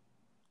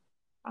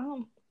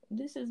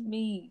 this is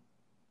me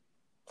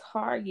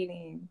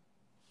targeting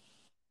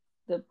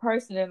the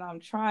person that I'm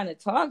trying to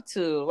talk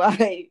to.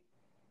 Like,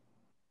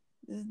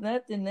 there's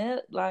nothing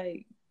else.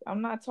 Like,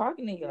 I'm not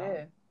talking to y'all.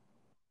 Yeah.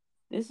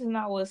 This is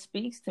not what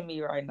speaks to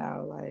me right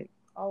now. Like,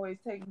 always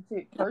taking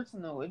it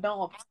personal. It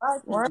don't apply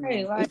to right,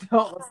 you. Like, it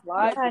don't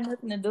apply. It had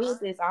nothing to do with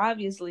this,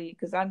 obviously,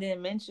 because I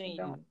didn't mention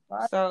you.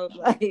 So,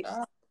 like,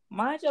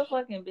 mind your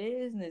fucking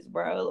business,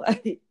 bro.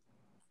 Like,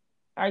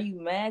 are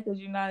you mad because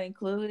you're not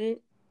included?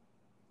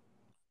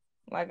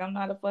 Like, I'm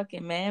not a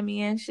fucking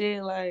mammy and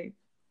shit. Like,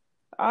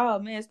 oh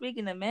man,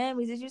 speaking of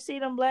mammies, did you see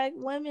them black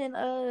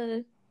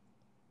women?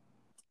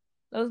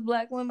 Those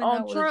black women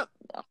on Trump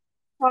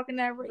talking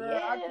that. Girl,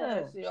 yeah, I turned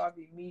that shit off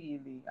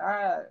immediately.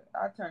 I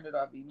turned it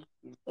off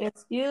immediately.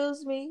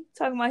 Excuse me,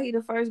 talking about he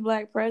the first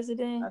black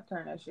president. I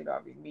turned that shit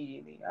off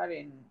immediately. I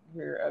didn't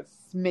hear a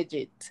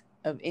smidget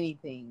of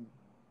anything.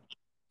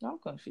 I'm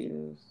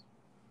confused.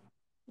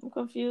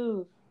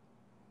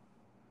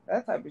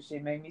 That type of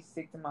shit made me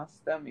sick to my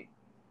stomach.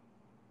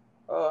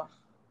 Ugh.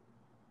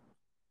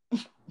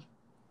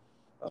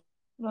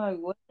 Like,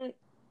 what?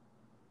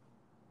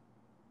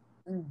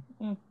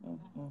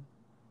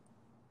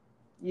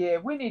 Yeah,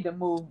 we need to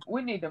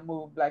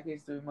move Black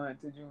History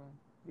Month to June.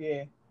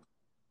 Yeah.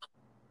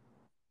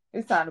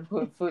 It's time to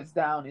put foots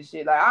down and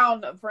shit. Like, I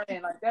don't know,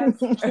 friend, like,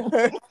 that's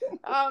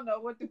I don't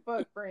know what the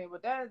fuck, friend,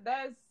 but that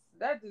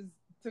just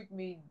took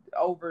me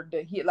over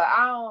the hit. Like,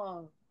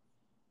 I'm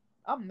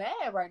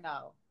mad right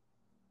now.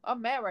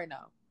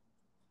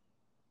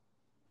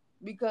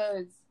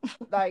 Because,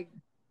 like,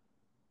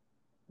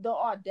 the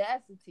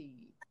audacity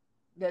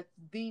that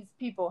these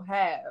people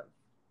have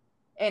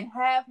and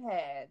have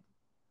had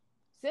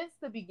since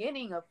the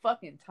beginning of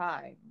fucking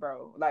time,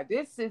 bro. Like,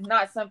 this is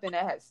not something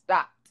that has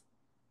stopped.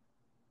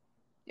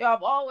 Y'all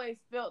have always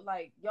felt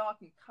like y'all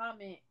can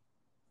comment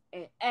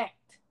and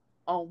act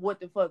on what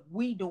the fuck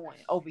we doing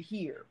over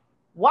here.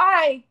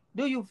 Why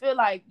do you feel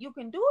like you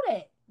can do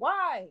that?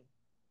 Why?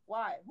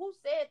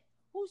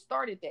 Who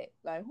started that?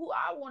 Like, who?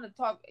 I want to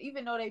talk,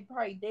 even though they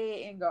probably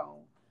dead and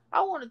gone.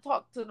 I want to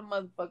talk to the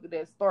motherfucker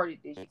that started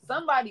this shit.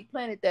 Somebody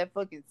planted that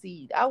fucking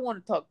seed. I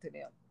want to talk to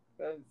them.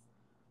 Because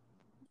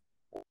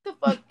what the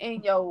fuck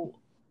in your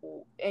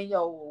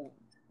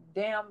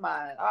damn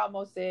mind? I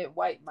almost said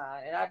white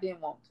mind, and I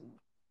didn't want to.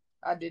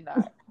 I did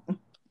not.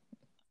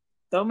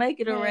 Don't make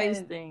it a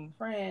race thing.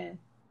 Friend.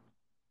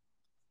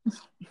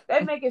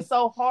 They make it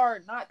so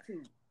hard not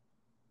to.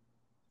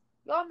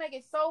 Y'all make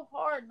it so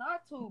hard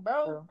not to,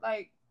 bro.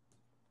 Like,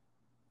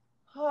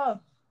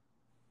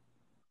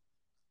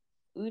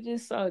 we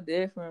just so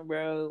different,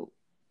 bro.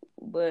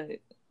 But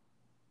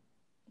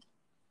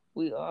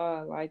we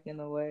are like in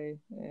a way,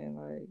 and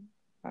like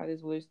I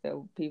just wish that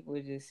people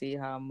would just see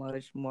how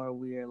much more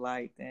we are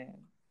like than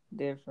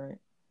different.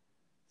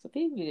 So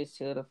people just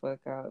chill the fuck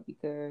out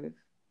because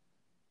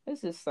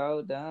this is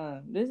so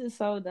dumb. This is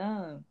so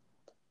dumb.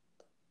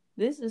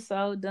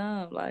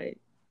 Like,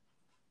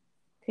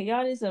 can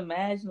y'all just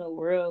imagine a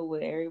world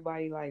where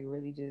everybody like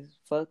really just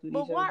fuck with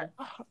each other?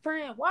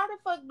 Friend, why the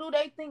fuck do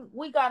they think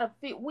we gotta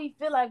fit? We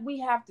feel like we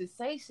have to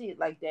say shit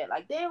like that.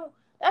 Like, they don't.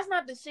 That's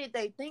not the shit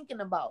they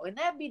thinking about, and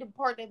that be the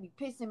part that be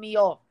pissing me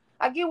off.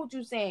 I get what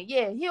you're saying.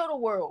 Yeah, heal the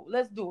world.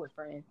 Let's do it,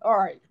 friend. All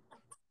right.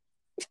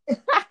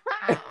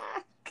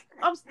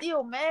 I'm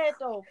still mad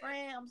though,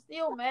 friend. I'm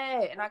still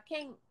mad, and I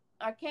can't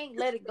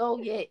let it go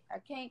yet. I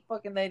can't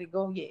fucking let it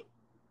go yet.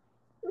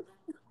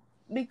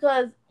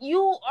 Because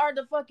you are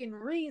the fucking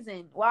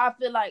reason why I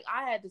feel like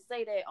I had to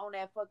say that on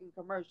that fucking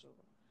commercial.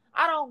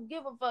 I don't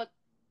give a fuck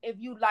if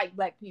you like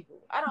black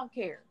people. I don't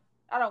care.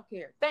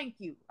 Thank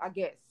you, I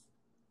guess.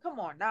 Come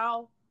on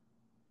now.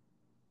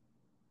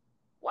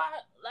 Why,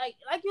 like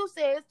you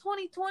said, it's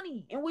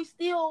 2020 and we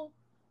still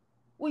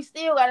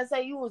gotta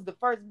say you was the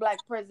first black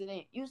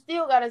president. You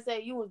still gotta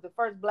say you was the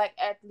first black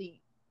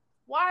athlete.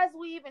 Why is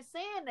we even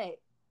saying that?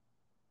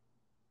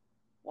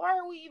 Why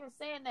are we even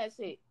saying that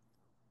shit?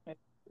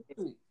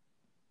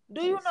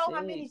 Do you know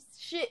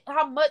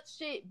how much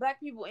shit black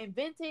people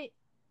invented?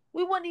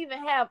 We wouldn't even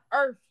have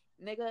Earth,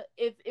 nigga,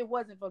 if it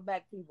wasn't for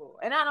black people.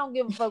 And I don't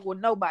give a fuck what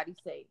nobody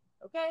say,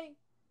 okay?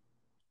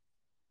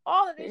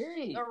 All of this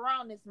shit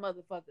around this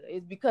motherfucker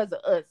is because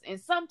of us in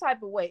some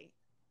type of way.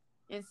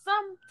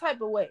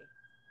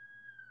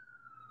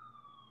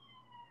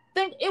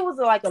 Think it was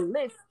like a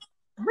list.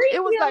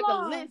 It was like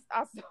a list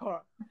I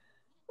saw.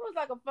 It was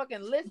like a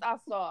fucking list I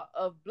saw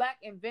of black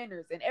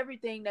inventors and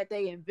everything that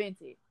they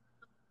invented.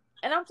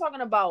 And I'm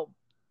talking about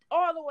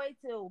all the way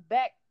till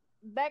back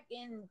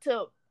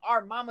into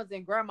our mamas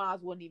and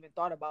grandmas wouldn't even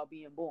thought about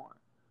being born.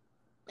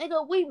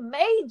 Nigga, we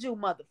made you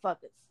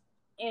motherfuckers.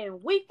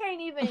 And we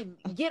can't even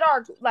get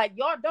our, like,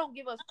 y'all don't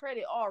give us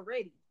credit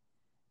already.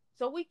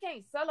 So we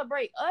can't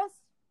celebrate us.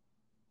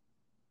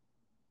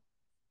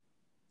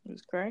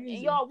 It's crazy.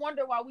 And y'all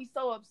wonder why we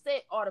so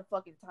upset all the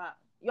fucking time.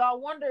 Y'all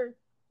wonder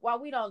why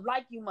we don't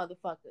like you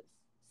motherfuckers.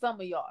 Some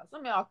of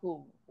y'all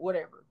cool.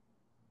 Whatever.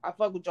 I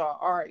fuck with y'all.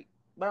 All right.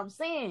 But I'm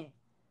saying,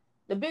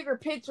 the bigger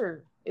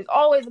picture is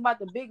always about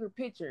the bigger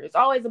picture. It's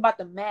always about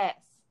the mass.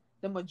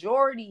 The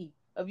majority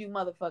of you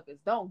motherfuckers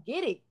don't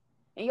get it.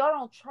 And y'all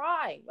don't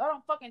try. Y'all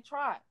don't fucking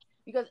try.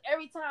 Because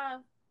every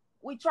time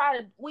we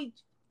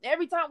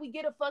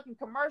get a fucking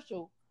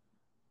commercial,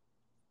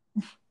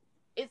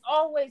 it's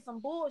always some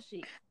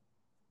bullshit.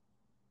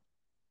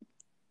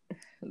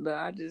 But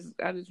I just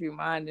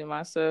reminded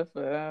myself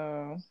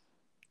at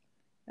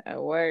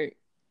work.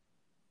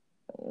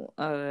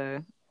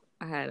 I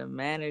had a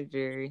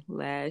manager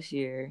last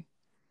year.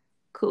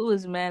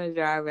 Coolest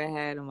manager I ever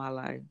had in my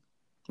life.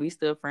 We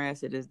still friends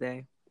to this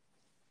day.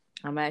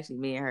 I'm actually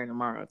meeting her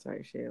tomorrow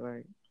type shit.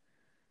 Like,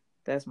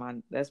 that's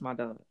my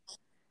dog.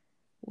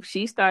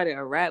 She started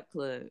a rap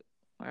club,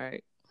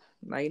 right?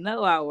 Like,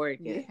 I work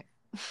it.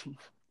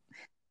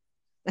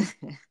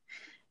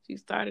 She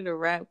started a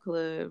rap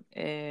club,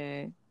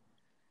 and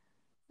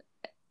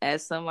at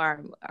some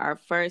of our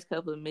first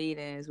couple of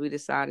meetings, we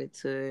decided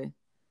to,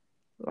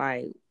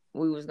 like,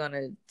 we was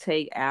gonna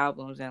take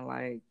albums and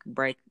like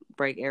break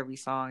every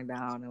song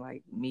down and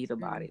like meet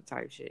about it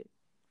type shit.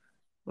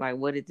 Like,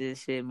 what did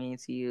this shit mean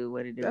to you?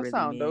 What did it really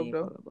mean? Dope,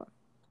 blah, blah, blah.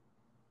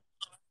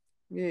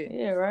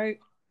 Yeah, right.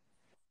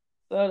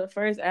 So the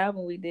first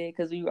album we did,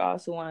 because we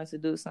also wanted to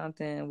do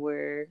something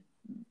where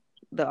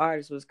the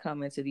artist was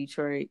coming to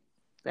Detroit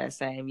that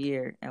same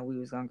year, and we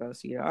was gonna go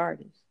see the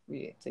artist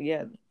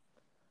together.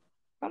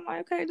 I'm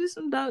like, okay, this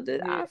some dope.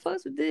 I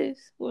fucks with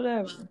this,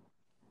 whatever.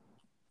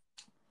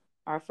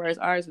 Our first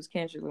artist was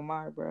Kendrick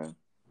Lamar, bro.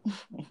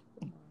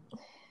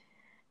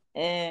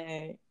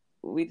 And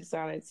we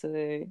decided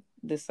to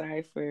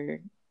decipher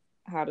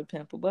How to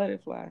Pimp a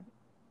Butterfly.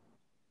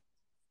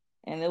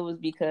 And it was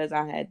because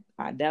that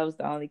was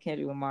the only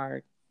Kendrick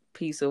Lamar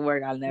piece of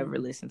work I never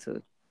listened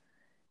to.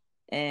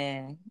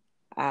 And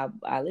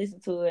I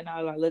listened to it and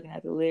I was like looking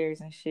at the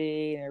lyrics and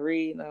shit and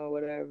reading or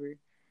whatever.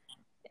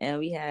 And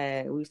we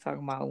was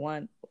talking about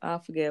one, I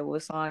forget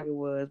what song it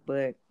was,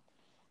 but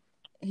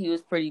he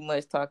was pretty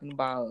much talking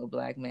about a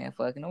black man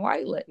fucking a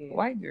white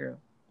girl.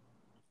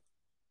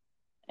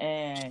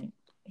 And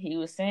he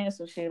was saying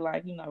some shit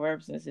like,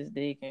 represents his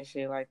dick and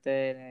shit like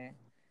that. And,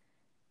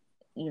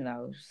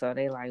 so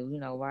they like,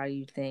 why do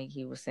you think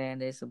he was saying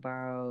this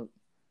about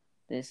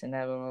this and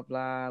that, blah, blah,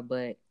 blah.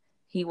 But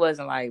he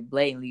wasn't like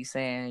blatantly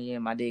saying, yeah,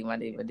 my dick,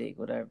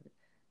 whatever.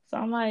 So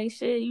I'm like,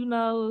 shit,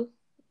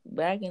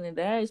 back in the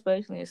day,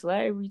 especially in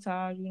slavery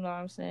times, you know what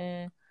I'm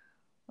saying?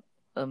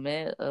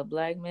 A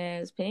black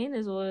man's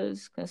penis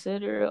was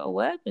considered a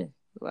weapon.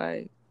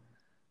 Like,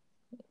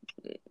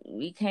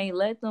 we can't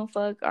let them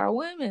fuck our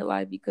women,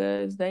 like,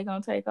 because they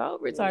gonna take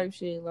over type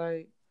shit,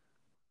 like.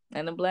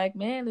 And the black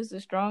man is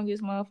the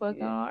strongest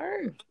motherfucker on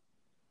earth,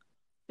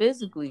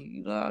 physically.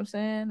 You know what I'm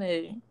saying?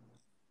 And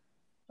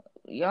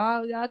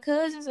y'all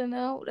cousins and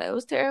them, they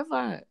was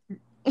terrified.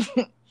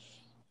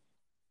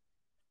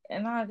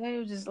 And they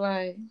was just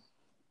like,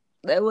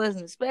 they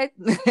wasn't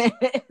expecting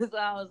it. So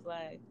I was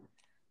like,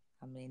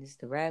 I mean, it's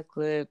the rap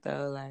clip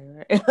though, like,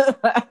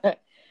 right?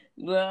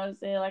 You know what I'm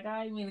saying? Like,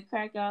 I didn't mean to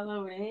crack y'all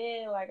over the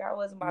head. Like, I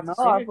wasn't about to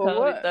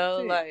sugarcoat it though.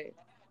 Shit. Like,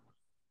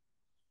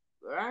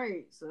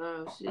 right?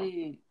 So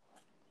shit,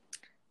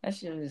 that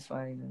shit was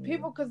funny to me.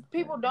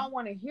 People don't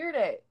want to hear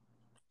that.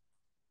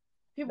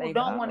 People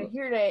don't want to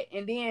hear that,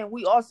 and then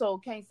we also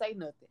can't say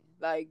nothing.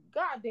 Like,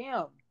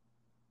 goddamn.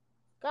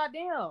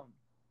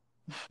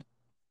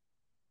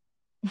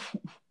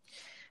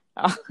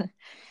 I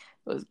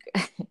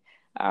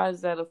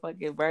was at a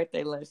fucking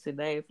birthday lunch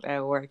today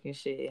at work and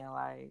shit, and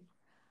like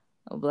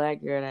a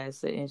black girl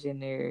that's an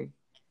engineer,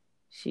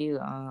 she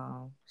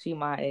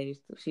my age,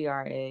 she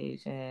our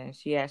age, and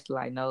she actually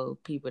like know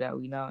people that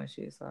we know and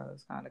shit, so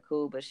it's kind of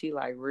cool. But she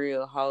like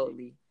real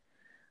holy,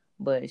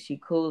 but she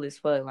cool as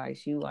fuck. Like,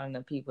 she one of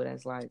the people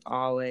that's like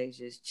always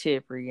just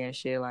chippery and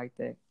shit like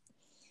that.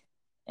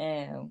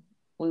 And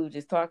we were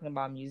just talking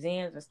about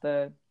museums and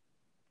stuff.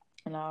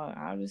 And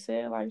I just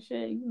said, like,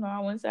 shit, I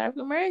went to the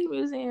African American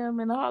Museum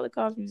and the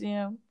Holocaust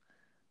Museum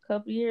a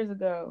couple years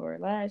ago, or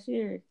last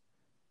year. It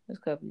was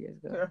a couple years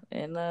ago. Yeah.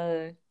 And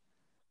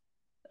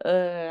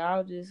I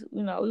was just,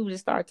 we would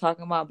just start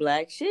talking about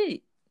black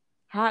shit.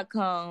 Hot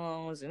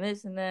cones and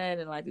this and that.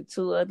 And, like, the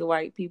two other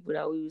white people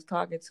that we was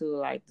talking to,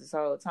 like, this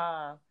whole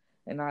time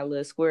in our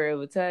little square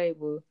of a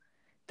table,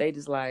 they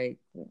just, like,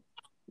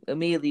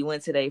 immediately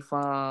went to their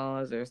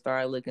phones or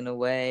started looking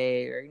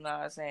away or, you know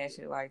what I'm saying,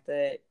 shit like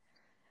that.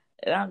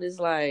 And I'm just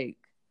like,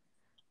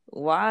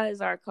 why is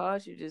our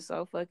culture just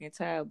so fucking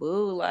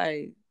taboo?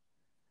 Like,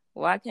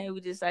 why can't we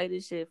just say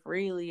this shit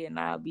freely and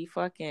not be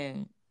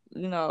fucking,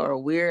 or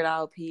weird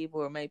out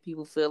people or make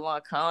people feel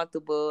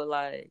uncomfortable?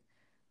 Like,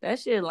 that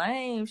shit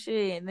lame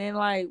shit. And then,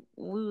 like,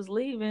 when we was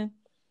leaving,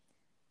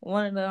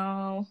 one of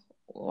the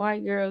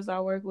white girls I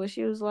work with,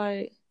 she was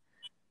like,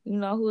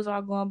 who's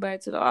all going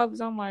back to the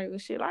office? I'm like, well,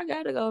 shit, I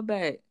gotta go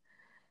back.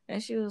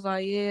 And she was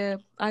like, yeah,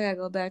 I gotta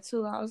go back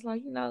too. I was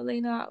like,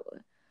 Lena,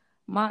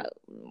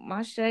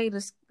 my shade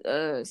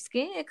of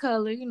skin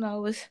color,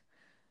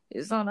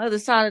 is on the other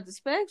side of the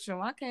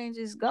spectrum. I can't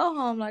just go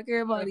home like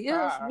everybody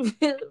else.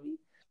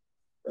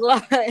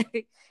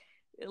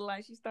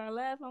 Like she started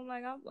laughing. I'm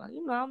like, I'm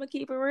gonna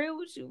keep it real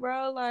with you,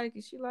 bro. Like,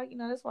 and she like,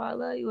 that's why I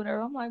love you,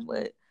 whatever. I'm like,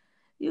 but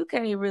you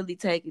can't really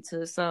take it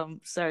to some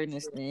certain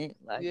extent.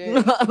 Like, you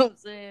know what I'm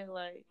saying?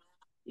 Like,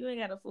 you ain't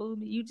gotta fool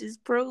me. You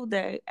just proved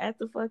that at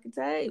the fucking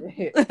table.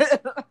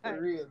 For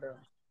real though.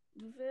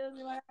 You feel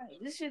me? Like,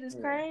 this shit is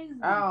crazy.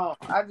 I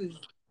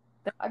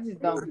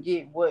just don't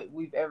get what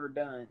we've ever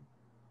done.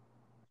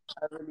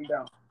 I really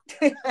don't.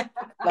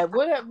 Like,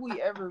 what have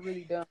we ever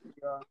really done,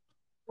 y'all?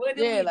 What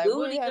did we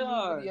do to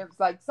y'all?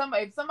 Like,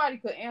 if somebody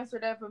could answer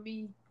that for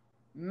me,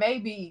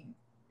 maybe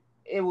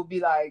it would be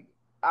like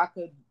I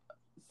could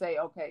say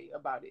okay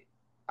about it.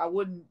 I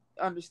wouldn't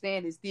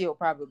understand it still,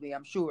 probably,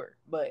 I'm sure,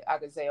 but I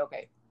could say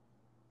okay,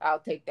 I'll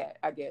take that,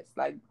 I guess.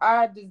 Like,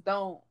 I just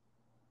don't.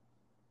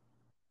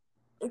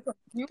 It's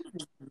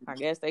confusing. I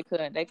guess they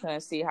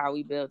couldn't see how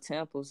we built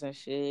temples and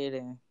shit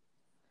and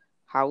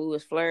how we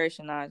was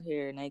flourishing out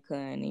here, and they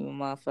couldn't even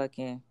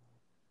motherfucking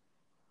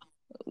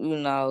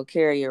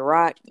carry a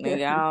rock,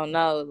 nigga. I don't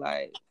know,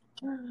 like.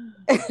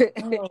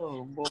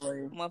 Oh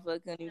boy.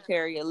 Motherfucker couldn't even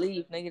carry a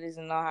leaf. Nigga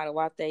doesn't know how to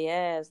wipe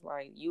their ass.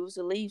 Like, use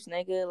the leaves,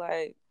 nigga.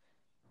 Like,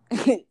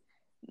 they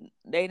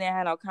didn't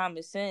have no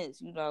common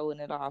sense, when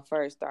it all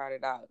first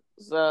started out.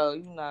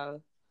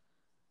 So,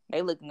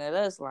 they looking at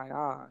us like,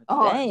 oh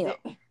damn.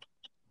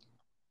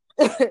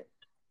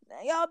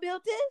 Y'all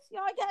built this?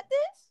 Y'all got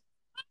this?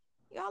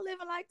 Y'all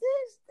living like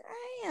this?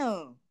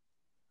 Damn.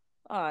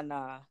 Oh,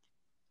 nah.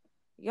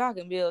 Y'all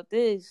can build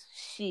this.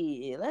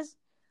 Shit. Let's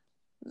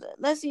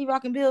see if I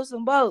can build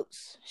some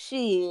boats.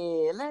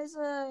 Shit. Let's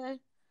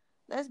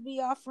be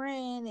our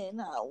friend.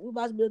 And we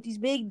about to build these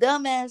big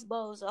dumbass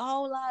boats. A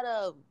whole lot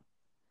of them.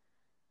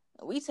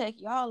 we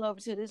take y'all over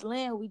to this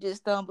land we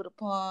just stumbled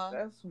upon.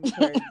 That's some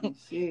crazy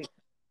shit.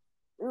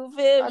 You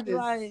feel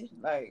me?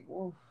 Like,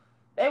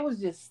 they was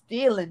just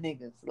stealing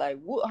niggas. Like,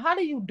 how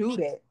do you do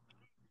that?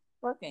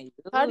 Fucking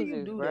how do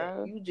you do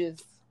bro? That? You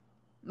just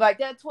like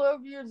that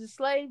 12 Years a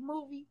Slave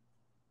movie.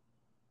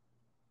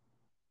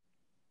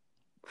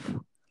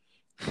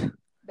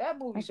 That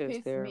movie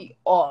pissed me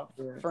off,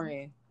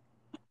 friend.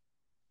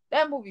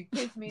 That movie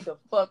pissed me the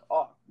fuck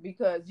off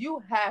because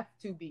you have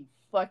to be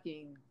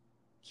fucking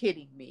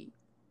kidding me.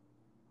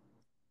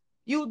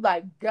 You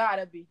like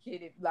gotta be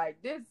kidding.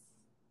 Like this,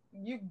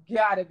 you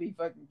gotta be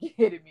fucking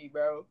kidding me,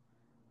 bro.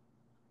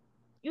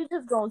 You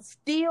just gonna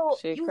steal?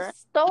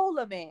 Stole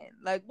a man.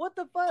 Like what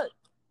the fuck?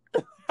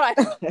 Like,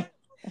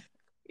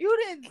 you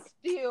didn't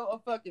steal a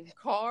fucking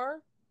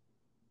car.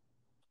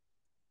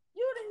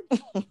 You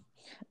didn't. You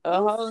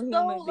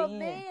stole a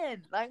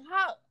man. Like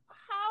how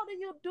do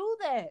you do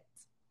that?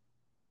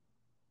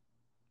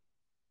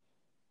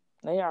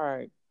 They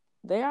are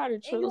the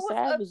true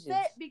savages.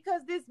 Upset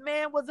because this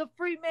man was a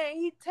free man.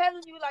 He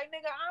telling you like,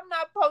 nigga, I'm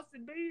not supposed to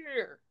be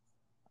here.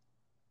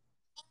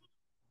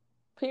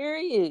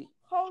 Period.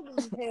 Holy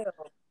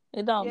hell.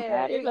 It don't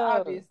matter. It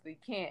obviously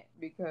can't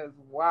because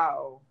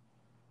wow.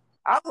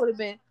 I would have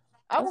been.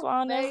 That's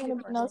why I don't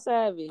want to be no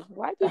savage.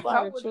 White people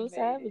are the true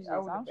savages.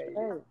 I'm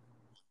sure.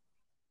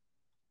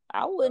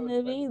 I wouldn't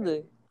have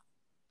either.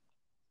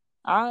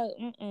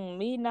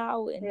 Me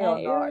now in that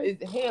era.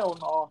 Hell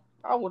no.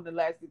 I wouldn't have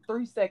lasted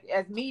 3 seconds.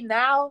 As me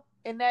now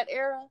in that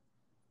era,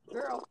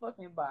 girl,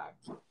 fucking bye.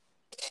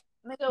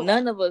 Nigga,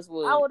 none of us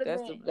would. I would have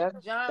been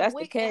John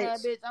Wick in that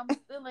bitch. I'm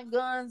stealing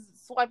guns,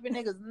 swiping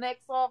niggas'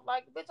 necks off.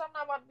 Like, bitch, I'm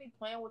not about to be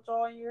playing with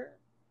y'all here.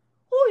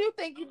 Who you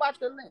think you about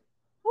to lynch?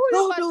 Who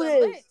you about to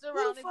lynch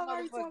around this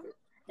motherfucker?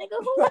 Nigga,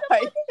 who the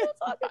fuck is you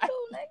talking to,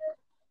 nigga?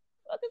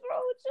 What is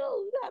wrong with you?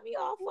 You got me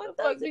all fucked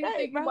up today, do you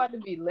think you about to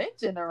be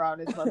lynching around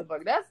this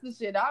motherfucker? That's the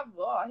shit hell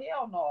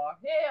no.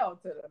 Hell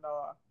to the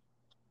no.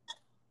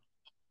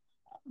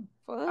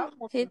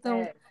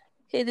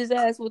 Hit his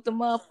ass with the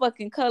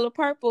motherfucking color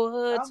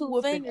purple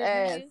 2 fingers.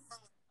 Ass.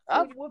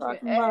 I'm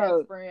whooping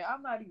ass, friend.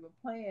 I'm not even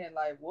playing.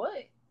 Like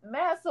what?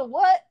 Massa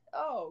what?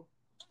 Oh,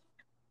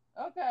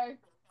 okay.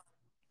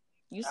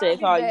 You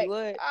said call you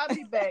what? I'll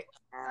be back.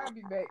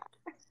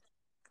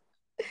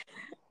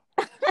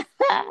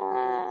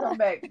 Come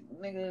back,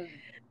 nigga.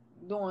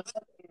 Doing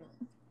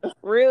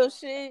real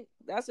shit.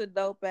 That's a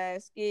dope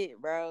ass skit,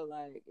 bro.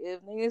 Like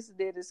if niggas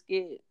did a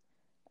skit.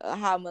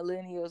 How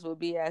millennials would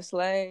be as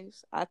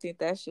slaves, I think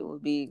that shit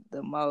would be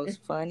the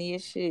most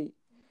funniest shit.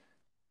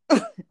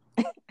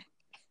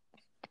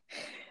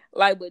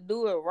 Like, but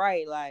do it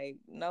right, like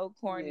no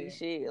corny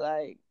shit.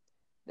 Like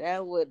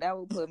that would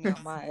put me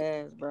on my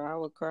ass, bro. I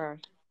would cry.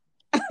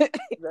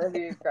 That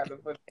is kind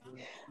of funny.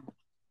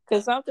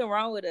 Cause something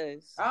wrong with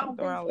us.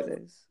 Something wrong with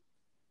us.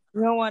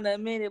 We don't want to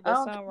admit it,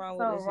 but something wrong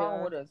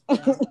with us.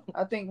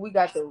 I think we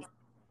got the.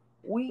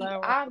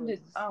 I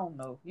don't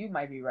know. You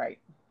might be right.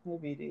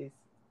 Maybe it is.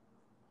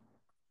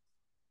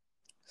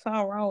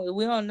 Something wrong with it.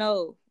 We don't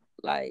know.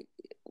 Like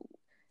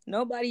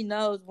nobody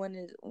knows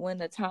when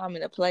the time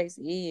and the place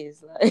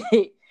is.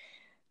 Like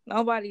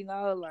nobody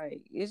knows.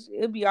 Like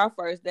it'll be our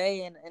first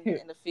day in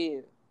the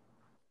field.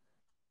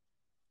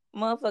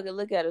 Motherfucker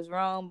look at us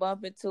wrong,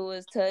 bump into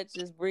us, touch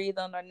us, breathe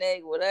on our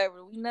neck,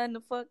 whatever. We nothing to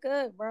fuck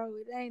up, bro.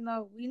 It ain't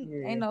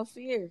no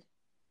fear.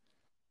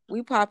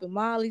 We popping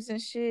mollies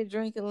and shit,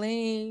 drinking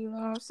lean. You know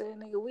what I'm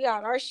saying, nigga? We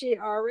on our shit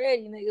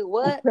already, nigga.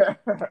 What?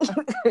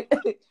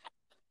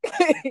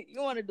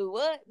 You want to do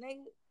what,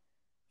 nigga?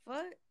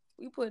 Fuck.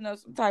 We putting up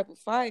some type of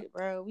fight,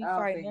 bro. We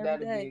fighting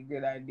every day. I think that'd be a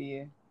good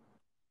idea.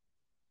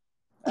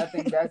 I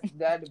think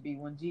that'd be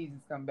when Jesus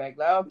come back.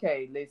 Like,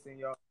 okay, listen,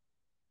 y'all.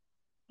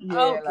 Yeah,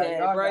 okay, like,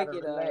 y'all break gotta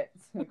it relax.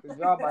 Because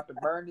y'all about to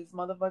burn this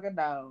motherfucker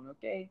down,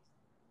 okay?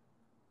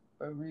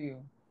 For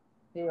real.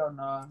 Hell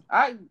no.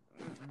 I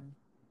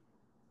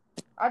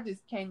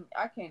just can't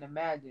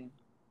imagine.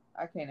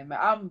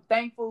 I'm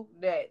thankful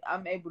that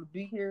I'm able to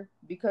be here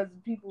because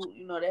people,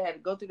 they had to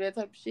go through that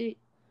type of shit.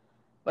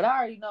 But I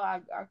already know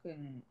I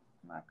couldn't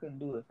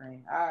do it,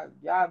 friend.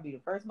 Y'all be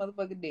the first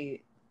motherfucker dead.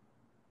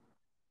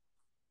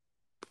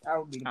 I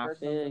would be the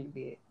first motherfucker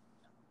dead.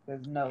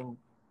 Cause no,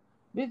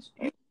 bitch,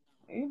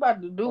 you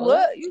about to do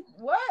what? You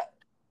what?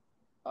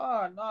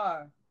 Oh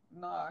no,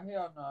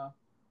 hell no.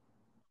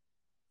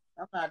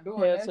 I'm not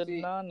doing that shit.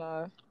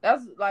 No.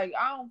 That's like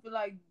I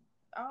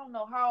don't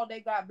know how they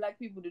got black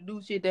people to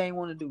do shit they ain't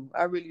want to do.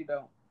 I really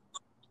don't.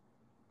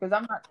 Cause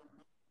I'm not.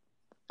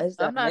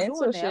 I'm not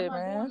doing that. Shit, I'm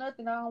not doing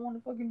nothing I don't want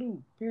to fucking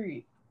do.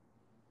 Period.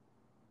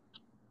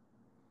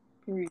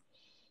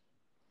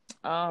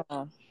 I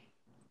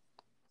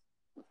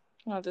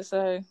have to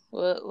say,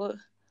 what?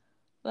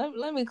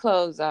 Let me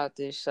close out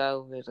this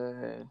show with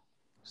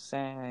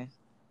saying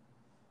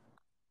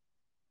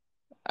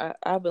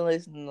I've been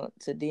listening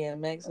to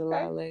DMX a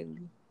lot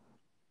lately.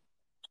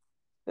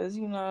 Cause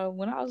when I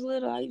was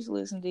little, I used to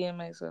listen to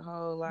DMX a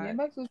whole lot.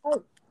 DMX was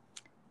dope.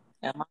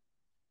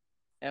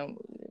 And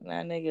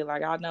that nigga,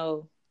 like I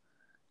know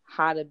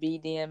how to be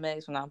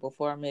DMX when I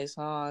perform his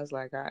songs.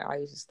 Like I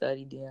used to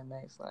study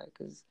DMX, like,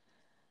 cause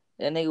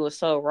that nigga was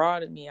so raw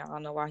to me. I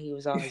don't know why he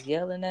was always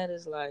yelling at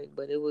us, like,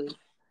 but he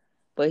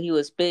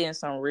was spitting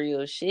some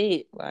real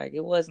shit. Like,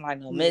 it wasn't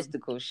like no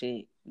mystical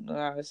shit. You know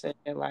what I'm saying?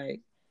 Like,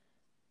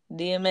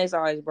 DMX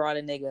always brought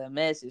a nigga a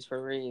message for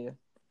real.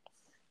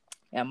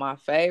 And my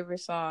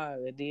favorite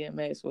song with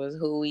DMX was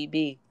Who We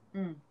Be.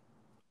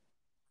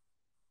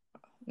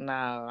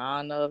 Now, I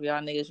don't know if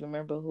y'all niggas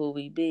remember Who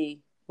We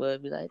Be. But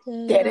it'd be like,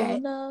 they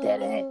don't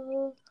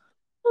know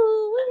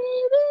who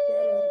we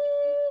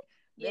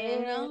be.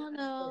 They don't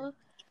know.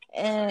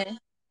 And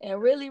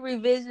really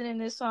revisiting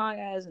this song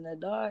as an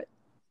adult,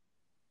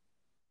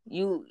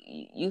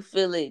 you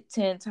feel it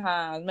 10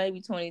 times,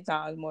 maybe 20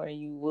 times more than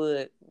you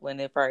would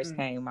when it first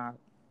came out.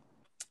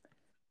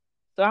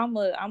 So I'm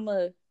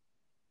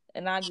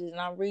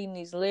reading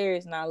these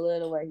lyrics and I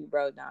love the way he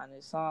broke down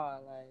this song.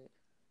 Like,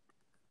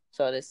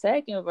 so the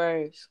second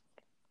verse,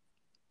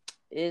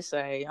 it's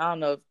I don't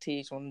know if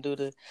Teach want to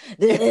do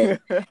the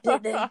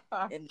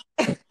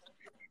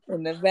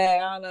in the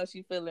back. I don't know if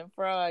she feeling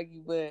froggy,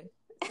 but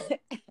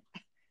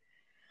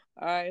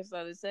all right.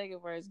 So the second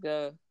verse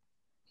go,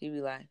 he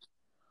be like,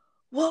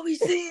 "What we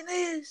seeing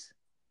is,"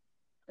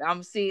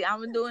 I'm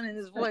doing it in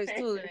his voice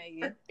too,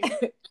 nigga.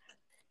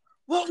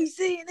 "What we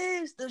seeing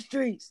is the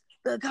streets,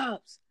 the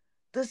cops,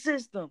 the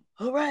system,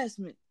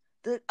 harassment,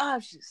 the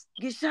options,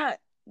 get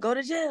shot, go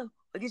to jail,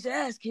 or get your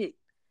ass kicked.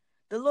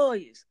 The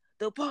lawyers,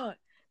 the part,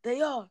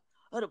 they are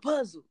of the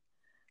puzzle,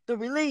 the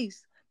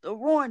release, the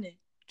warning,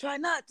 try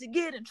not to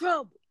get in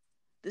trouble,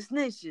 the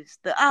snitches,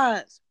 the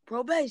odds,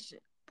 probation,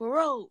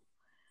 parole,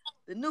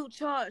 the new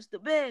charge, the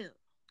bail,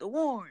 the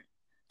warrant,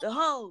 the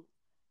hold,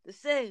 the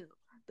sale,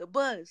 the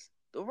bus,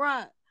 the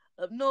ride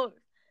up north,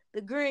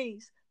 the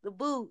greens, the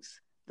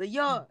boots, the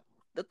yard,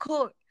 the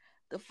court,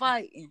 the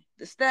fighting,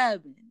 the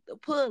stabbing, the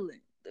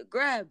pulling, the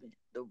grabbing,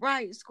 the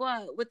riot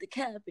squad with the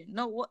capping.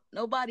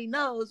 Nobody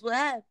knows what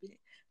happened.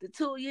 The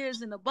 2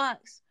 years in the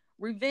box,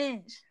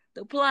 revenge,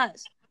 the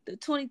plots, the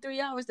 23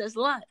 hours that's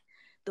locked,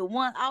 the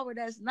 1 hour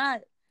that's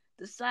not,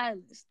 the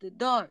silence, the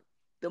dark,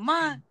 the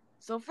mind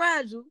so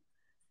fragile,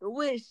 the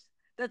wish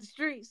that the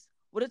streets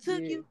would have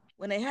took you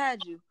when they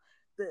had you,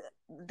 the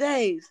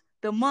days,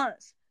 the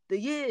months, the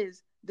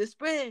years, the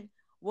spread,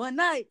 one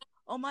night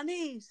on my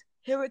knees,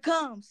 here it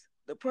comes,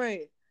 the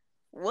prayer."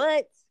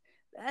 What?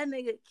 That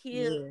nigga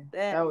killed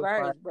that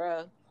verse,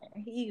 bro.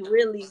 He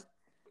really,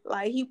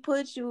 like, he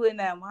put you in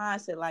that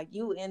mindset, like,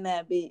 you in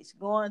that bitch,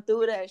 going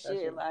through that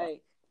shit,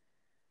 like,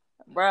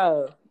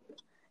 bro.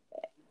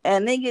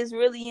 And niggas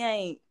really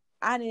ain't,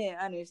 I didn't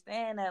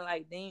understand that,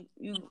 like,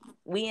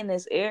 we in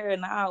this era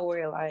now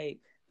where, like,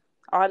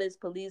 all this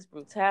police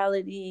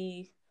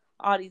brutality,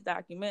 all these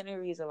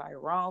documentaries are, like,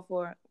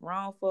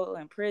 wrongful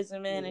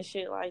imprisonment and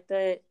shit like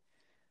that.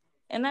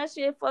 And that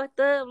shit fucked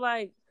up,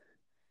 like,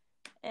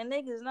 and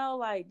niggas know,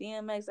 like,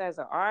 DMX as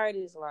an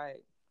artist,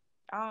 like,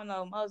 I don't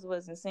know, most of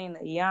us have seen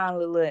the Young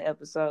Little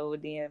episode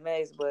with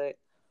DMX, but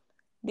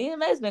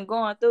DMX been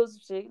going through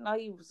some shit. You know,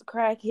 he was a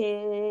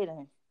crackhead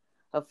and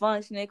a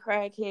functioning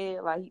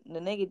crackhead. Like, the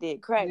nigga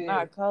did crack,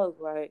 not coke.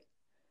 Like,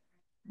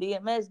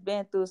 DMX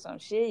been through some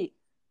shit.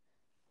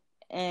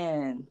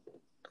 And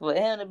for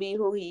him to be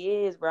who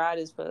he is, bro, I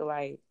just feel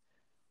like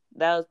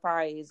that was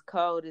probably his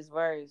coldest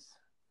verse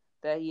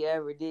that he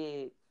ever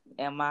did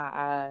in my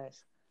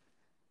eyes.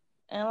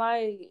 And,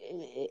 like,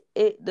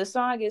 the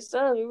song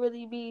itself,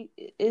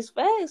 it's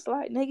fast.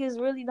 Like, niggas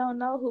really don't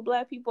know who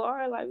black people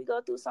are. Like, we go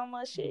through so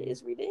much shit.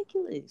 It's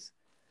ridiculous.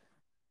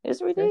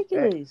 It's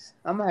ridiculous.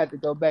 I'm going to have to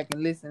go back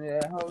and listen to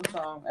that whole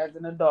song as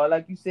an adult,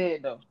 like you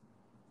said, though.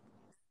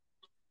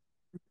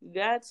 You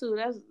got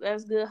to.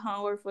 That's good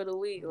homework for the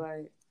week.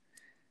 Like,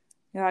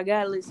 y'all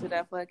got to listen to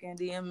that fucking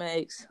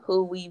DMX,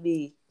 Who We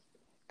Be.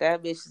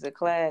 That bitch is a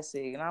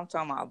classic. And I'm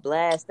talking about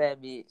blast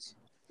that bitch.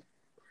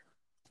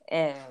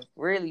 And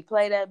really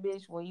play that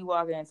bitch when you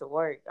walk into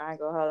work. I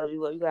ain't gonna hold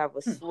you up. You gonna have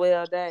a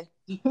swell day.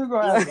 You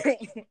gonna have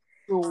a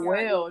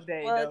swell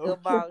day, though.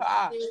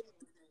 About shit.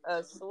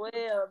 A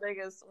swell day.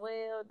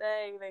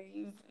 Nigga,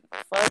 you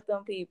fuck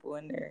them people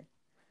in there.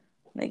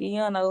 Nigga, you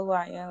don't know who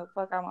I am.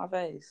 Fuck out my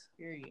face.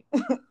 Period.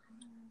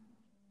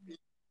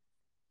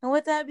 And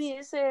with that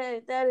being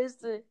said, that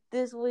is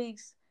this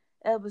week's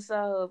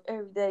episode of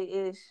Everyday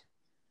Ish.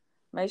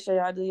 Make sure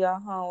y'all do y'all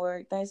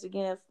homework. Thanks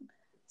again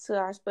to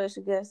our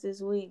special guest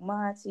this week,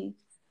 Monty,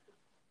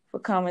 for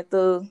coming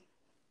through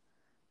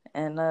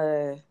and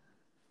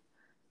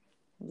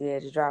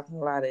just dropping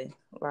a lot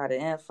of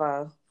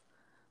info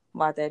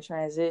about that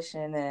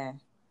transition, and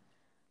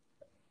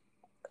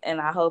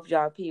I hope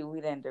y'all people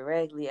we didn't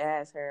directly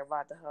ask her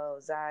about the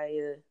whole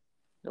Zaya,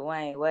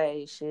 Dwayne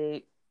Wade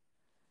shit,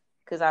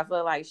 because I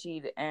feel like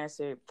she'd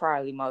answered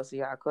probably most of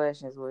y'all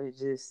questions with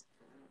just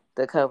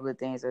the couple of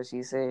things that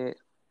she said,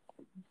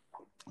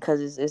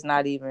 because it's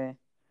not even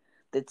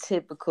the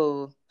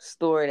typical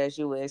story that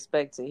you would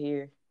expect to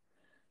hear.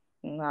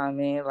 You know what I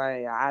mean?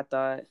 Like, I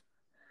thought,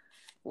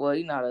 well,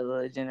 you know, the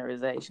little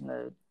generalization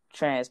of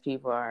trans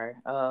people are,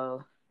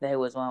 oh, they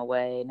was one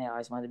way and they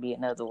always want to be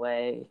another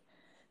way.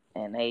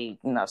 and they,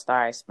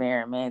 start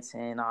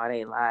experimenting all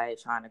their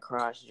life, trying to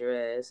cross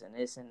dress and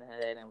this and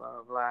that and blah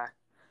blah blah.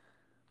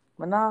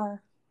 But nah,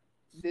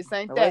 this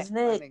ain't that. Wasn't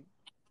it?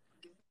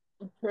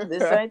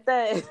 This ain't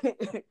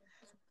that.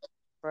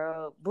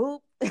 Bro, boop.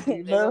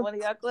 One of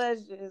y'all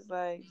questions,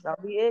 like,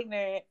 don't be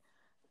ignorant.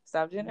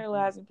 Stop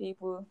generalizing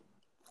people.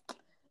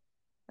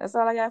 That's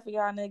all I got for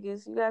y'all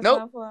niggas. You got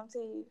something for them,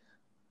 T?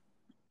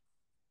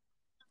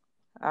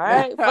 All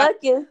right, fuck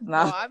you. No,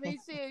 I mean,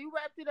 shit, you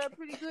wrapped it up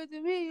pretty good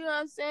to me. You know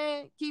what I'm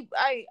saying?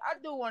 I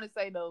do want to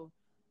say though,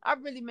 I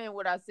really meant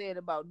what I said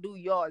about do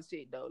your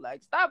shit though.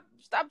 Like, stop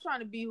trying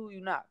to be who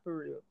you not for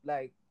real.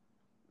 Like,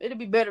 it'll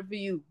be better for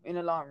you in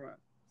the long run.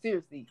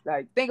 Seriously,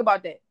 like, think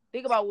about that.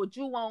 Think about what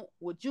you want,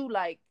 what you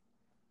like,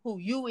 who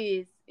you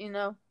is, and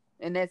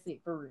that's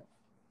it for real.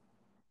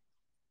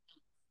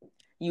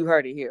 You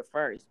heard it here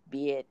first,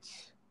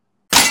 bitch.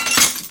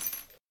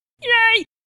 Yay!